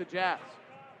 to lead the Jazz.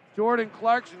 Jordan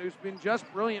Clarkson, who's been just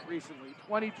brilliant recently,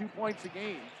 22 points a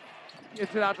game.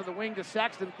 Gets it out to the wing to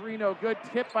Sexton, 3 no good.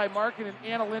 Tipped by Markkanen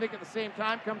and Olynyk at the same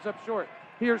time, comes up short.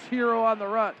 Here's Hero on the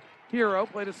run. Hero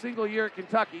played a single year at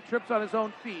Kentucky, trips on his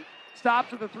own feet,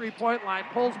 stops at the three-point line,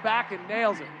 pulls back and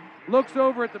nails it. Looks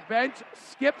over at the bench,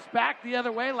 skips back the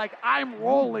other way like I'm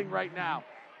rolling right now.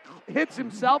 Hits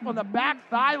himself on the back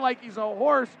thigh like he's a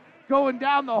horse going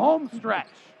down the home stretch.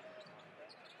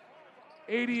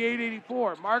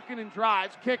 88-84. Markkanen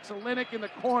drives, kicks Olynyk in the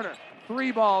corner.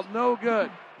 3 ball, no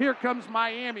good. Here comes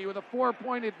Miami with a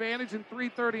 4-point advantage and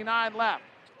 3:39 left.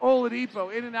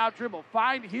 Oladipo in and out dribble.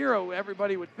 Find Hero,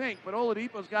 everybody would think, but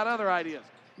Oladipo's got other ideas.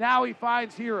 Now he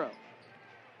finds Hero.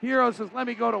 Hero says, let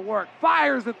me go to work.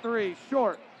 Fires the 3,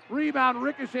 short. Rebound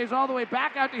ricochets all the way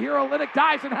back out to Hero. Olynyk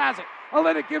dives and has it.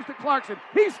 Olynyk gives to Clarkson.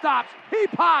 He stops. He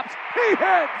pops. He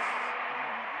hits.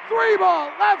 3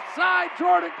 ball, left side.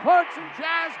 Jordan Clarkson,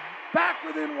 Jazz back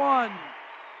within 1.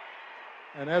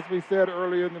 And as we said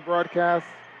earlier in the broadcast,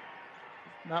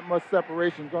 not much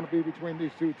separation is going to be between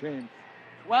these two teams.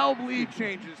 12 lead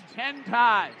changes, 10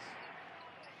 ties.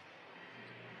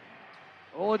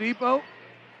 Oladipo,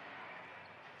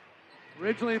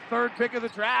 originally 3rd pick of the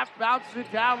draft, bounces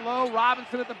it down low.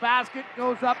 Robinson at the basket,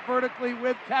 goes up vertically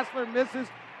with Kessler, misses.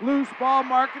 Loose ball,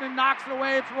 Markkanen knocks it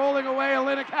away. It's rolling away.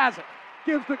 Olynyk has it.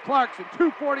 Gives to Clarkson.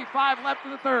 2:45 left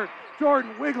in the third.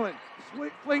 Jordan wiggling.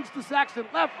 Flings to Sexton.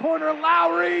 Left corner,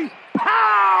 Lowry.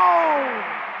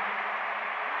 Pow!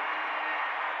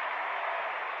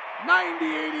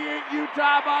 90-88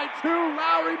 Utah by 2.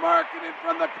 Lauri Markkanen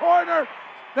from the corner.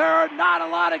 There are not a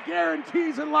lot of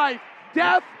guarantees in life.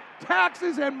 Death,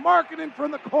 taxes, and Markkanen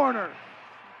from the corner.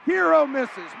 Hero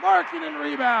misses. Markkanen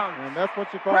rebound. And that's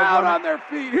what you call crowd on their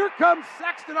feet. Here comes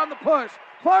Sexton on the push.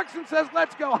 Clarkson says,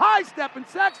 let's go. High step, and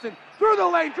Sexton through the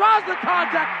lane, draws the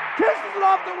contact, kisses it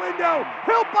off the window.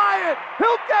 He'll buy it.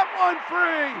 He'll get one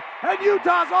free. And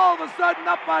Utah's all of a sudden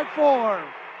up by 4.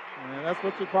 And that's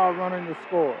what you call running the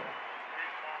score.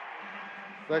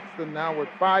 Sexton now with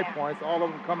 5 points, all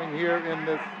of them coming here in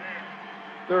this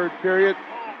third period.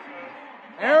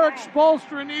 Eric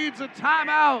Spoelstra needs a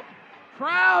timeout.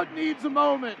 Crowd needs a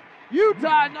moment.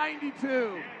 Utah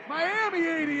 92, Miami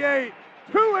 88.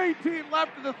 2:18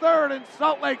 left in the third in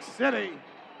Salt Lake City.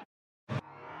 The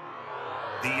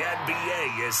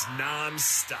NBA is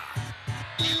non-stop.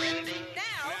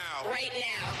 Right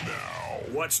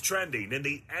now. What's trending in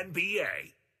the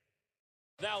NBA?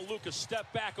 Now Luka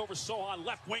step back over Sohan.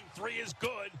 Left wing three is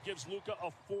good. Gives Luka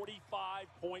a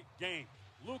 45-point game.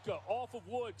 Luka off of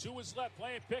Wood to his left,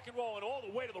 playing pick and roll, and all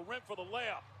the way to the rim for the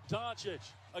layup. Doncic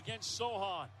against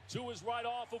Sohan. To his right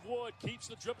off of Wood. Keeps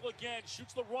the dribble again.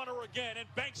 Shoots the runner again. And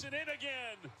banks it in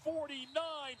again.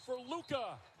 49 for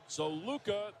Luka. So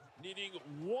Luka needing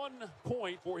 1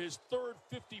 point for his third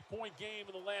 50-point game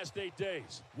in the last 8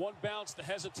 days. One bounce, the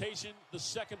hesitation. The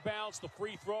second bounce, the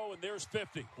free throw, and there's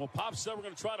 50. Well, Pop said we're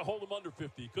going to try to hold him under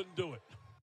 50. He couldn't do it.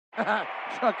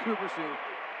 Chuck Cooperstein.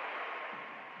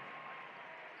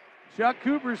 Chuck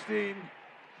Cooperstein.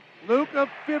 Luka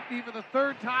 50 for the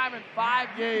third time in 5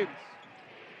 games.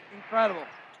 Incredible.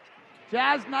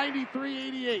 Jazz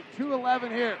 93-88.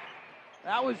 2:11 here.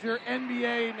 That was your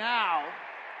NBA now.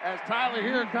 As Tyler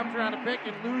Hero comes around to pick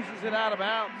and loses it out of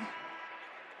bounds.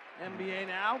 NBA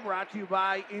Now brought to you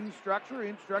by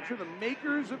Instructure. Instructure, the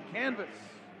makers of Canvas.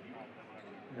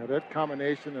 You know, that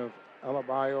combination of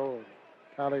Adebayo, or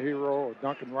Tyler Hero, or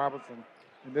Duncan Robinson,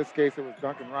 in this case it was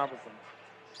Duncan Robinson,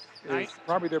 is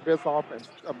probably their best offense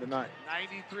of the night.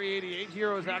 93-88.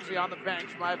 Hero's actually on the bench.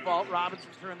 My fault. Robinson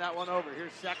turned that one over.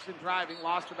 Here's Sexton driving.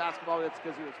 Lost the basketball. That's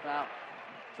because he was fouled.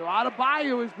 So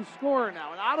Adebayo is the scorer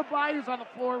now. And Adebayo's on the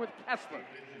floor with Kessler.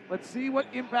 Let's see what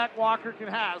impact Walker can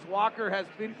have. Walker has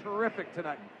been terrific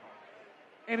tonight.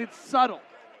 And it's subtle.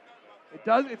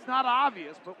 It's not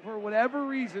obvious, but for whatever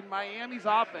reason, Miami's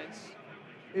offense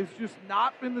has just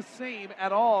not been the same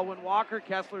at all when Walker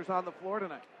Kessler's on the floor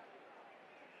tonight.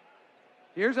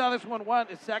 Here's how this one went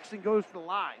as Sexton goes to the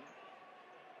line.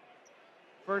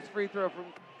 First free throw from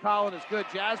Collin is good.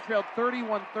 Jazz trailed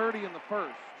 31-30 in the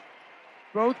first.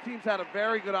 Both teams had a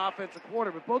very good offensive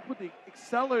quarter, but both put the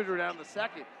accelerator down in the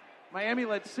second. Miami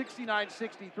led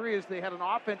 69-63 as they had an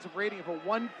offensive rating of a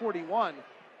 141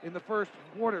 in the first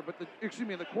quarter,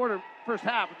 first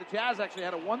half, but the Jazz actually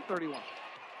had a 131.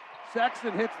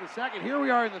 Sexton hits the second. Here we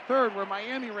are in the third, where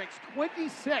Miami ranks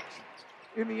 26th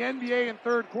in the NBA in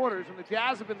third quarters, and the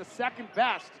Jazz have been the second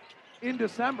best in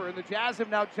December, and the Jazz have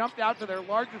now jumped out to their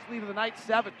largest lead of the night,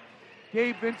 7.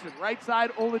 Gabe Vincent, right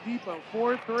side, Oladipo,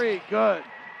 4-3, good.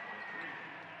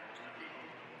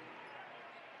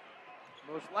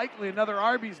 Most likely another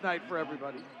Arby's night for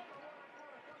everybody.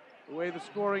 The way the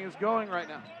scoring is going right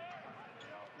now.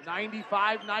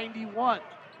 95-91.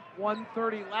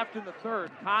 1:30 left in the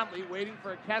third. Conley waiting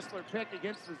for a Kessler pick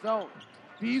against the zone.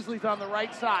 Beasley's on the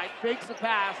right side, fakes the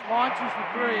pass, launches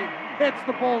the three, hits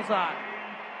the bullseye.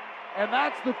 And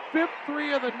that's the 5th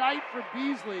three of the night for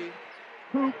Beasley,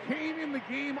 who came in the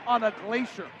game on a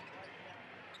glacier.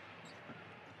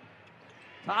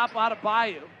 Top out of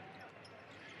Bayou.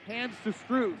 Hands to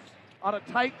Strus on a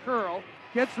tight curl.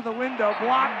 Gets to the window,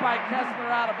 blocked by Kessler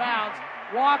out of bounds.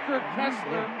 Walker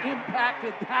Kessler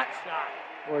impacted that shot.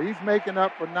 Well, he's making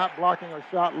up for not blocking a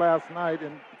shot last night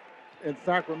in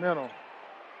Sacramento.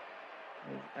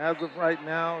 As of right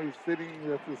now, he's sitting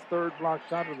with his third block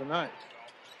shot of the night.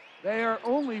 They are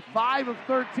only 5 of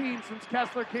 13 since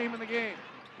Kessler came in the game.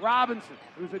 Robinson,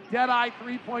 who's a dead-eye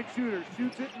three-point shooter,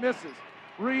 shoots it, misses.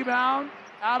 Rebound,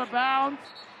 out of bounds.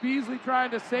 Beasley trying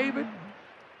to save it.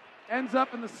 Ends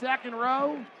up in the second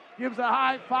row. Gives a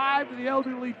high five to the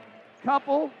elderly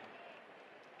couple.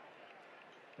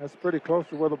 That's pretty close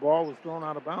to where the ball was thrown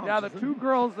out of bounds. Yeah, the two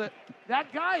girls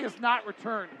that guy is not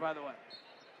returned, by the way.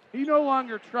 He no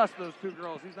longer trusts those two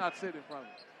girls. He's not sitting in front of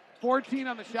them. 14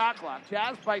 on the shot clock.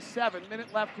 Jazz by 7.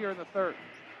 Minute left here in the third.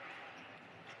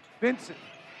 Vincent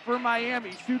for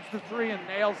Miami shoots the three and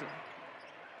nails it.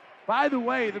 By the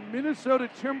way, the Minnesota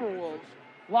Timberwolves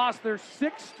lost their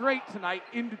 6th straight tonight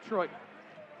in Detroit.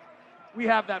 We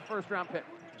have that first-round pick.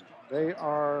 They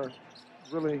are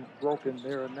really broken.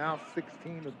 They are now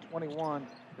 16 of 21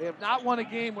 They have not won a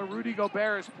game where Rudy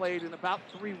Gobert has played in about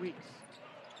 3 weeks.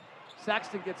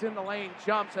 Sexton gets in the lane,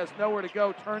 jumps, has nowhere to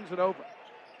go, turns it over.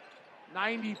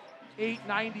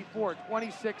 98-94,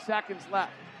 26 seconds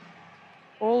left.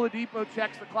 Oladipo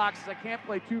checks the clock, says, I can't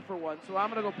play 2 for 1, so I'm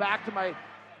going to go back to my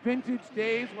vintage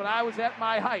days when I was at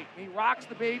my height. He rocks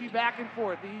the baby back and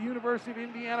forth. The University of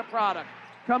Indiana product.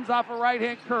 Comes off a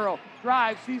right-hand curl.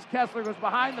 Drives, sees Kessler, goes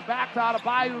behind the back to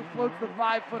Adebayo, floats the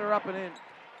 5-footer up and in.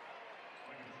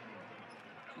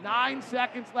 9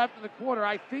 seconds left in the quarter.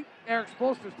 I think Eric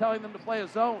Spoelstra is telling them to play a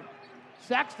zone.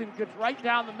 Sexton gets right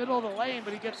down the middle of the lane,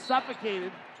 but he gets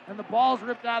suffocated, and the ball's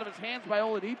ripped out of his hands by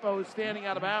Oladipo, who's standing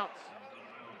out of bounds.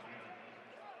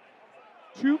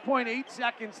 2.8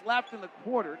 seconds left in the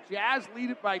quarter. Jazz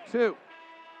lead it by 2.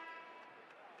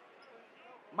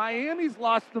 Miami's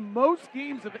lost the most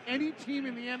games of any team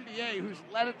in the NBA who's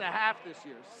led at the half this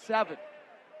year, 7.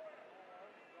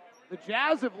 The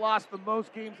Jazz have lost the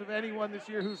most games of anyone this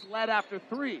year who's led after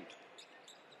 3,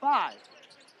 5.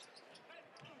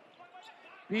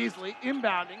 Beasley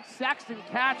inbounding, Sexton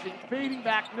catching, fading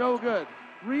back, no good.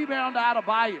 Rebound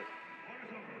Adebayo.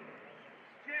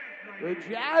 The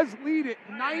Jazz lead it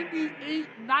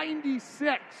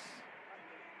 98-96.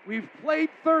 We've played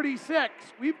 36.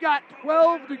 We've got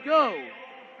 12 to go.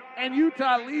 And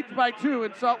Utah leads by 2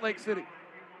 in Salt Lake City.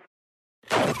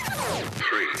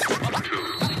 3, 2, 1.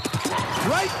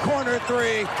 Right corner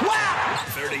 3. Wow!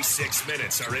 36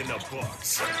 minutes are in the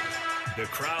books. The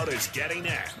crowd is getting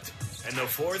amped, and the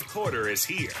fourth quarter is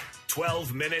here.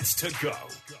 12 minutes to go.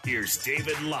 Here's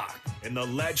David Locke and the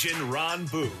legend Ron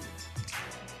Boone.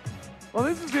 Well,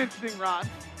 this is interesting, Ron.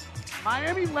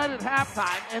 Miami led at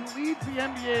halftime and leads the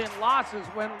NBA in losses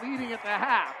when leading at the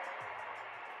half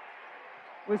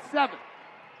with 7.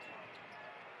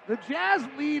 The Jazz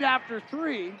lead after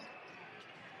 3.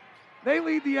 They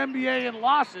lead the NBA in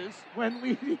losses when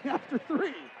leading after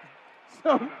 3.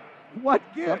 So, what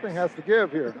gives? Something has to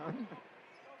give here.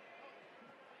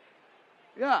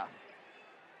 Yeah.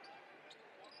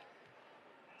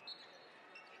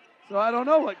 So I don't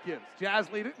know what gives. Jazz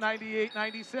lead it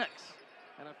 98-96.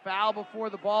 And a foul before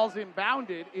the ball's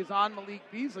inbounded is on Malik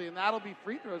Beasley, and that'll be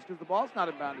free throws because the ball's not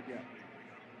inbounded yet.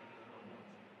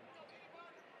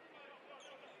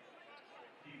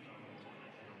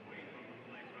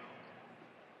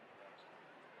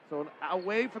 So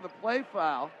away for the play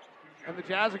foul, and the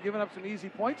Jazz are giving up some easy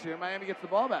points here. Miami gets the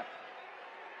ball back.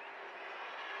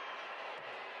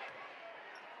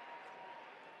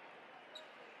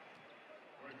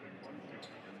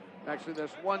 Actually,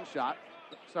 there's one shot.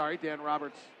 Sorry, Dan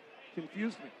Roberts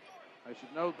confused me. I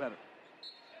should know better.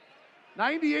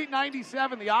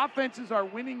 98-97, the offenses are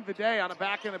winning the day on a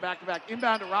back-end and back-to-back.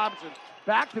 Inbound to Robinson,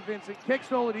 back to Vincent, kicks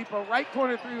to Oladipo, right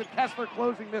corner 3 with Kessler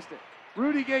closing, missed it.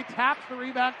 Rudy Gay taps the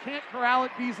rebound, can't corral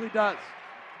it, Beasley does.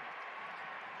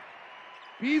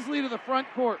 Beasley to the front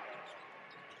court.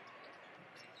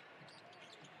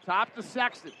 Top to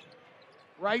Sexton.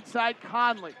 Right side,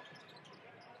 Conley.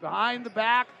 Behind the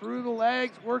back, through the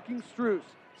legs, working Strus.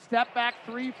 Step back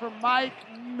 3 for Mike,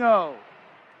 no.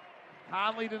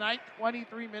 Conley tonight,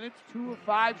 23 minutes, 2 of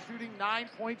 5, shooting 9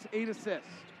 points, 8 assists.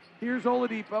 Here's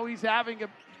Oladipo. He's having a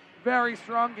very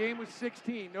strong game with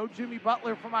 16. No Jimmy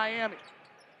Butler for Miami.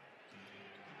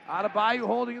 Adebayo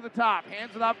holding at the top.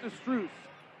 Hands it off to Strus.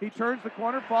 He turns the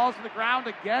corner, falls to the ground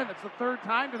again. It's the 3rd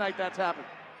time tonight that's happened.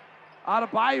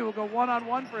 Adebayo will go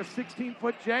one-on-one for a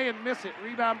 16-foot J and miss it.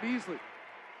 Rebound Beasley.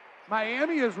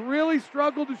 Miami has really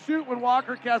struggled to shoot when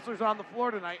Walker Kessler's on the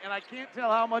floor tonight, and I can't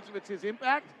tell how much of it's his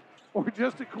impact or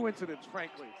just a coincidence,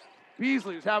 frankly.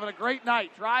 Beasley, who's having a great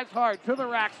night, drives hard to the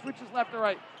rack, switches left to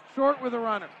right, short with a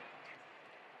runner.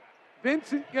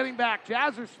 Vincent getting back.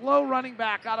 Jazz are slow running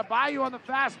back. Adebayo on the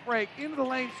fast break. Into the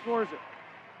lane, scores it.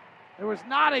 There was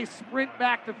not a sprint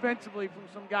back defensively from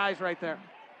some guys right there.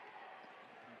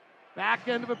 Back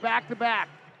end of a back-to-back.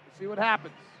 Let's see what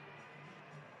happens.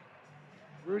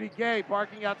 Rudy Gay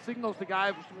barking out signals to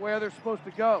guys where they're supposed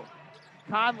to go.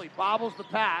 Conley bobbles the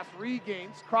pass,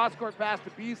 regains, cross-court pass to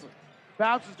Beasley.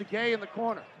 Bounces to Gay in the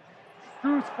corner.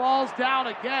 Strus falls down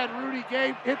again. Rudy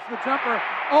Gay hits the jumper.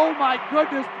 Oh my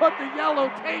goodness, put the yellow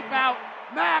tape out.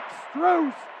 Max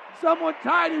Strus. Someone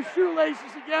tied his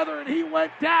shoelaces together and he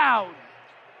went down.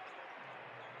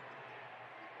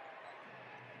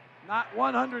 Not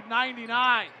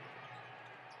 199.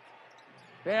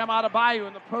 Bam Adebayo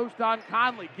in the post on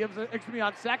Conley.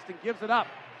 On Sexton, gives it up.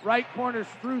 Right corner,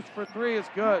 Strus for 3 is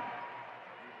good.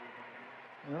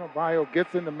 Adebayo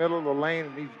gets in the middle of the lane,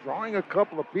 and he's drawing a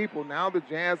couple of people. Now the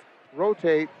Jazz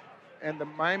rotate, and the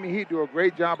Miami Heat do a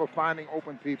great job of finding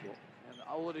open people. And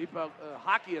Oladipo,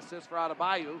 hockey assist for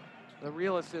Adebayo. The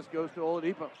real assist goes to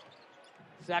Oladipo.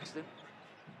 Sexton,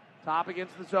 top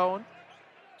against the zone.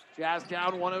 Jazz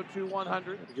down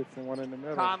 102-100. Get someone in the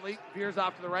middle. Conley veers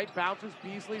off to the right, bounces.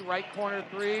 Beasley, right corner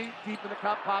three. Deep in the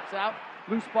cup, pops out.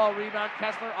 Loose ball rebound.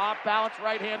 Kessler off balance,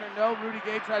 right-hander, no. Rudy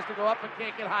Gay tries to go up but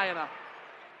can't get high enough.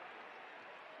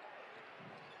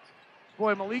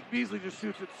 Boy, Malik Beasley just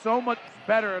shoots it so much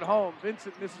better at home.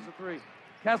 Vincent misses a three.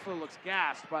 Kessler looks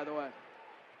gassed, by the way.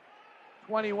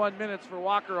 21 minutes for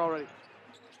Walker already.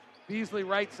 Beasley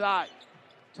right side.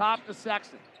 Top to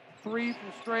Sexton. Three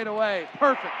from straight away.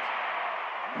 Perfect.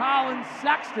 Colin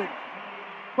Sexton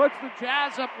puts the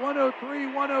Jazz up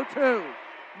 103-102.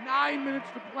 9 minutes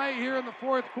to play here in the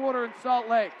fourth quarter in Salt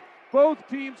Lake. Both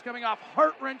teams coming off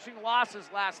heart-wrenching losses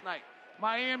last night.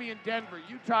 Miami and Denver,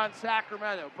 Utah and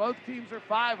Sacramento. Both teams are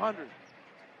 500.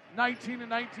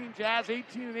 19-19 Jazz,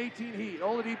 18-18 Heat.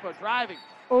 Oladipo driving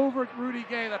over Rudy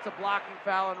Gay. That's a blocking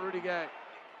foul on Rudy Gay.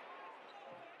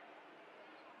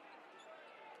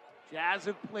 Jazz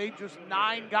have played just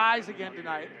 9 guys again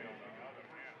tonight.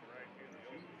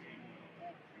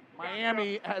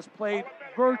 Miami has played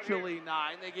virtually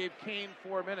 9. They gave Kane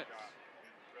 4 minutes.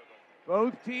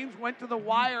 Both teams went to the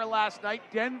wire last night.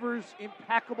 Denver's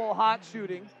impeccable hot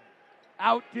shooting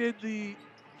outdid the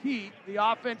Heat. The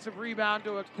offensive rebound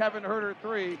to a Kevin Huerter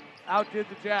three outdid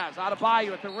the Jazz.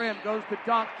 Adebayo at the rim, goes to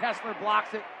dunk. Kessler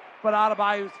blocks it, but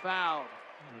Adebayo's fouled.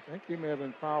 I think he may have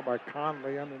been fouled by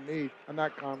Conley underneath.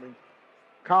 Not Conley.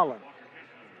 Colin.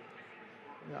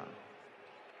 Yeah.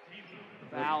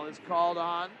 Foul is called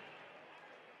on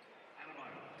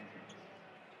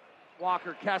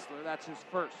Walker Kessler. That's his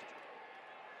first.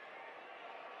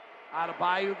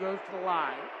 Adebayo goes to the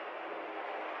line.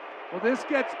 Well, this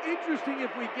gets interesting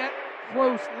if we get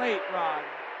close late, Ron,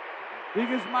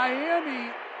 because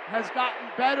Miami has gotten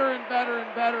better and better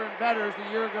and better and better as the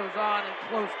year goes on in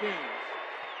close games.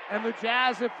 And the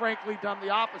Jazz have frankly done the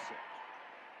opposite.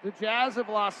 The Jazz have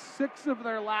lost 6 of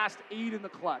their last 8 in the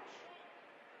clutch.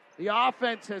 The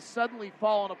offense has suddenly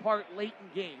fallen apart late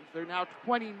in games. They're now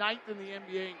 29th in the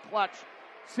NBA in clutch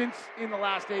since in the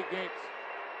last 8 games.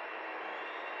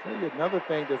 Tell you another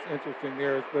thing that's interesting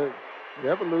there is the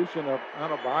evolution of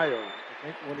Adebayo. I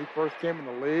think when he first came in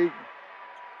the league,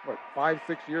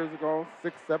 5-6 years ago,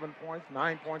 6-7 points,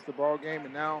 9 points a ball game,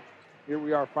 and now here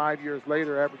we are 5 years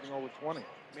later, averaging over 20.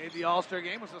 Made the All-Star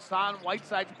game, was Hassan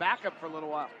Whiteside's backup for a little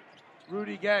while.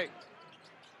 Rudy Gay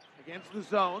against the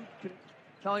zone,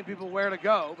 telling people where to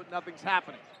go, but nothing's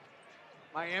happening.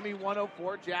 Miami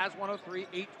 104, Jazz 103,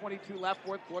 8:22 left,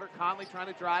 fourth quarter. Conley trying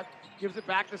to drive, gives it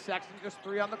back to Sexton, just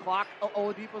 3 on the clock.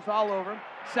 Oladipo's all over him.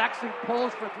 Sexton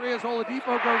pulls for 3 as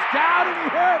Oladipo goes down and he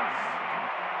hits!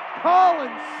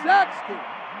 Colin Sexton!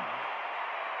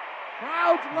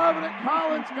 Crowd's loving it.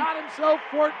 Collins got himself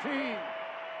 14.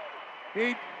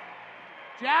 He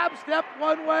jab stepped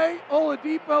one way,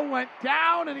 Oladipo went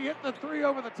down, and he hit the 3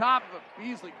 over the top of him.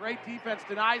 Beasley, great defense,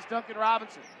 denies Duncan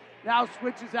Robinson. Now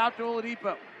switches out to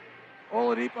Oladipo.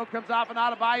 Oladipo comes off an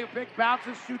Adebayo pick,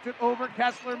 bounces, shoots it over.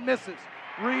 Kessler misses.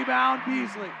 Rebound,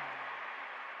 Beasley.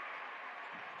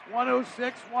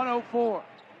 106-104.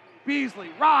 Beasley,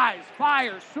 rise,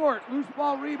 fires, short, loose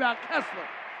ball rebound. Kessler,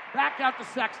 back out to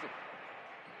Sexton.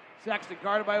 Sexton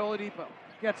guarded by Oladipo.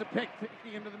 Gets a pick,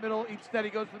 picking into the middle. Instead,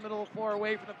 he goes to the middle of the floor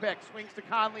away from the pick. Swings to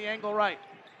Conley, angle right.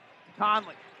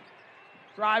 Conley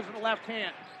drives with the left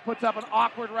hand. Puts up an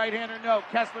awkward right-hander, no.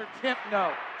 Kessler tip,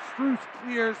 no. Strus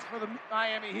clears for the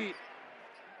Miami Heat.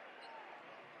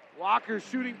 Walker's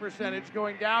shooting percentage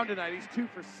going down tonight. He's 2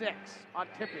 for 6 on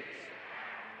tippings.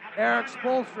 Eric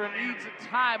Spoelstra needs a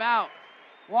timeout.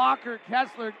 Walker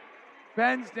Kessler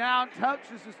bends down,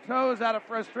 touches his toes out of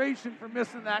frustration for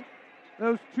missing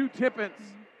those 2 tip-ins.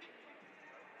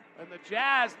 And the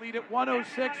Jazz lead at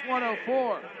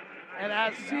 106-104. And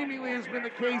as seemingly has been the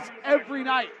case every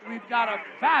night, we've got a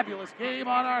fabulous game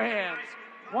on our hands.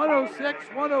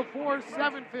 106-104,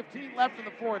 7:15 left in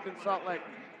the fourth in Salt Lake.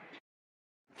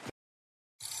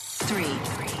 3,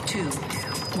 2,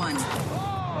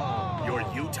 1. Your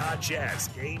Utah Jazz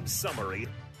game summary.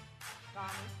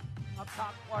 Up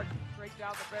top, Clarkson, straight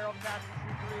down the barrel, catch and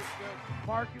shoot 3 is good.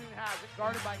 Markkanen has it,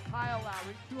 guarded by Kyle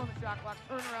Lowry. 2 on the shot clock,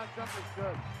 turnaround jumper is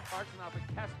good. Clarkson off a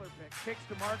Kessler pick, kicks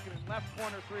to Markkanen, left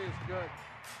corner 3 is good.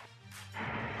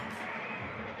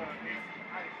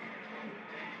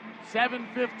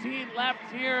 7:15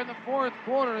 left here in the fourth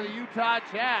quarter. The Utah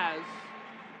Jazz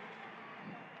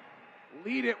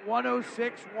lead at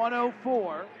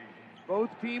 106-104.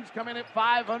 Both teams coming at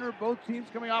 500. Both teams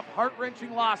coming off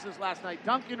heart-wrenching losses last night.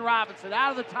 Duncan Robinson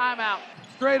out of the timeout.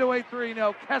 Straightaway 3,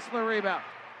 no. Kessler rebound.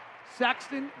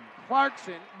 Sexton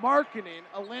Clarkson, Markkanen,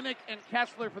 Olynyk, and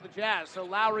Kessler for the Jazz. So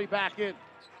Lowry back in.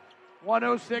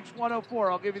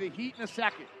 106-104. I'll give you the Heat in a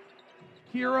second.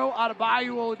 Hero,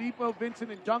 Adebayo, Oladipo,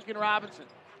 Vincent, and Duncan Robinson.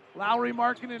 Lowry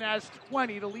Markkanen has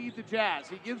 20 to lead the Jazz.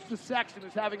 He gives to Sexton,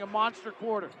 who's having a monster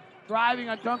quarter. Driving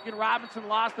on Duncan Robinson,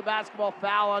 lost the basketball,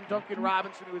 foul on Duncan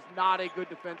Robinson, who is not a good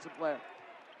defensive player.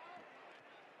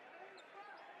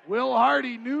 Will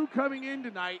Hardy knew coming in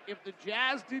tonight, if the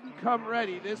Jazz didn't come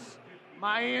ready, this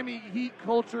Miami Heat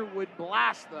culture would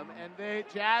blast them, and the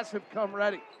Jazz have come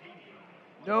ready.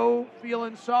 No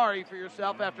feeling sorry for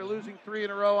yourself after losing 3 in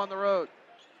a row on the road.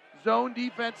 Zone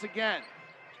defense again.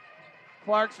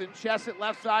 Clarkson, chest it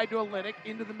left side to Olynyk,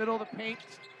 into the middle of the paint.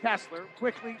 Kessler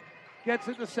quickly gets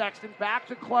it to Sexton, back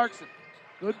to Clarkson.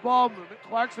 Good ball movement.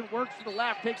 Clarkson works to the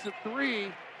left, takes a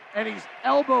 3, and he's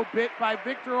elbow bit by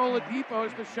Victor Oladipo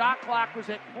as the shot clock was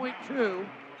at .2,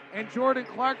 and Jordan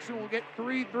Clarkson will get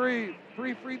 3 free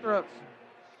throws.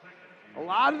 A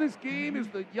lot of this game is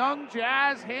the young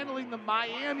Jazz handling the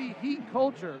Miami Heat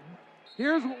culture.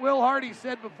 Here's what Will Hardy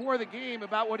said before the game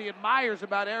about what he admires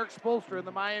about Eric Spoelstra and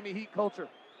the Miami Heat culture.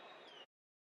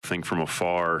 I think from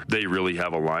afar, they really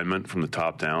have alignment from the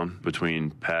top down between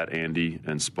Pat, Andy,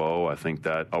 and Spo. I think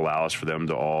that allows for them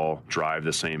to all drive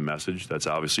the same message. That's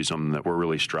obviously something that we're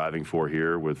really striving for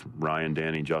here with Ryan,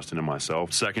 Danny, Justin, and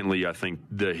myself. Secondly, I think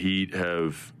the Heat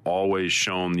have always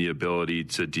shown the ability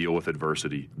to deal with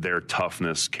adversity. Their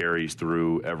toughness carries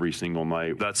through every single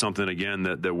night. That's something, again,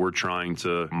 that we're trying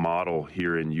to model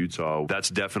here in Utah.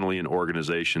 That's definitely an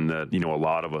organization that, a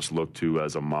lot of us look to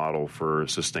as a model for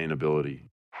sustainability.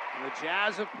 The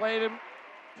Jazz have played him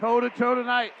toe-to-toe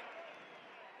tonight.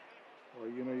 Well,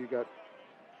 you got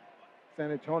San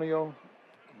Antonio,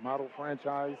 model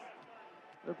franchise.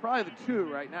 They're probably the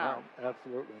two right now. Yeah,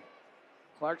 absolutely.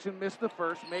 Clarkson missed the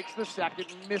first, makes the second,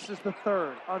 misses the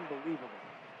third. Unbelievable.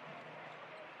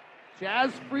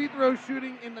 Jazz free throw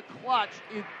shooting in the clutch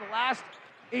in the last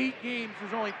 8 games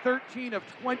is only 13 of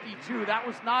 22. That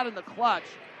was not in the clutch.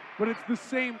 But it's the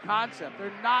same concept.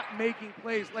 They're not making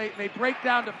plays late. They break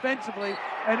down defensively,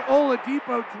 and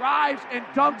Oladipo drives and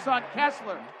dunks on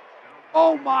Kessler.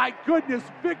 Oh, my goodness,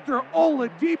 Victor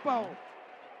Oladipo.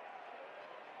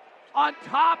 On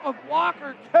top of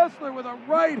Walker Kessler with a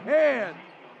right hand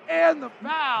and the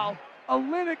foul.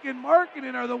 Olynyk and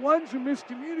Markkanen are the ones who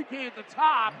miscommunicated at the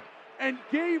top and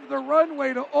gave the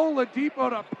runway to Oladipo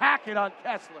to pack it on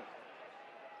Kessler.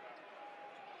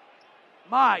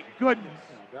 My goodness.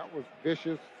 That was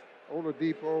vicious.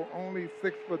 Oladipo, only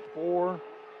 6'4".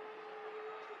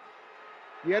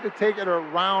 He had to take it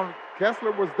around.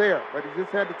 Kessler was there, but he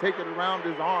just had to take it around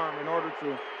his arm in order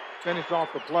to finish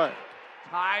off the play.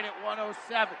 Tied at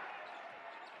 107.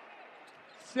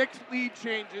 6 lead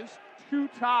changes, 2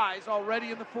 ties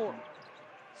already in the fourth.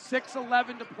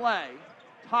 6:11 to play.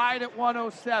 Tied at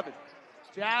 107.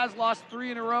 Jazz lost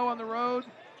 3 in a row on the road.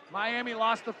 Miami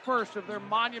lost the first of their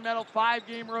monumental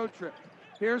 5-game road trip.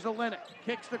 Here's Olynyk.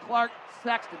 Kicks to Clark.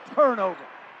 Sexton. Turnover.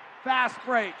 Fast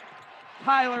break.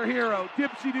 Tyler Hero.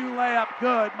 Dipsy-do layup.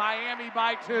 Good. Miami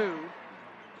by 2.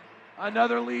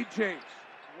 Another lead change.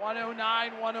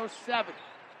 109-107.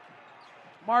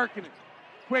 Markkanen.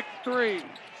 Quick 3.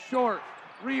 Short.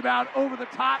 Rebound over the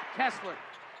top. Kessler.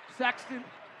 Sexton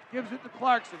gives it to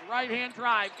Clarkson. Right-hand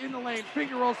drive. In the lane.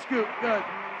 Finger roll scoop. Good.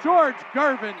 George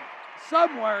Gervin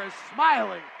somewhere is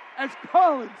smiling as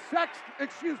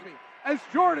as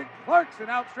Jordan Clarkson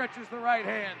outstretches the right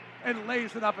hand and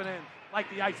lays it up and in like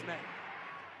the Iceman.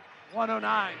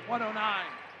 109.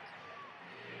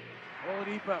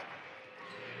 Oladipo,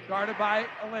 guarded by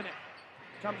Olynyk.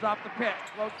 Comes off the pick,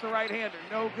 floats the right-hander,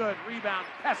 no good. Rebound,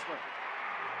 Kessler.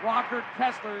 Walker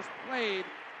Kessler has played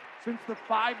since the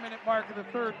 5-minute mark of the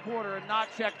third quarter and not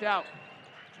checked out.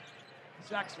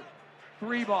 Sexton.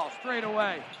 3 ball, straight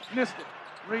away. Missed it.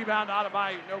 Rebound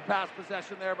Adebayo. No pass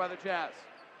possession there by the Jazz.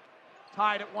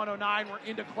 Tied at 109. We're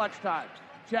into clutch time.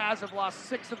 Jazz have lost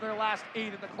 6 of their last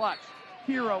 8 in the clutch.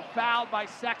 Hero fouled by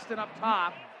Sexton up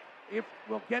top.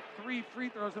 We'll get 3 free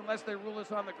throws unless they rule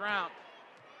us on the ground.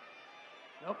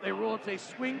 Nope, they rule it's a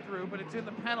swing through, but it's in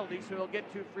the penalty, so he'll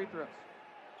get 2 free throws.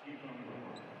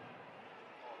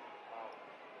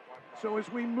 So as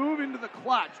we move into the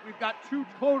clutch, we've got 2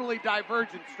 totally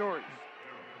divergent stories.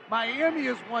 Miami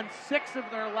has won 6 of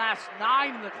their last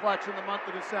 9 in the clutch in the month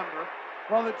of December,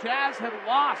 while the Jazz have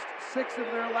lost 6 of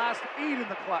their last 8 in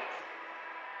the clutch.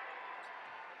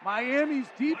 Miami's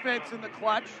defense in the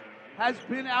clutch has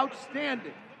been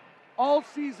outstanding. All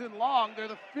season long, they're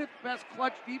the 5th best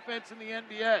clutch defense in the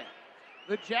NBA.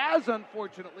 The Jazz,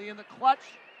 unfortunately, in the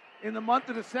clutch in the month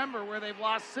of December, where they've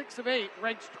lost 6 of 8,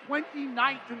 ranks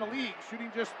 29th in the league,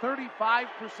 shooting just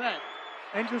 35%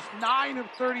 and just 9 of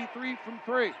 33 from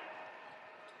 3.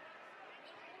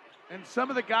 And some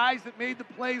of the guys that made the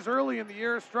plays early in the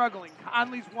year are struggling.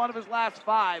 Conley's 1 of his last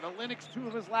 5. Olynyk's 2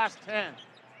 of his last 10.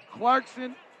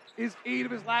 Clarkson is 8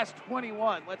 of his last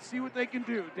 21. Let's see what they can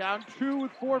do. Down 2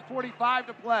 with 4:45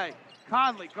 to play.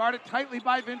 Conley, guarded tightly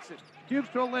by Vincent. Gives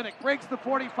to Olynyk, breaks the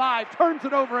 45, turns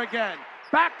it over again.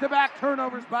 Back-to-back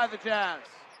turnovers by the Jazz.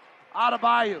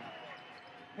 Adebayo,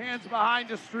 hands behind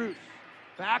to Strus.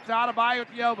 Back to Adebayo at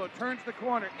the elbow, turns the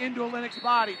corner, into Olynyk's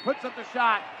body, puts up the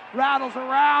shot, rattles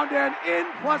around and in,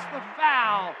 plus the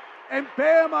foul. And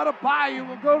Bam Adebayo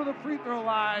will go to the free throw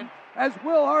line as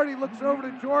Will Hardy looks over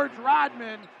to George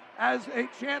Rodman as a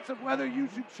chance of whether you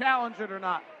should challenge it or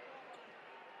not.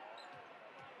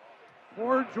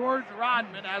 Poor George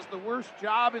Rodman has the worst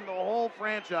job in the whole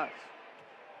franchise.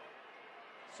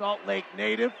 Salt Lake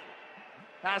native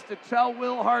has to tell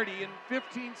Will Hardy in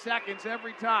 15 seconds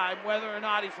every time whether or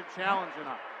not he should challenge or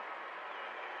not.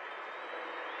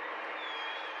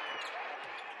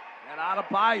 And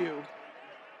Adebayo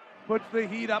puts the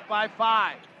Heat up by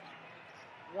 5.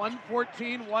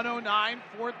 114, 109,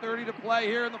 4:30 to play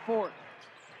here in the fourth.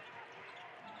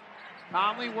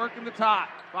 Conley working the top.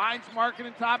 Finds Markin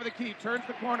in top of the key. Turns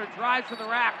the corner. Drives to the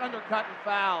rack. Undercut and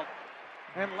fouled.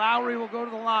 And Lowry will go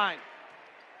to the line.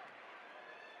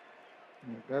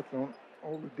 That's on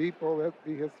Oladipo. That'd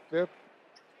be his 5th.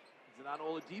 Is it on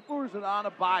Oladipo or is it on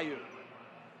Adebayo?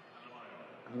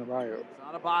 Adebayo. It's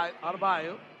on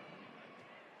Adebayo.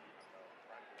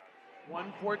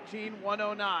 114,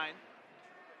 109.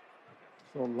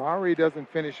 So Lowry doesn't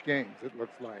finish games, it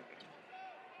looks like.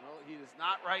 Well, he does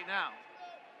not right now.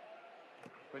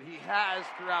 But he has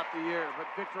throughout the year. But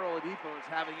Victor Oladipo is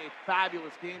having a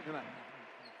fabulous game tonight.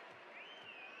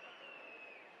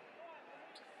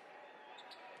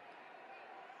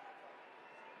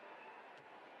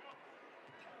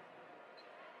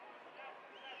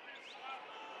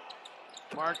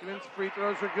 Markkanen's free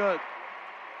throws are good.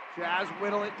 Jazz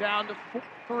whittle it down to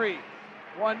 3.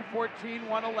 114,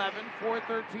 111,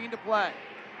 4:13 to play.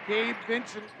 Gabe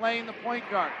Vincent playing the point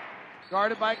guard.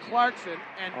 Guarded by Clarkson,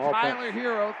 and Tyler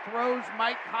Hero throws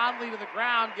Mike Conley to the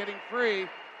ground, getting free.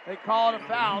 They call it a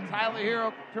foul. Tyler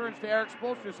Hero turns to Eric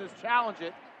Spoelstra, says challenge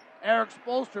it. Eric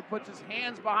Spoelstra puts his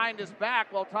hands behind his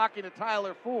back while talking to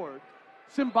Tyler Ford,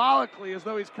 symbolically as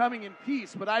though he's coming in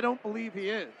peace, but I don't believe he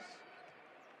is.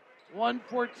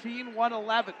 114,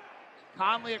 111.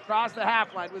 Conley across the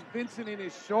half line with Vincent in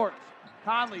his shorts.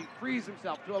 Conley frees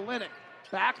himself to Olynyk.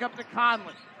 Back up to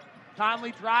Conley.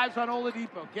 Conley drives on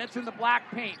Oladipo. Gets in the black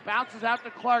paint. Bounces out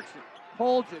to Clarkson.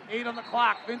 Holds it. 8 on the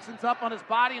clock. Vincent's up on his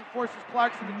body and forces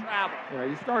Clarkson to travel. Yeah,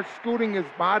 he starts scooting his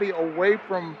body away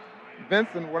from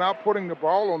Vincent without putting the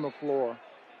ball on the floor.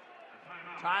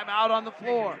 Timeout on the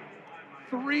floor.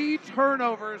 3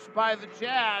 turnovers by the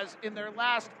Jazz in their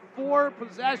last 4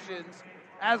 possessions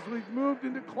as we've moved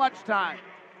into clutch time.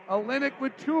 Olynyk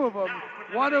with 2 of them,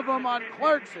 1 of them on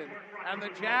Clarkson, and the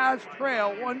Jazz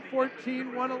trail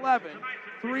 114-111.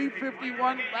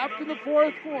 3:51 left in the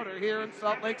fourth quarter here in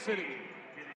Salt Lake City.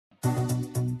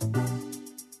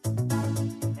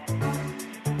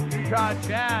 Utah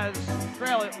Jazz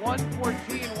trail at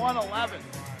 114-111.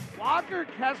 Walker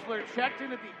Kessler checked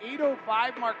in at the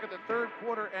 8:05 mark of the third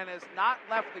quarter and has not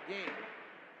left the game.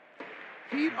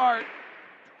 Heat are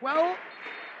 12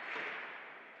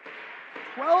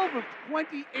 of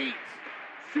 28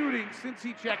 shooting since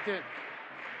he checked in.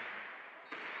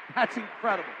 That's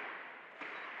incredible.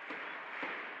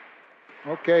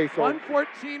 Okay, so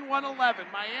 114-111.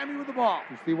 Miami with the ball.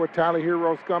 You see where Tyler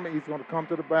Hero's coming? He's going to come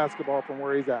to the basketball from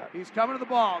where he's at. He's coming to the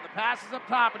ball. The pass is up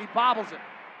top, and he bobbles it.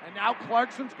 And now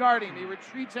Clarkson's guarding. He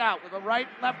retreats out with a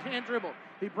left-hand dribble.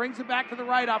 He brings it back to the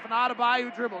right off an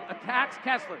Adebayo dribble. Attacks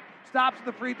Kessler. Stops at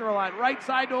the free throw line. Right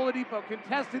side to Oladipo.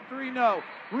 Contested 3, no.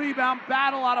 Rebound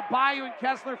battle. Adebayo and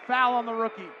Kessler foul on the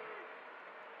rookie.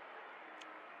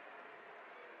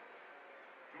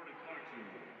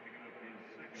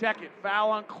 Check it.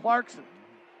 Foul on Clarkson.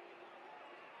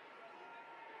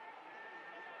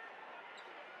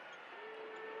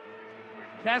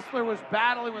 Kessler was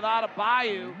battling with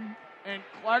Adebayo, and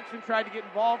Clarkson tried to get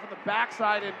involved from the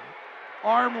backside and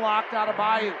arm locked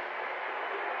Adebayo.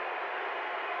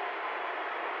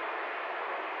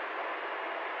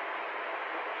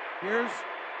 Here's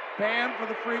Bam for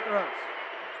the free throws.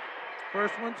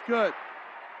 First one's good.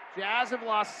 Jazz have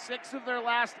lost 6 of their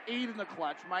last 8 in the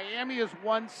clutch. Miami has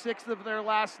won 6 of their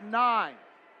last 9.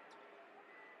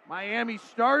 Miami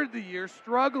started the year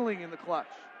struggling in the clutch.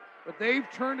 But they've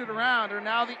turned it around. They're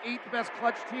now the 8th best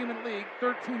clutch team in the league,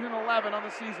 13-11 on the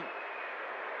season.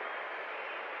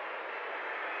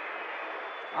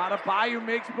 Adebayo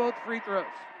makes both free throws.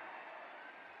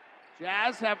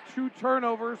 Jazz have 2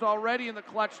 turnovers already in the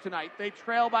clutch tonight. They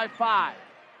trail by 5.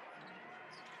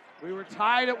 We were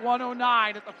tied at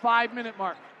 109 at the 5-minute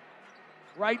mark.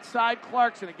 Right side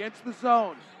Clarkson against the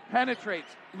zone.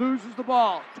 Penetrates, loses the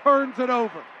ball, turns it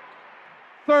over.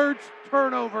 3rd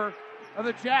turnover of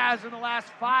the Jazz in the last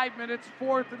 5 minutes,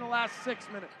 4th in the last 6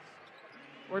 minutes.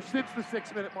 Or since the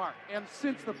 6-minute mark, and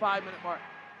since the 5-minute mark.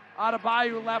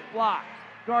 Adebayo left block,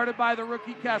 guarded by the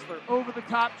rookie Kessler. Over the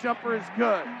top jumper is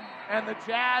good. And the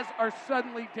Jazz are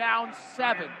suddenly down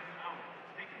 7.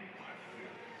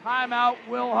 Timeout,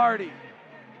 Will Hardy.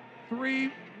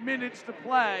 3 minutes to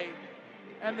play.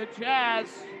 And the Jazz,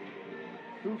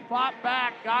 who fought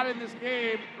back, got in this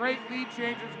game, great lead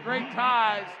changes, great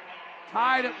ties,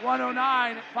 tied at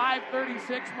 109 at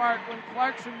 5:36 mark when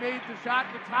Clarkson made the shot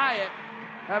to tie it,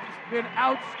 have been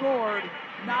outscored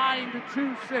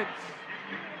 9-2 since.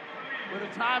 With a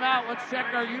timeout, let's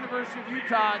check our University of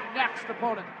Utah next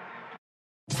opponent.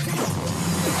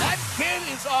 That kid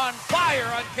is on fire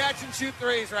on catch and shoot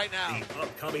threes right now. The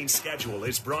upcoming schedule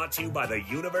is brought to you by the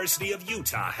University of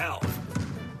Utah Health.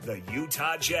 The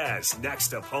Utah Jazz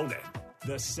next opponent,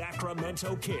 the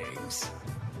Sacramento Kings.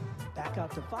 Back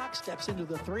out to Fox, steps into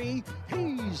the 3.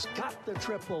 He's got the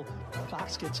triple.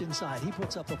 Fox gets inside. He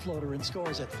puts up the floater and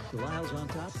scores it. Lyles on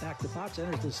top, back to Fox,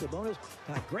 enters the Sabonis.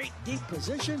 Got great deep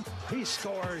position. He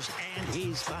scores, and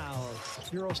he's fouled.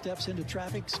 Euro steps into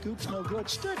traffic, scoops no good.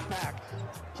 Stick back.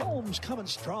 Holmes coming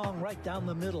strong right down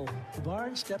the middle.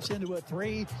 Barnes steps into a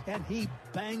 3, and he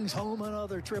bangs home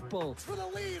another triple. For the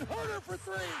lead, Herter for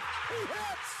 3. He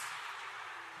hits.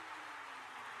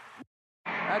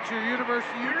 That's your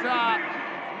University of Utah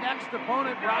next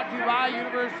opponent, brought to you by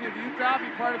University of Utah. Be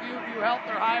part of UVU Health.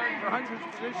 They're hiring for hundreds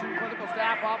of positions, clinical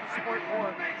staff, office support,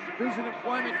 more. Visit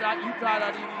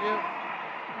employment.utah.edu.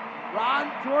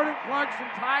 Ron Jordan Clarkson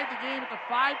tied the game at the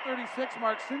 5:36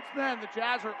 mark. Since then, the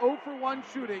Jazz are 0 for 1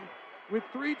 shooting with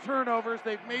 3 turnovers.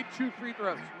 They've made 2 free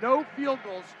throws. No field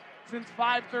goals since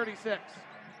 5:36.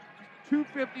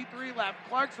 2:53 left.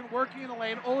 Clarkson working in the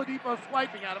lane. Oladipo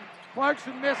swiping at him.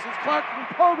 Clarkson misses. Clarkson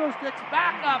pogo sticks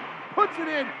back up, puts it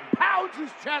in, pounds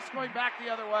his chest going back the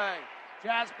other way.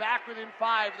 Jazz back within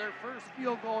 5. Their first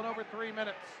field goal in over 3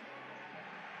 minutes.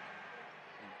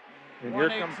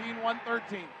 118,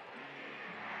 113.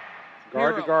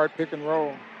 Guard to guard, pick and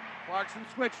roll. Clarkson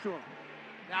switched to him.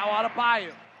 Now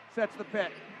Adebayo sets the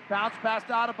pick. Bounce past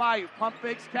Adebayo. Pump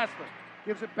fakes Kessler.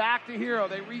 Gives it back to Hero.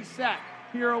 They reset.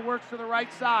 Hero works to the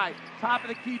right side. Top of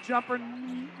the key jumper.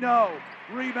 No.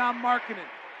 Rebound Markkanen.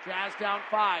 Jazz down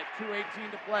 5.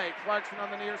 2:18 to play. Clarkson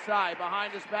on the near side.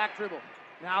 Behind his back dribble.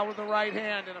 Now with the right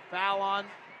hand and a foul on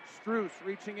Strus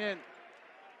reaching in.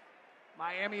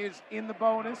 Miami is in the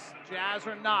bonus. Jazz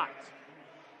are not.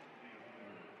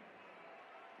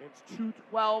 It's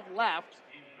 2:12 left.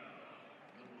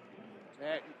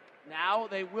 Now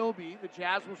they will be. The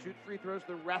Jazz will shoot free throws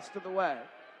the rest of the way.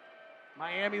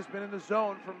 Miami has been in the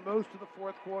zone for most of the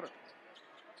fourth quarter.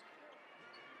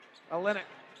 Olynyk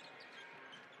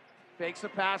fakes a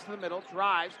pass to the middle,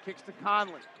 drives, kicks to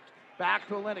Conley. Back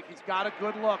to Olynyk. He's got a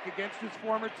good look against his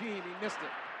former team. He missed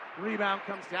it. Rebound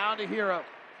comes down to Hero.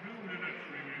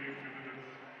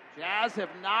 Jazz have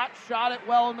not shot it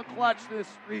well in the clutch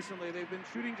this recently. They've been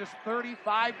shooting just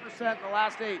 35% in the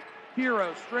last 8.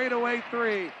 Hero, straightaway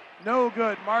 3. No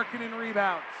good. Markkanen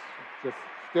rebounds. Just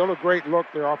still a great look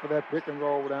there off of that pick and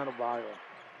roll with Adebayo.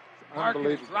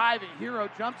 Markkanen driving. Hero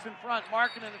jumps in front.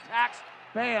 Markkanen attacks.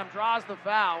 Bam, draws the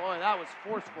foul. Boy, that was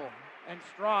forceful and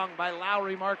strong by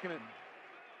Lauri Markkanen,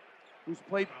 who's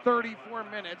played 34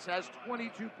 minutes, has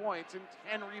 22 points and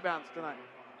 10 rebounds tonight.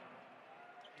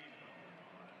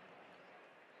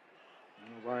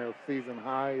 Adebayo's season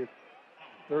high is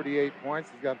 38 points.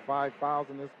 He's got 5 fouls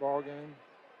in this ball game.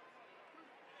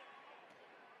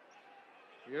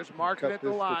 Here's Markkanen at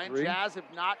the line. Jazz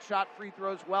have not shot free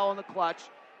throws well in the clutch.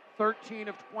 13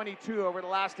 of 22 over the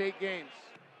last 8 games.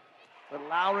 But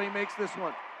Lowry makes this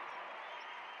one.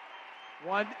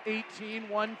 118,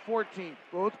 114.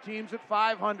 Both teams at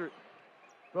 500.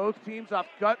 Both teams off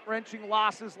gut-wrenching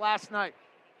losses last night.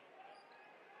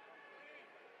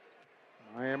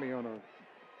 Miami on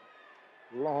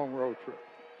a long road trip.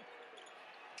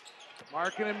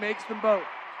 Markkanen makes them both.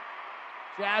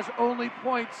 Jazz only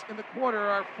points in the quarter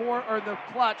are 4, or the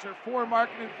clutch are 4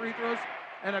 Markkanen free throws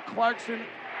and a Clarkson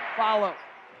follow.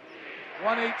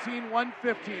 118,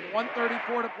 115,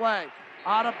 134 to play.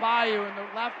 Adebayo in the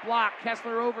left block.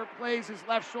 Kessler overplays his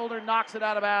left shoulder, knocks it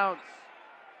out of bounds.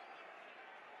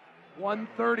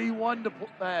 1:31 to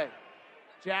play.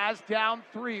 Jazz down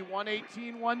 3,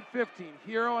 118-115.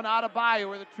 Hero and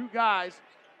Adebayo are the two guys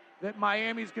that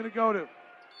Miami's going to go to.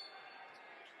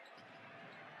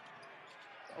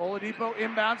 Oladipo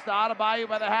inbounds to Adebayo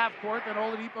by the half court, then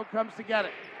Oladipo comes to get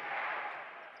it.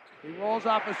 He rolls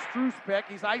off a Strus pick.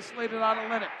 He's isolated on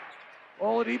Olynyk.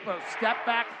 Oladipo, step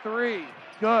back three.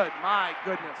 Good, my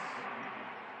goodness.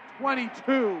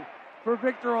 22 for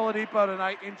Victor Oladipo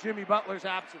tonight in Jimmy Butler's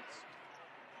absence.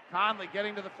 Conley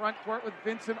getting to the front court with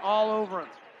Vincent all over him.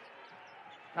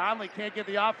 Conley can't get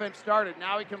the offense started.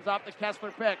 Now he comes off the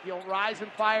Kessler pick. He'll rise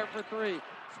and fire for three.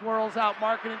 Swirls out,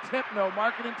 Markin and tip. No,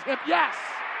 Markin and tip. Yes!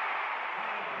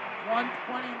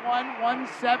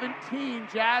 121-117.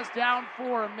 Jazz down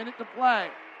 4, a minute to play.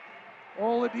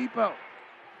 Oladipo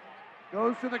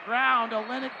goes to the ground.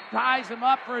 Olynyk ties him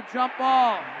up for a jump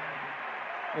ball.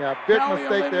 Yeah, big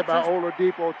mistake there by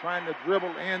Oladipo trying to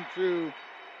dribble into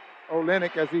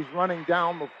Olynyk as he's running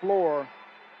down the floor.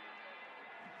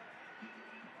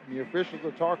 And the officials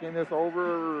are talking this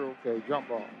over. Okay, jump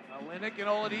ball. Olynyk and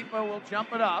Oladipo will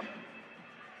jump it up.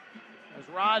 As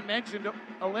Ron mentioned,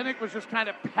 Olynyk was just kind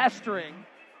of pestering,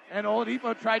 and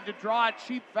Oladipo tried to draw a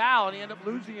cheap foul, and he ended up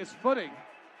losing his footing.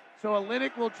 So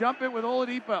Olynyk will jump it with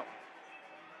Oladipo.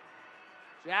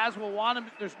 Jazz will want him.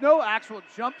 There's no actual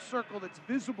jump circle that's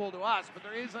visible to us, but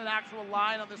there is an actual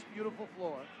line on this beautiful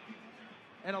floor.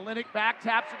 And Olynyk back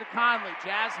taps it to Conley.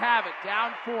 Jazz have it.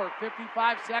 Down 4,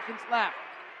 55 seconds left.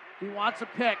 He wants a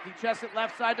pick. He chests it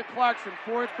left side to Clarkson.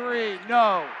 4-3.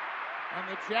 No. And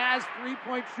the Jazz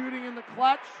three-point shooting in the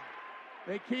clutch.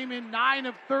 They came in 9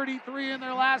 of 33 in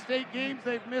their last 8 games.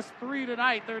 They've missed 3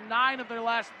 tonight. They're 9 of their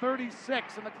last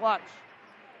 36 in the clutch.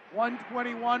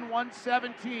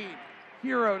 121-117.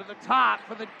 Hero to the top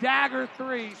for the dagger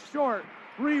 3. Short.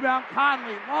 Rebound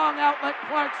Conley. Long outlet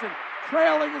Clarkson.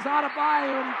 Trailing is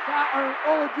Adebayo and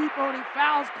Oladipo, and he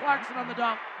fouls Clarkson on the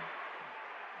dunk.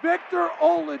 Victor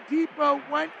Oladipo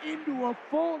went into a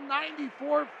full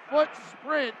 94-foot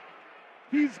sprint.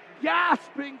 He's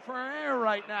gasping for air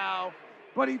right now,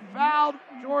 but he fouled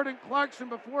Jordan Clarkson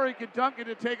before he could dunk it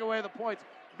to take away the points.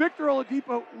 Victor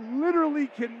Oladipo literally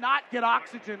cannot get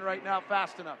oxygen right now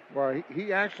fast enough. Well,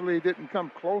 he actually didn't come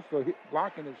close to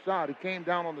blocking his shot. He came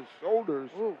down on the shoulders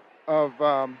of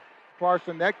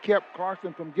Clarkson. That kept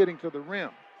Clarkson from getting to the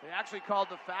rim. They actually called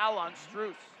the foul on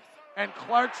Strus. And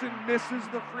Clarkson misses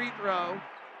the free throw.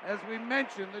 As we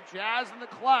mentioned, the Jazz in the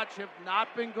clutch have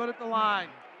not been good at the line.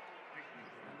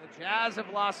 And the Jazz have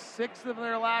lost 6 of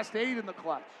their last 8 in the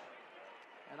clutch.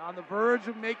 And on the verge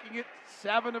of making it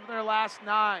 7 of their last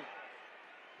 9.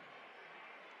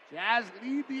 Jazz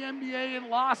lead the NBA in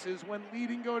losses when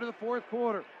leading go to the fourth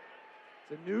quarter.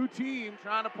 It's a new team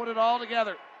trying to put it all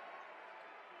together.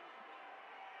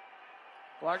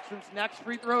 Clarkson's next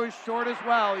free throw is short as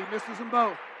well. He misses them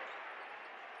both.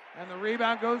 And the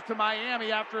rebound goes to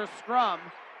Miami after a scrum.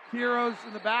 Heroes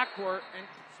in the backcourt, and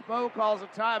Spo calls a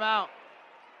timeout.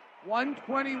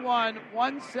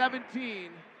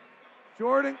 121-117.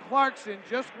 Jordan Clarkson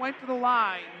just went to the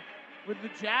line with the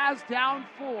Jazz down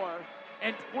 4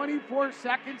 and 24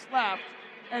 seconds left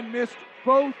and missed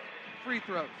both free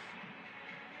throws.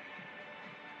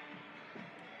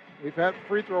 We've had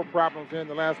free throw problems in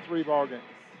the last 3 ball games.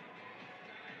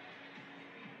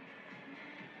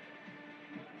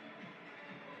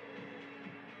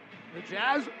 The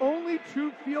Jazz only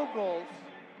 2 field goals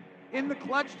in the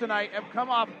clutch tonight have come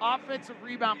off offensive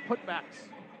rebound putbacks.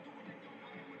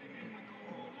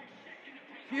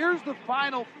 Here's the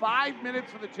final 5 minutes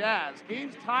for the Jazz.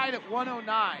 Game's tied at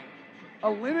 109.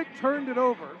 Olynyk turned it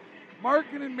over.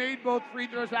 Markkanen made both free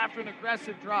throws after an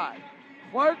aggressive drive.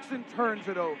 Clarkson turns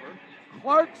it over.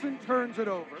 Clarkson turns it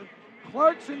over.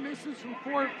 Clarkson misses from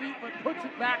 4 feet but puts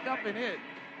it back up and in.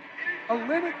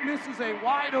 Olynyk misses a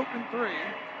wide open 3.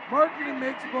 Markkanen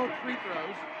makes both free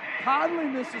throws. Conley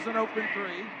misses an open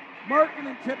 3.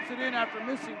 Markkanen tips it in after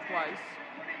missing twice.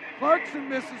 Clarkson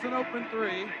misses an open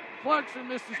 3. Clarkson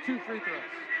misses 2 free throws.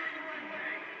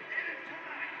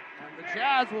 And the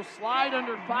Jazz will slide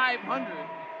under 500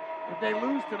 if they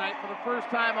lose tonight for the first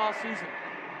time all season.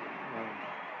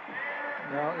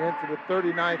 Now into the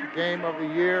 39th game of the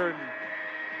year, and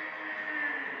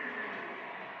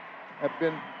have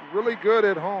been really good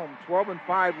at home.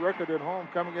 12-5 record at home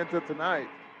coming into tonight.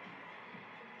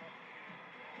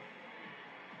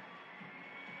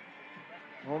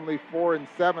 Only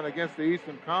 4-7 against the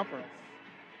Eastern Conference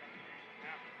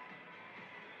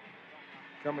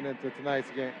coming into tonight's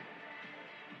game.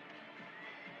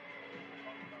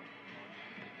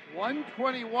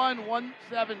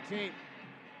 121-117.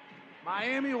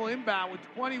 Miami will inbound with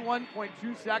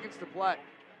 21.2 seconds to play.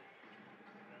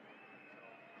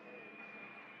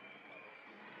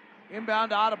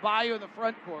 Inbound to Adebayo in the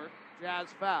front court. Jazz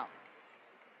foul.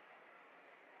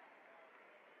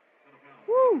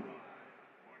 Woo!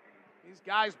 These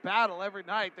guys battle every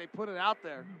night. They put it out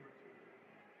there.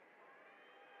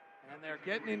 And they're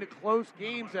getting into close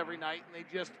games every night, and they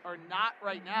just are not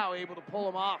right now able to pull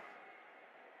them off.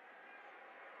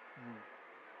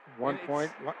 1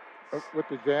 point with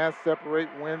the Jazz separate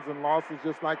wins and losses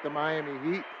just like the Miami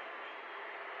Heat.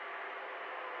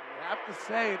 I have to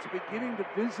say, it's beginning to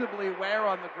visibly wear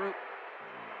on the group.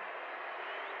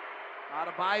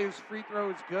 Adebayo's free throw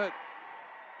is good.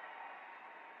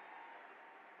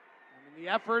 I mean, the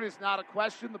effort is not a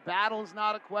question. The battle is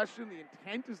not a question. The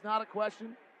intent is not a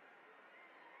question.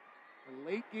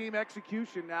 The late game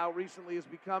execution now recently has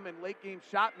become, and late game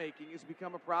shot making has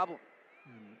become a problem.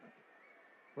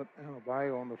 Put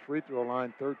Adebayo on the free throw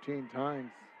line 13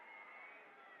 times.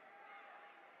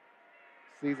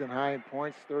 Season high in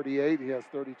points, 38. He has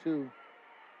 32.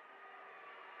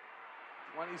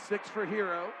 26 for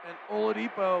Hero, and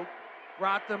Oladipo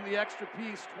brought them the extra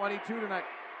piece, 22 tonight.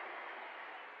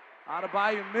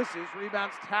 Adebayo misses,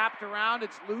 rebounds tapped around,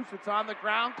 it's loose, it's on the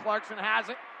ground, Clarkson has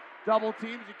it, double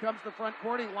teams, he comes to the front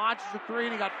court, he launches a three,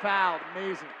 and he got fouled,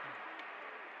 amazing.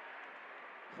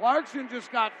 Clarkson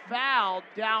just got fouled,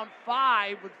 down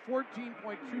 5 with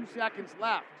 14.2 seconds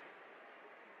left.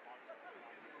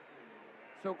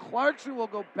 So Clarkson will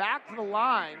go back to the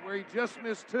line where he just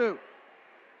missed 2.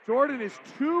 Jordan is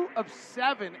 2 of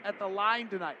 7 at the line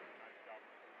tonight.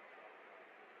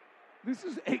 This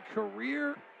is a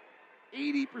career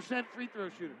 80% free throw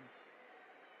shooter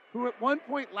who at one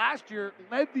point last year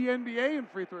led the NBA in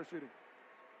free throw shooting.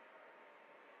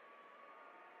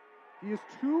 He is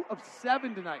 2 of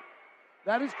 7 tonight.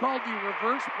 That is called the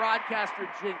reverse broadcaster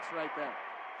jinx right there.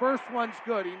 First one's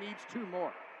good. He needs 2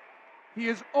 more. He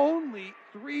is only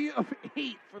 3 of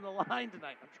 8 from the line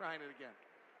tonight. I'm trying it again.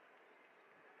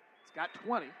 He's got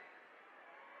 20. He's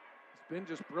been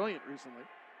just brilliant recently.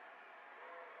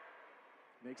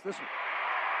 Makes this one.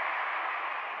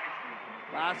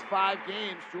 Last 5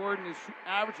 games, Jordan is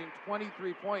averaging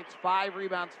 23 points, 5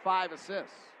 rebounds, 5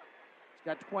 assists. He's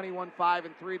got 21, 5,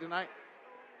 and 3 tonight.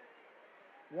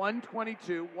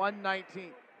 122,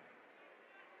 119.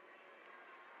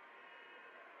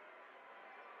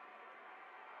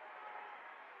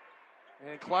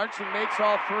 And Clarkson makes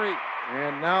all 3.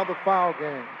 And now the foul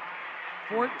game.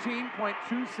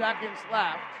 14.2 seconds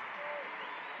left.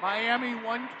 Miami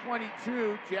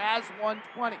 122, Jazz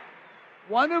 120.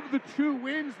 One of the 2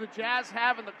 wins the Jazz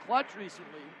have in the clutch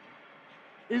recently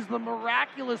is the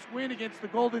miraculous win against the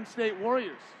Golden State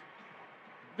Warriors.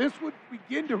 This would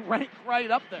begin to rank right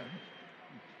up there.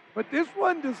 But this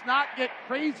one does not get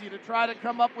crazy to try to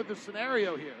come up with a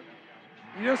scenario here.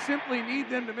 You just simply need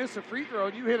them to miss a free throw,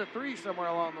 and you hit a 3 somewhere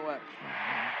along the way.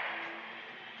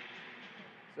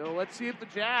 So let's see if the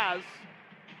Jazz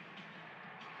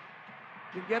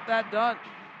can get that done.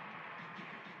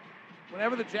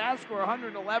 Whenever the Jazz score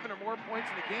 111 or more points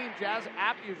in the game, Jazz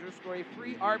app users score a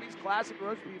free Arby's Classic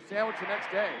Roast Beef Sandwich the next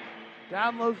day.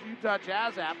 Download the Utah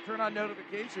Jazz app, turn on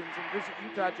notifications, and visit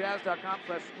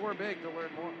utahjazz.com/scorebig to learn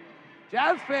more.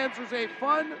 Jazz fans, there's a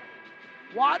fun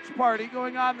watch party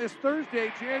going on this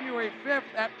Thursday, January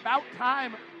 5th at Bout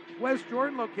Time West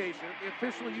Jordan location, the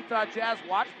official Utah Jazz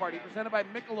watch party presented by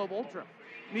Michelob Ultra.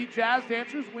 Meet Jazz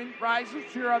dancers, win prizes,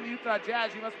 cheer on the Utah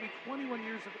Jazz. You must be 21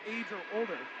 years of age or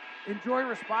older. Enjoy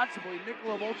responsibly.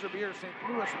 Michelob Ultra Beer, St.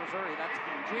 Louis, Missouri. That's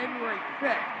January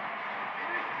 5th.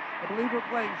 I believe we're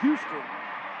playing Houston.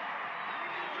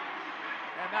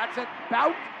 And that's at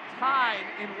Bout Time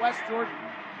in West Jordan.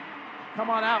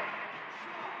 Come on out.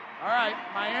 All right,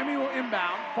 Miami will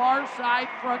inbound. Far side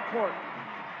front court.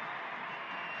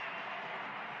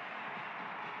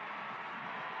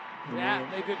 Yeah,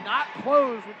 they did not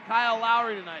close with Kyle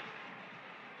Lowry tonight.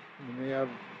 And they have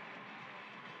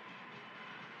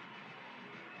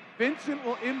Vincent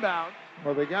will inbound.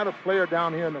 Well, they got a player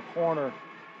down here in the corner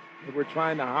that we're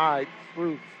trying to hide,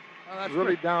 Spruce. Oh, that's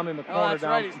really right. down in the corner. Oh, that's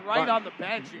down right. He's right on the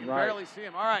bench. You can Right. barely see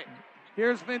him. All right.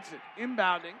 Here's Vincent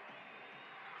inbounding,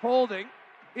 holding,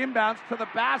 inbounds to the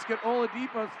basket.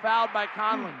 Oladipo's fouled by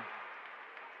Conley.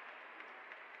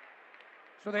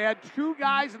 So they had 2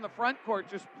 guys in the front court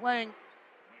just playing,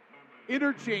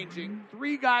 interchanging.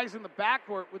 3 guys in the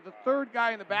backcourt with the 3rd guy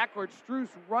in the backcourt, Strus,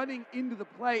 running into the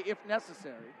play if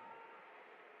necessary.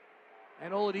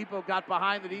 And Oladipo got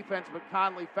behind the defense, but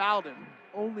Conley fouled him.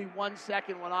 Only 1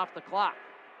 second went off the clock.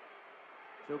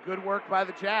 So good work by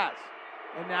the Jazz.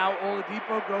 And now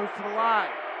Oladipo goes to the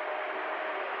line.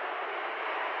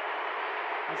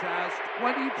 He has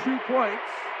 22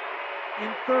 points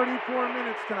in 34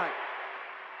 minutes tonight.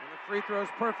 And the free throw is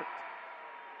perfect.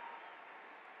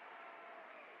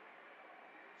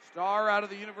 star out of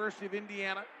the University of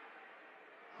Indiana,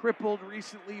 crippled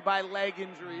recently by leg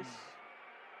injuries,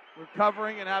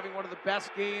 recovering and having one of the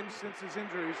best games since his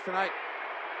injuries tonight.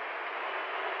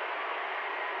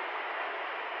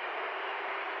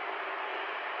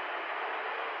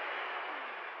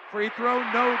 Free throw,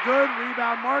 no good.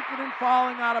 Rebound, Markkanen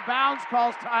falling out of bounds,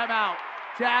 calls timeout.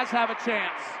 Jazz have a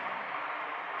chance.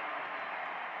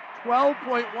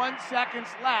 12.1 seconds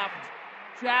left.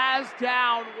 Jazz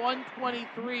down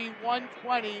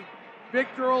 123-120.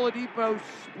 Victor Oladipo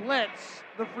splits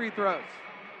the free throws.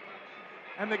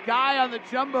 And the guy on the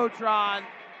Jumbotron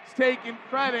is taking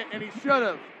credit, and he should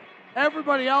have.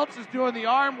 Everybody else is doing the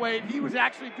arm wave. He was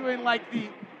actually doing like the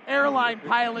airline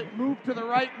pilot, move to the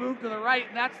right,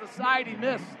 and that's the side he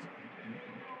missed.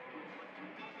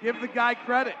 Give the guy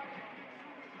credit.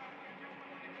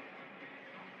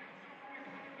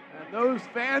 And those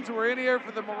fans who were in here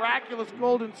for the miraculous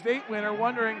Golden State win are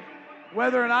wondering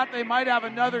whether or not they might have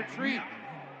another treat.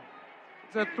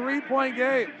 It's a 3-point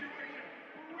game.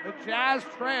 The Jazz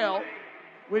trail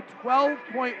with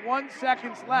 12.1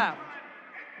 seconds left.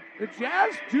 The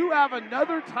Jazz do have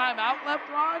another timeout left,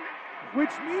 Ron,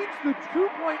 which means the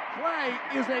 2-point play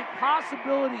is a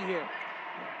possibility here.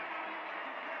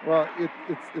 Well,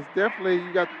 it's definitely,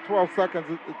 you got 12 seconds.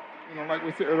 Like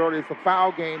we said earlier, it's a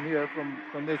foul game here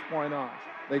from this point on.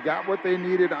 They got what they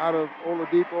needed out of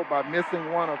Oladipo by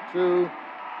missing one of two.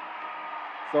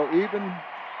 So even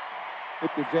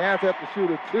if the Jazz have to shoot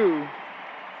a two,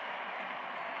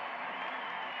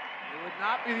 it would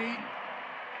not be.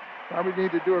 Probably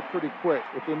need to do it pretty quick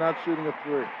if they're not shooting a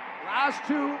three. Last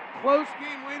two close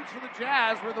game wins for the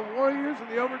Jazz were the Warriors and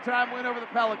the overtime win over the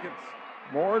Pelicans.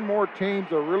 More and more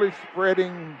teams are really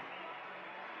spreading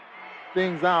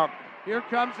things out. Here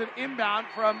comes an inbound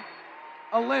from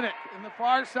Olynyk in the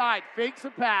far side. Fakes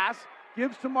a pass,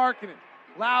 gives to Markkanen.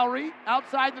 Lowry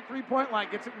outside the three-point line.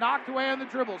 Gets it knocked away on the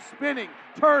dribble. Spinning,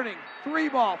 turning, three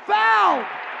ball. Fouled!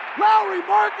 Lowry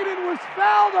Markkanen was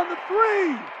fouled on the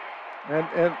three.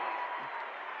 And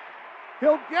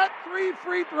he'll get 3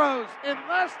 free throws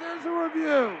unless there's a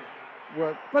review.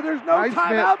 What? But there's no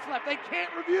timeouts left. They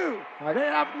can't review. They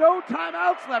have no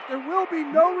timeouts left. There will be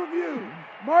no review.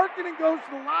 Markkanen goes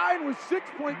to the line with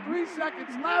 6.3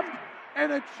 seconds left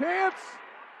and a chance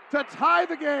to tie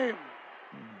the game.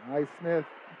 Highsmith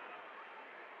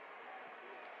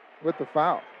with the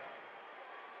foul.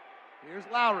 Here's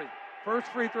Lowry.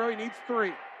 First free throw. He needs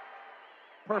 3.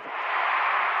 Perfect.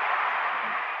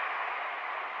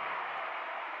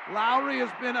 Lowry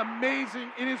has been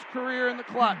amazing in his career in the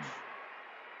clutch.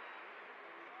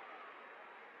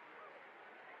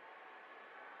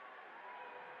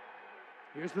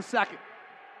 Here's the second.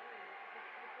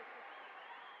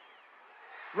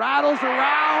 Rattles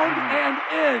around and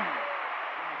in.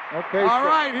 Okay. All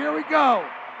right, here we go.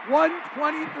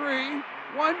 123,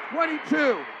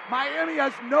 122. Miami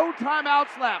has no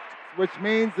timeouts left. Which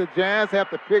means the Jazz have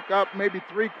to pick up maybe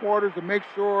 3 quarters to make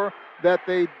sure that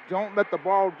they don't let the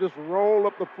ball just roll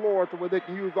up the floor to where they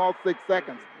can use all 6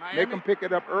 seconds. Make them pick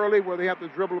it up early where they have to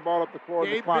dribble the ball up the court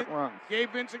as the clock runs.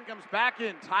 Gabe Vincent comes back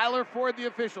in. Tyler Ford, the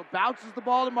official, bounces the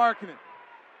ball to Markkanen.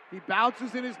 He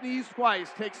bounces in his knees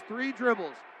twice, takes 3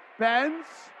 dribbles, bends,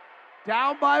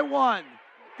 down by 1.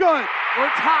 Good. We're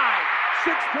tied.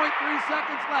 6.3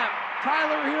 seconds left.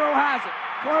 Tyler Hero has it.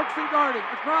 Clarkson guarding.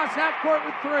 Across half court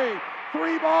with 3.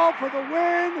 3 ball for the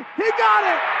win. He got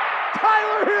it!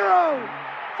 Tyler Hero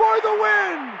for the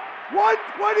win.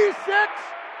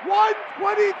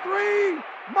 126-123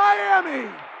 Miami.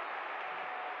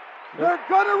 They're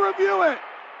going to review it.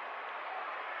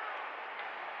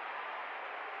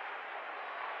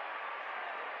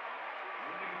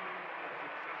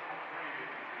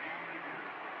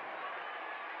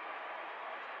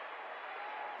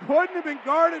 Couldn't have been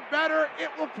guarded better. It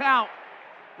will count.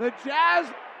 The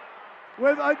Jazz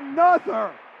with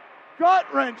another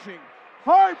gut-wrenching,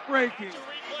 heartbreaking,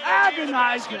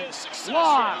 agonizing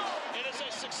loss.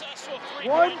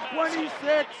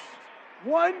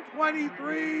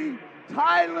 126-123.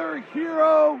 Tyler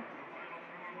Hero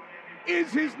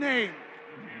is his name.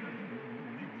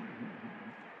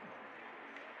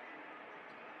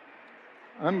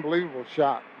 Unbelievable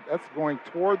shot. That's going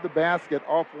toward the basket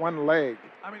off one leg.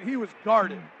 I mean, he was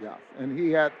guarded. Yeah, and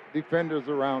he had defenders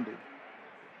around him.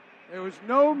 There was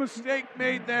no mistake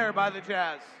made there by the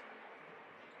Jazz.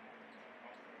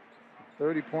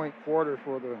 30-point quarter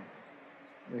for the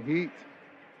Heat.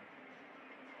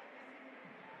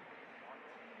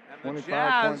 And the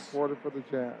 25-point quarter for the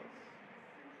Jazz.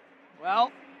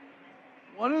 Well,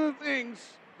 one of the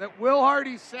things that Will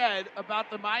Hardy said about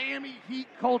the Miami Heat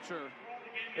culture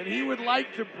that he would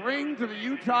like to bring to the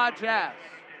Utah Jazz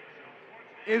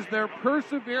is their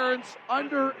perseverance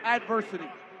under adversity.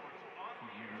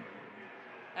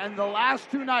 And the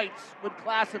last two nights would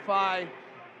classify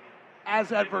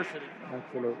as adversity.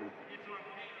 Absolutely.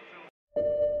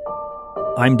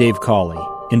 I'm Dave Cawley,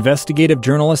 investigative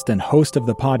journalist and host of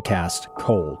the podcast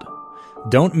Cold.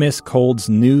 Don't miss Cold's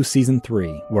new Season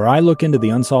 3, where I look into the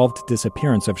unsolved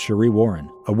disappearance of Cherie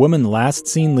Warren, a woman last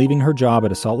seen leaving her job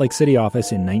at a Salt Lake City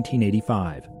office in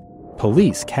 1985.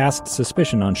 Police cast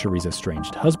suspicion on Cherie's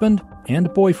estranged husband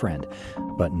and boyfriend,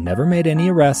 but never made any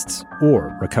arrests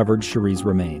or recovered Cherie's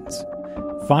remains.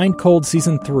 Find Cold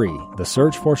Season 3, The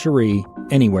Search for Cherie,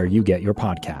 anywhere you get your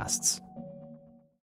podcasts.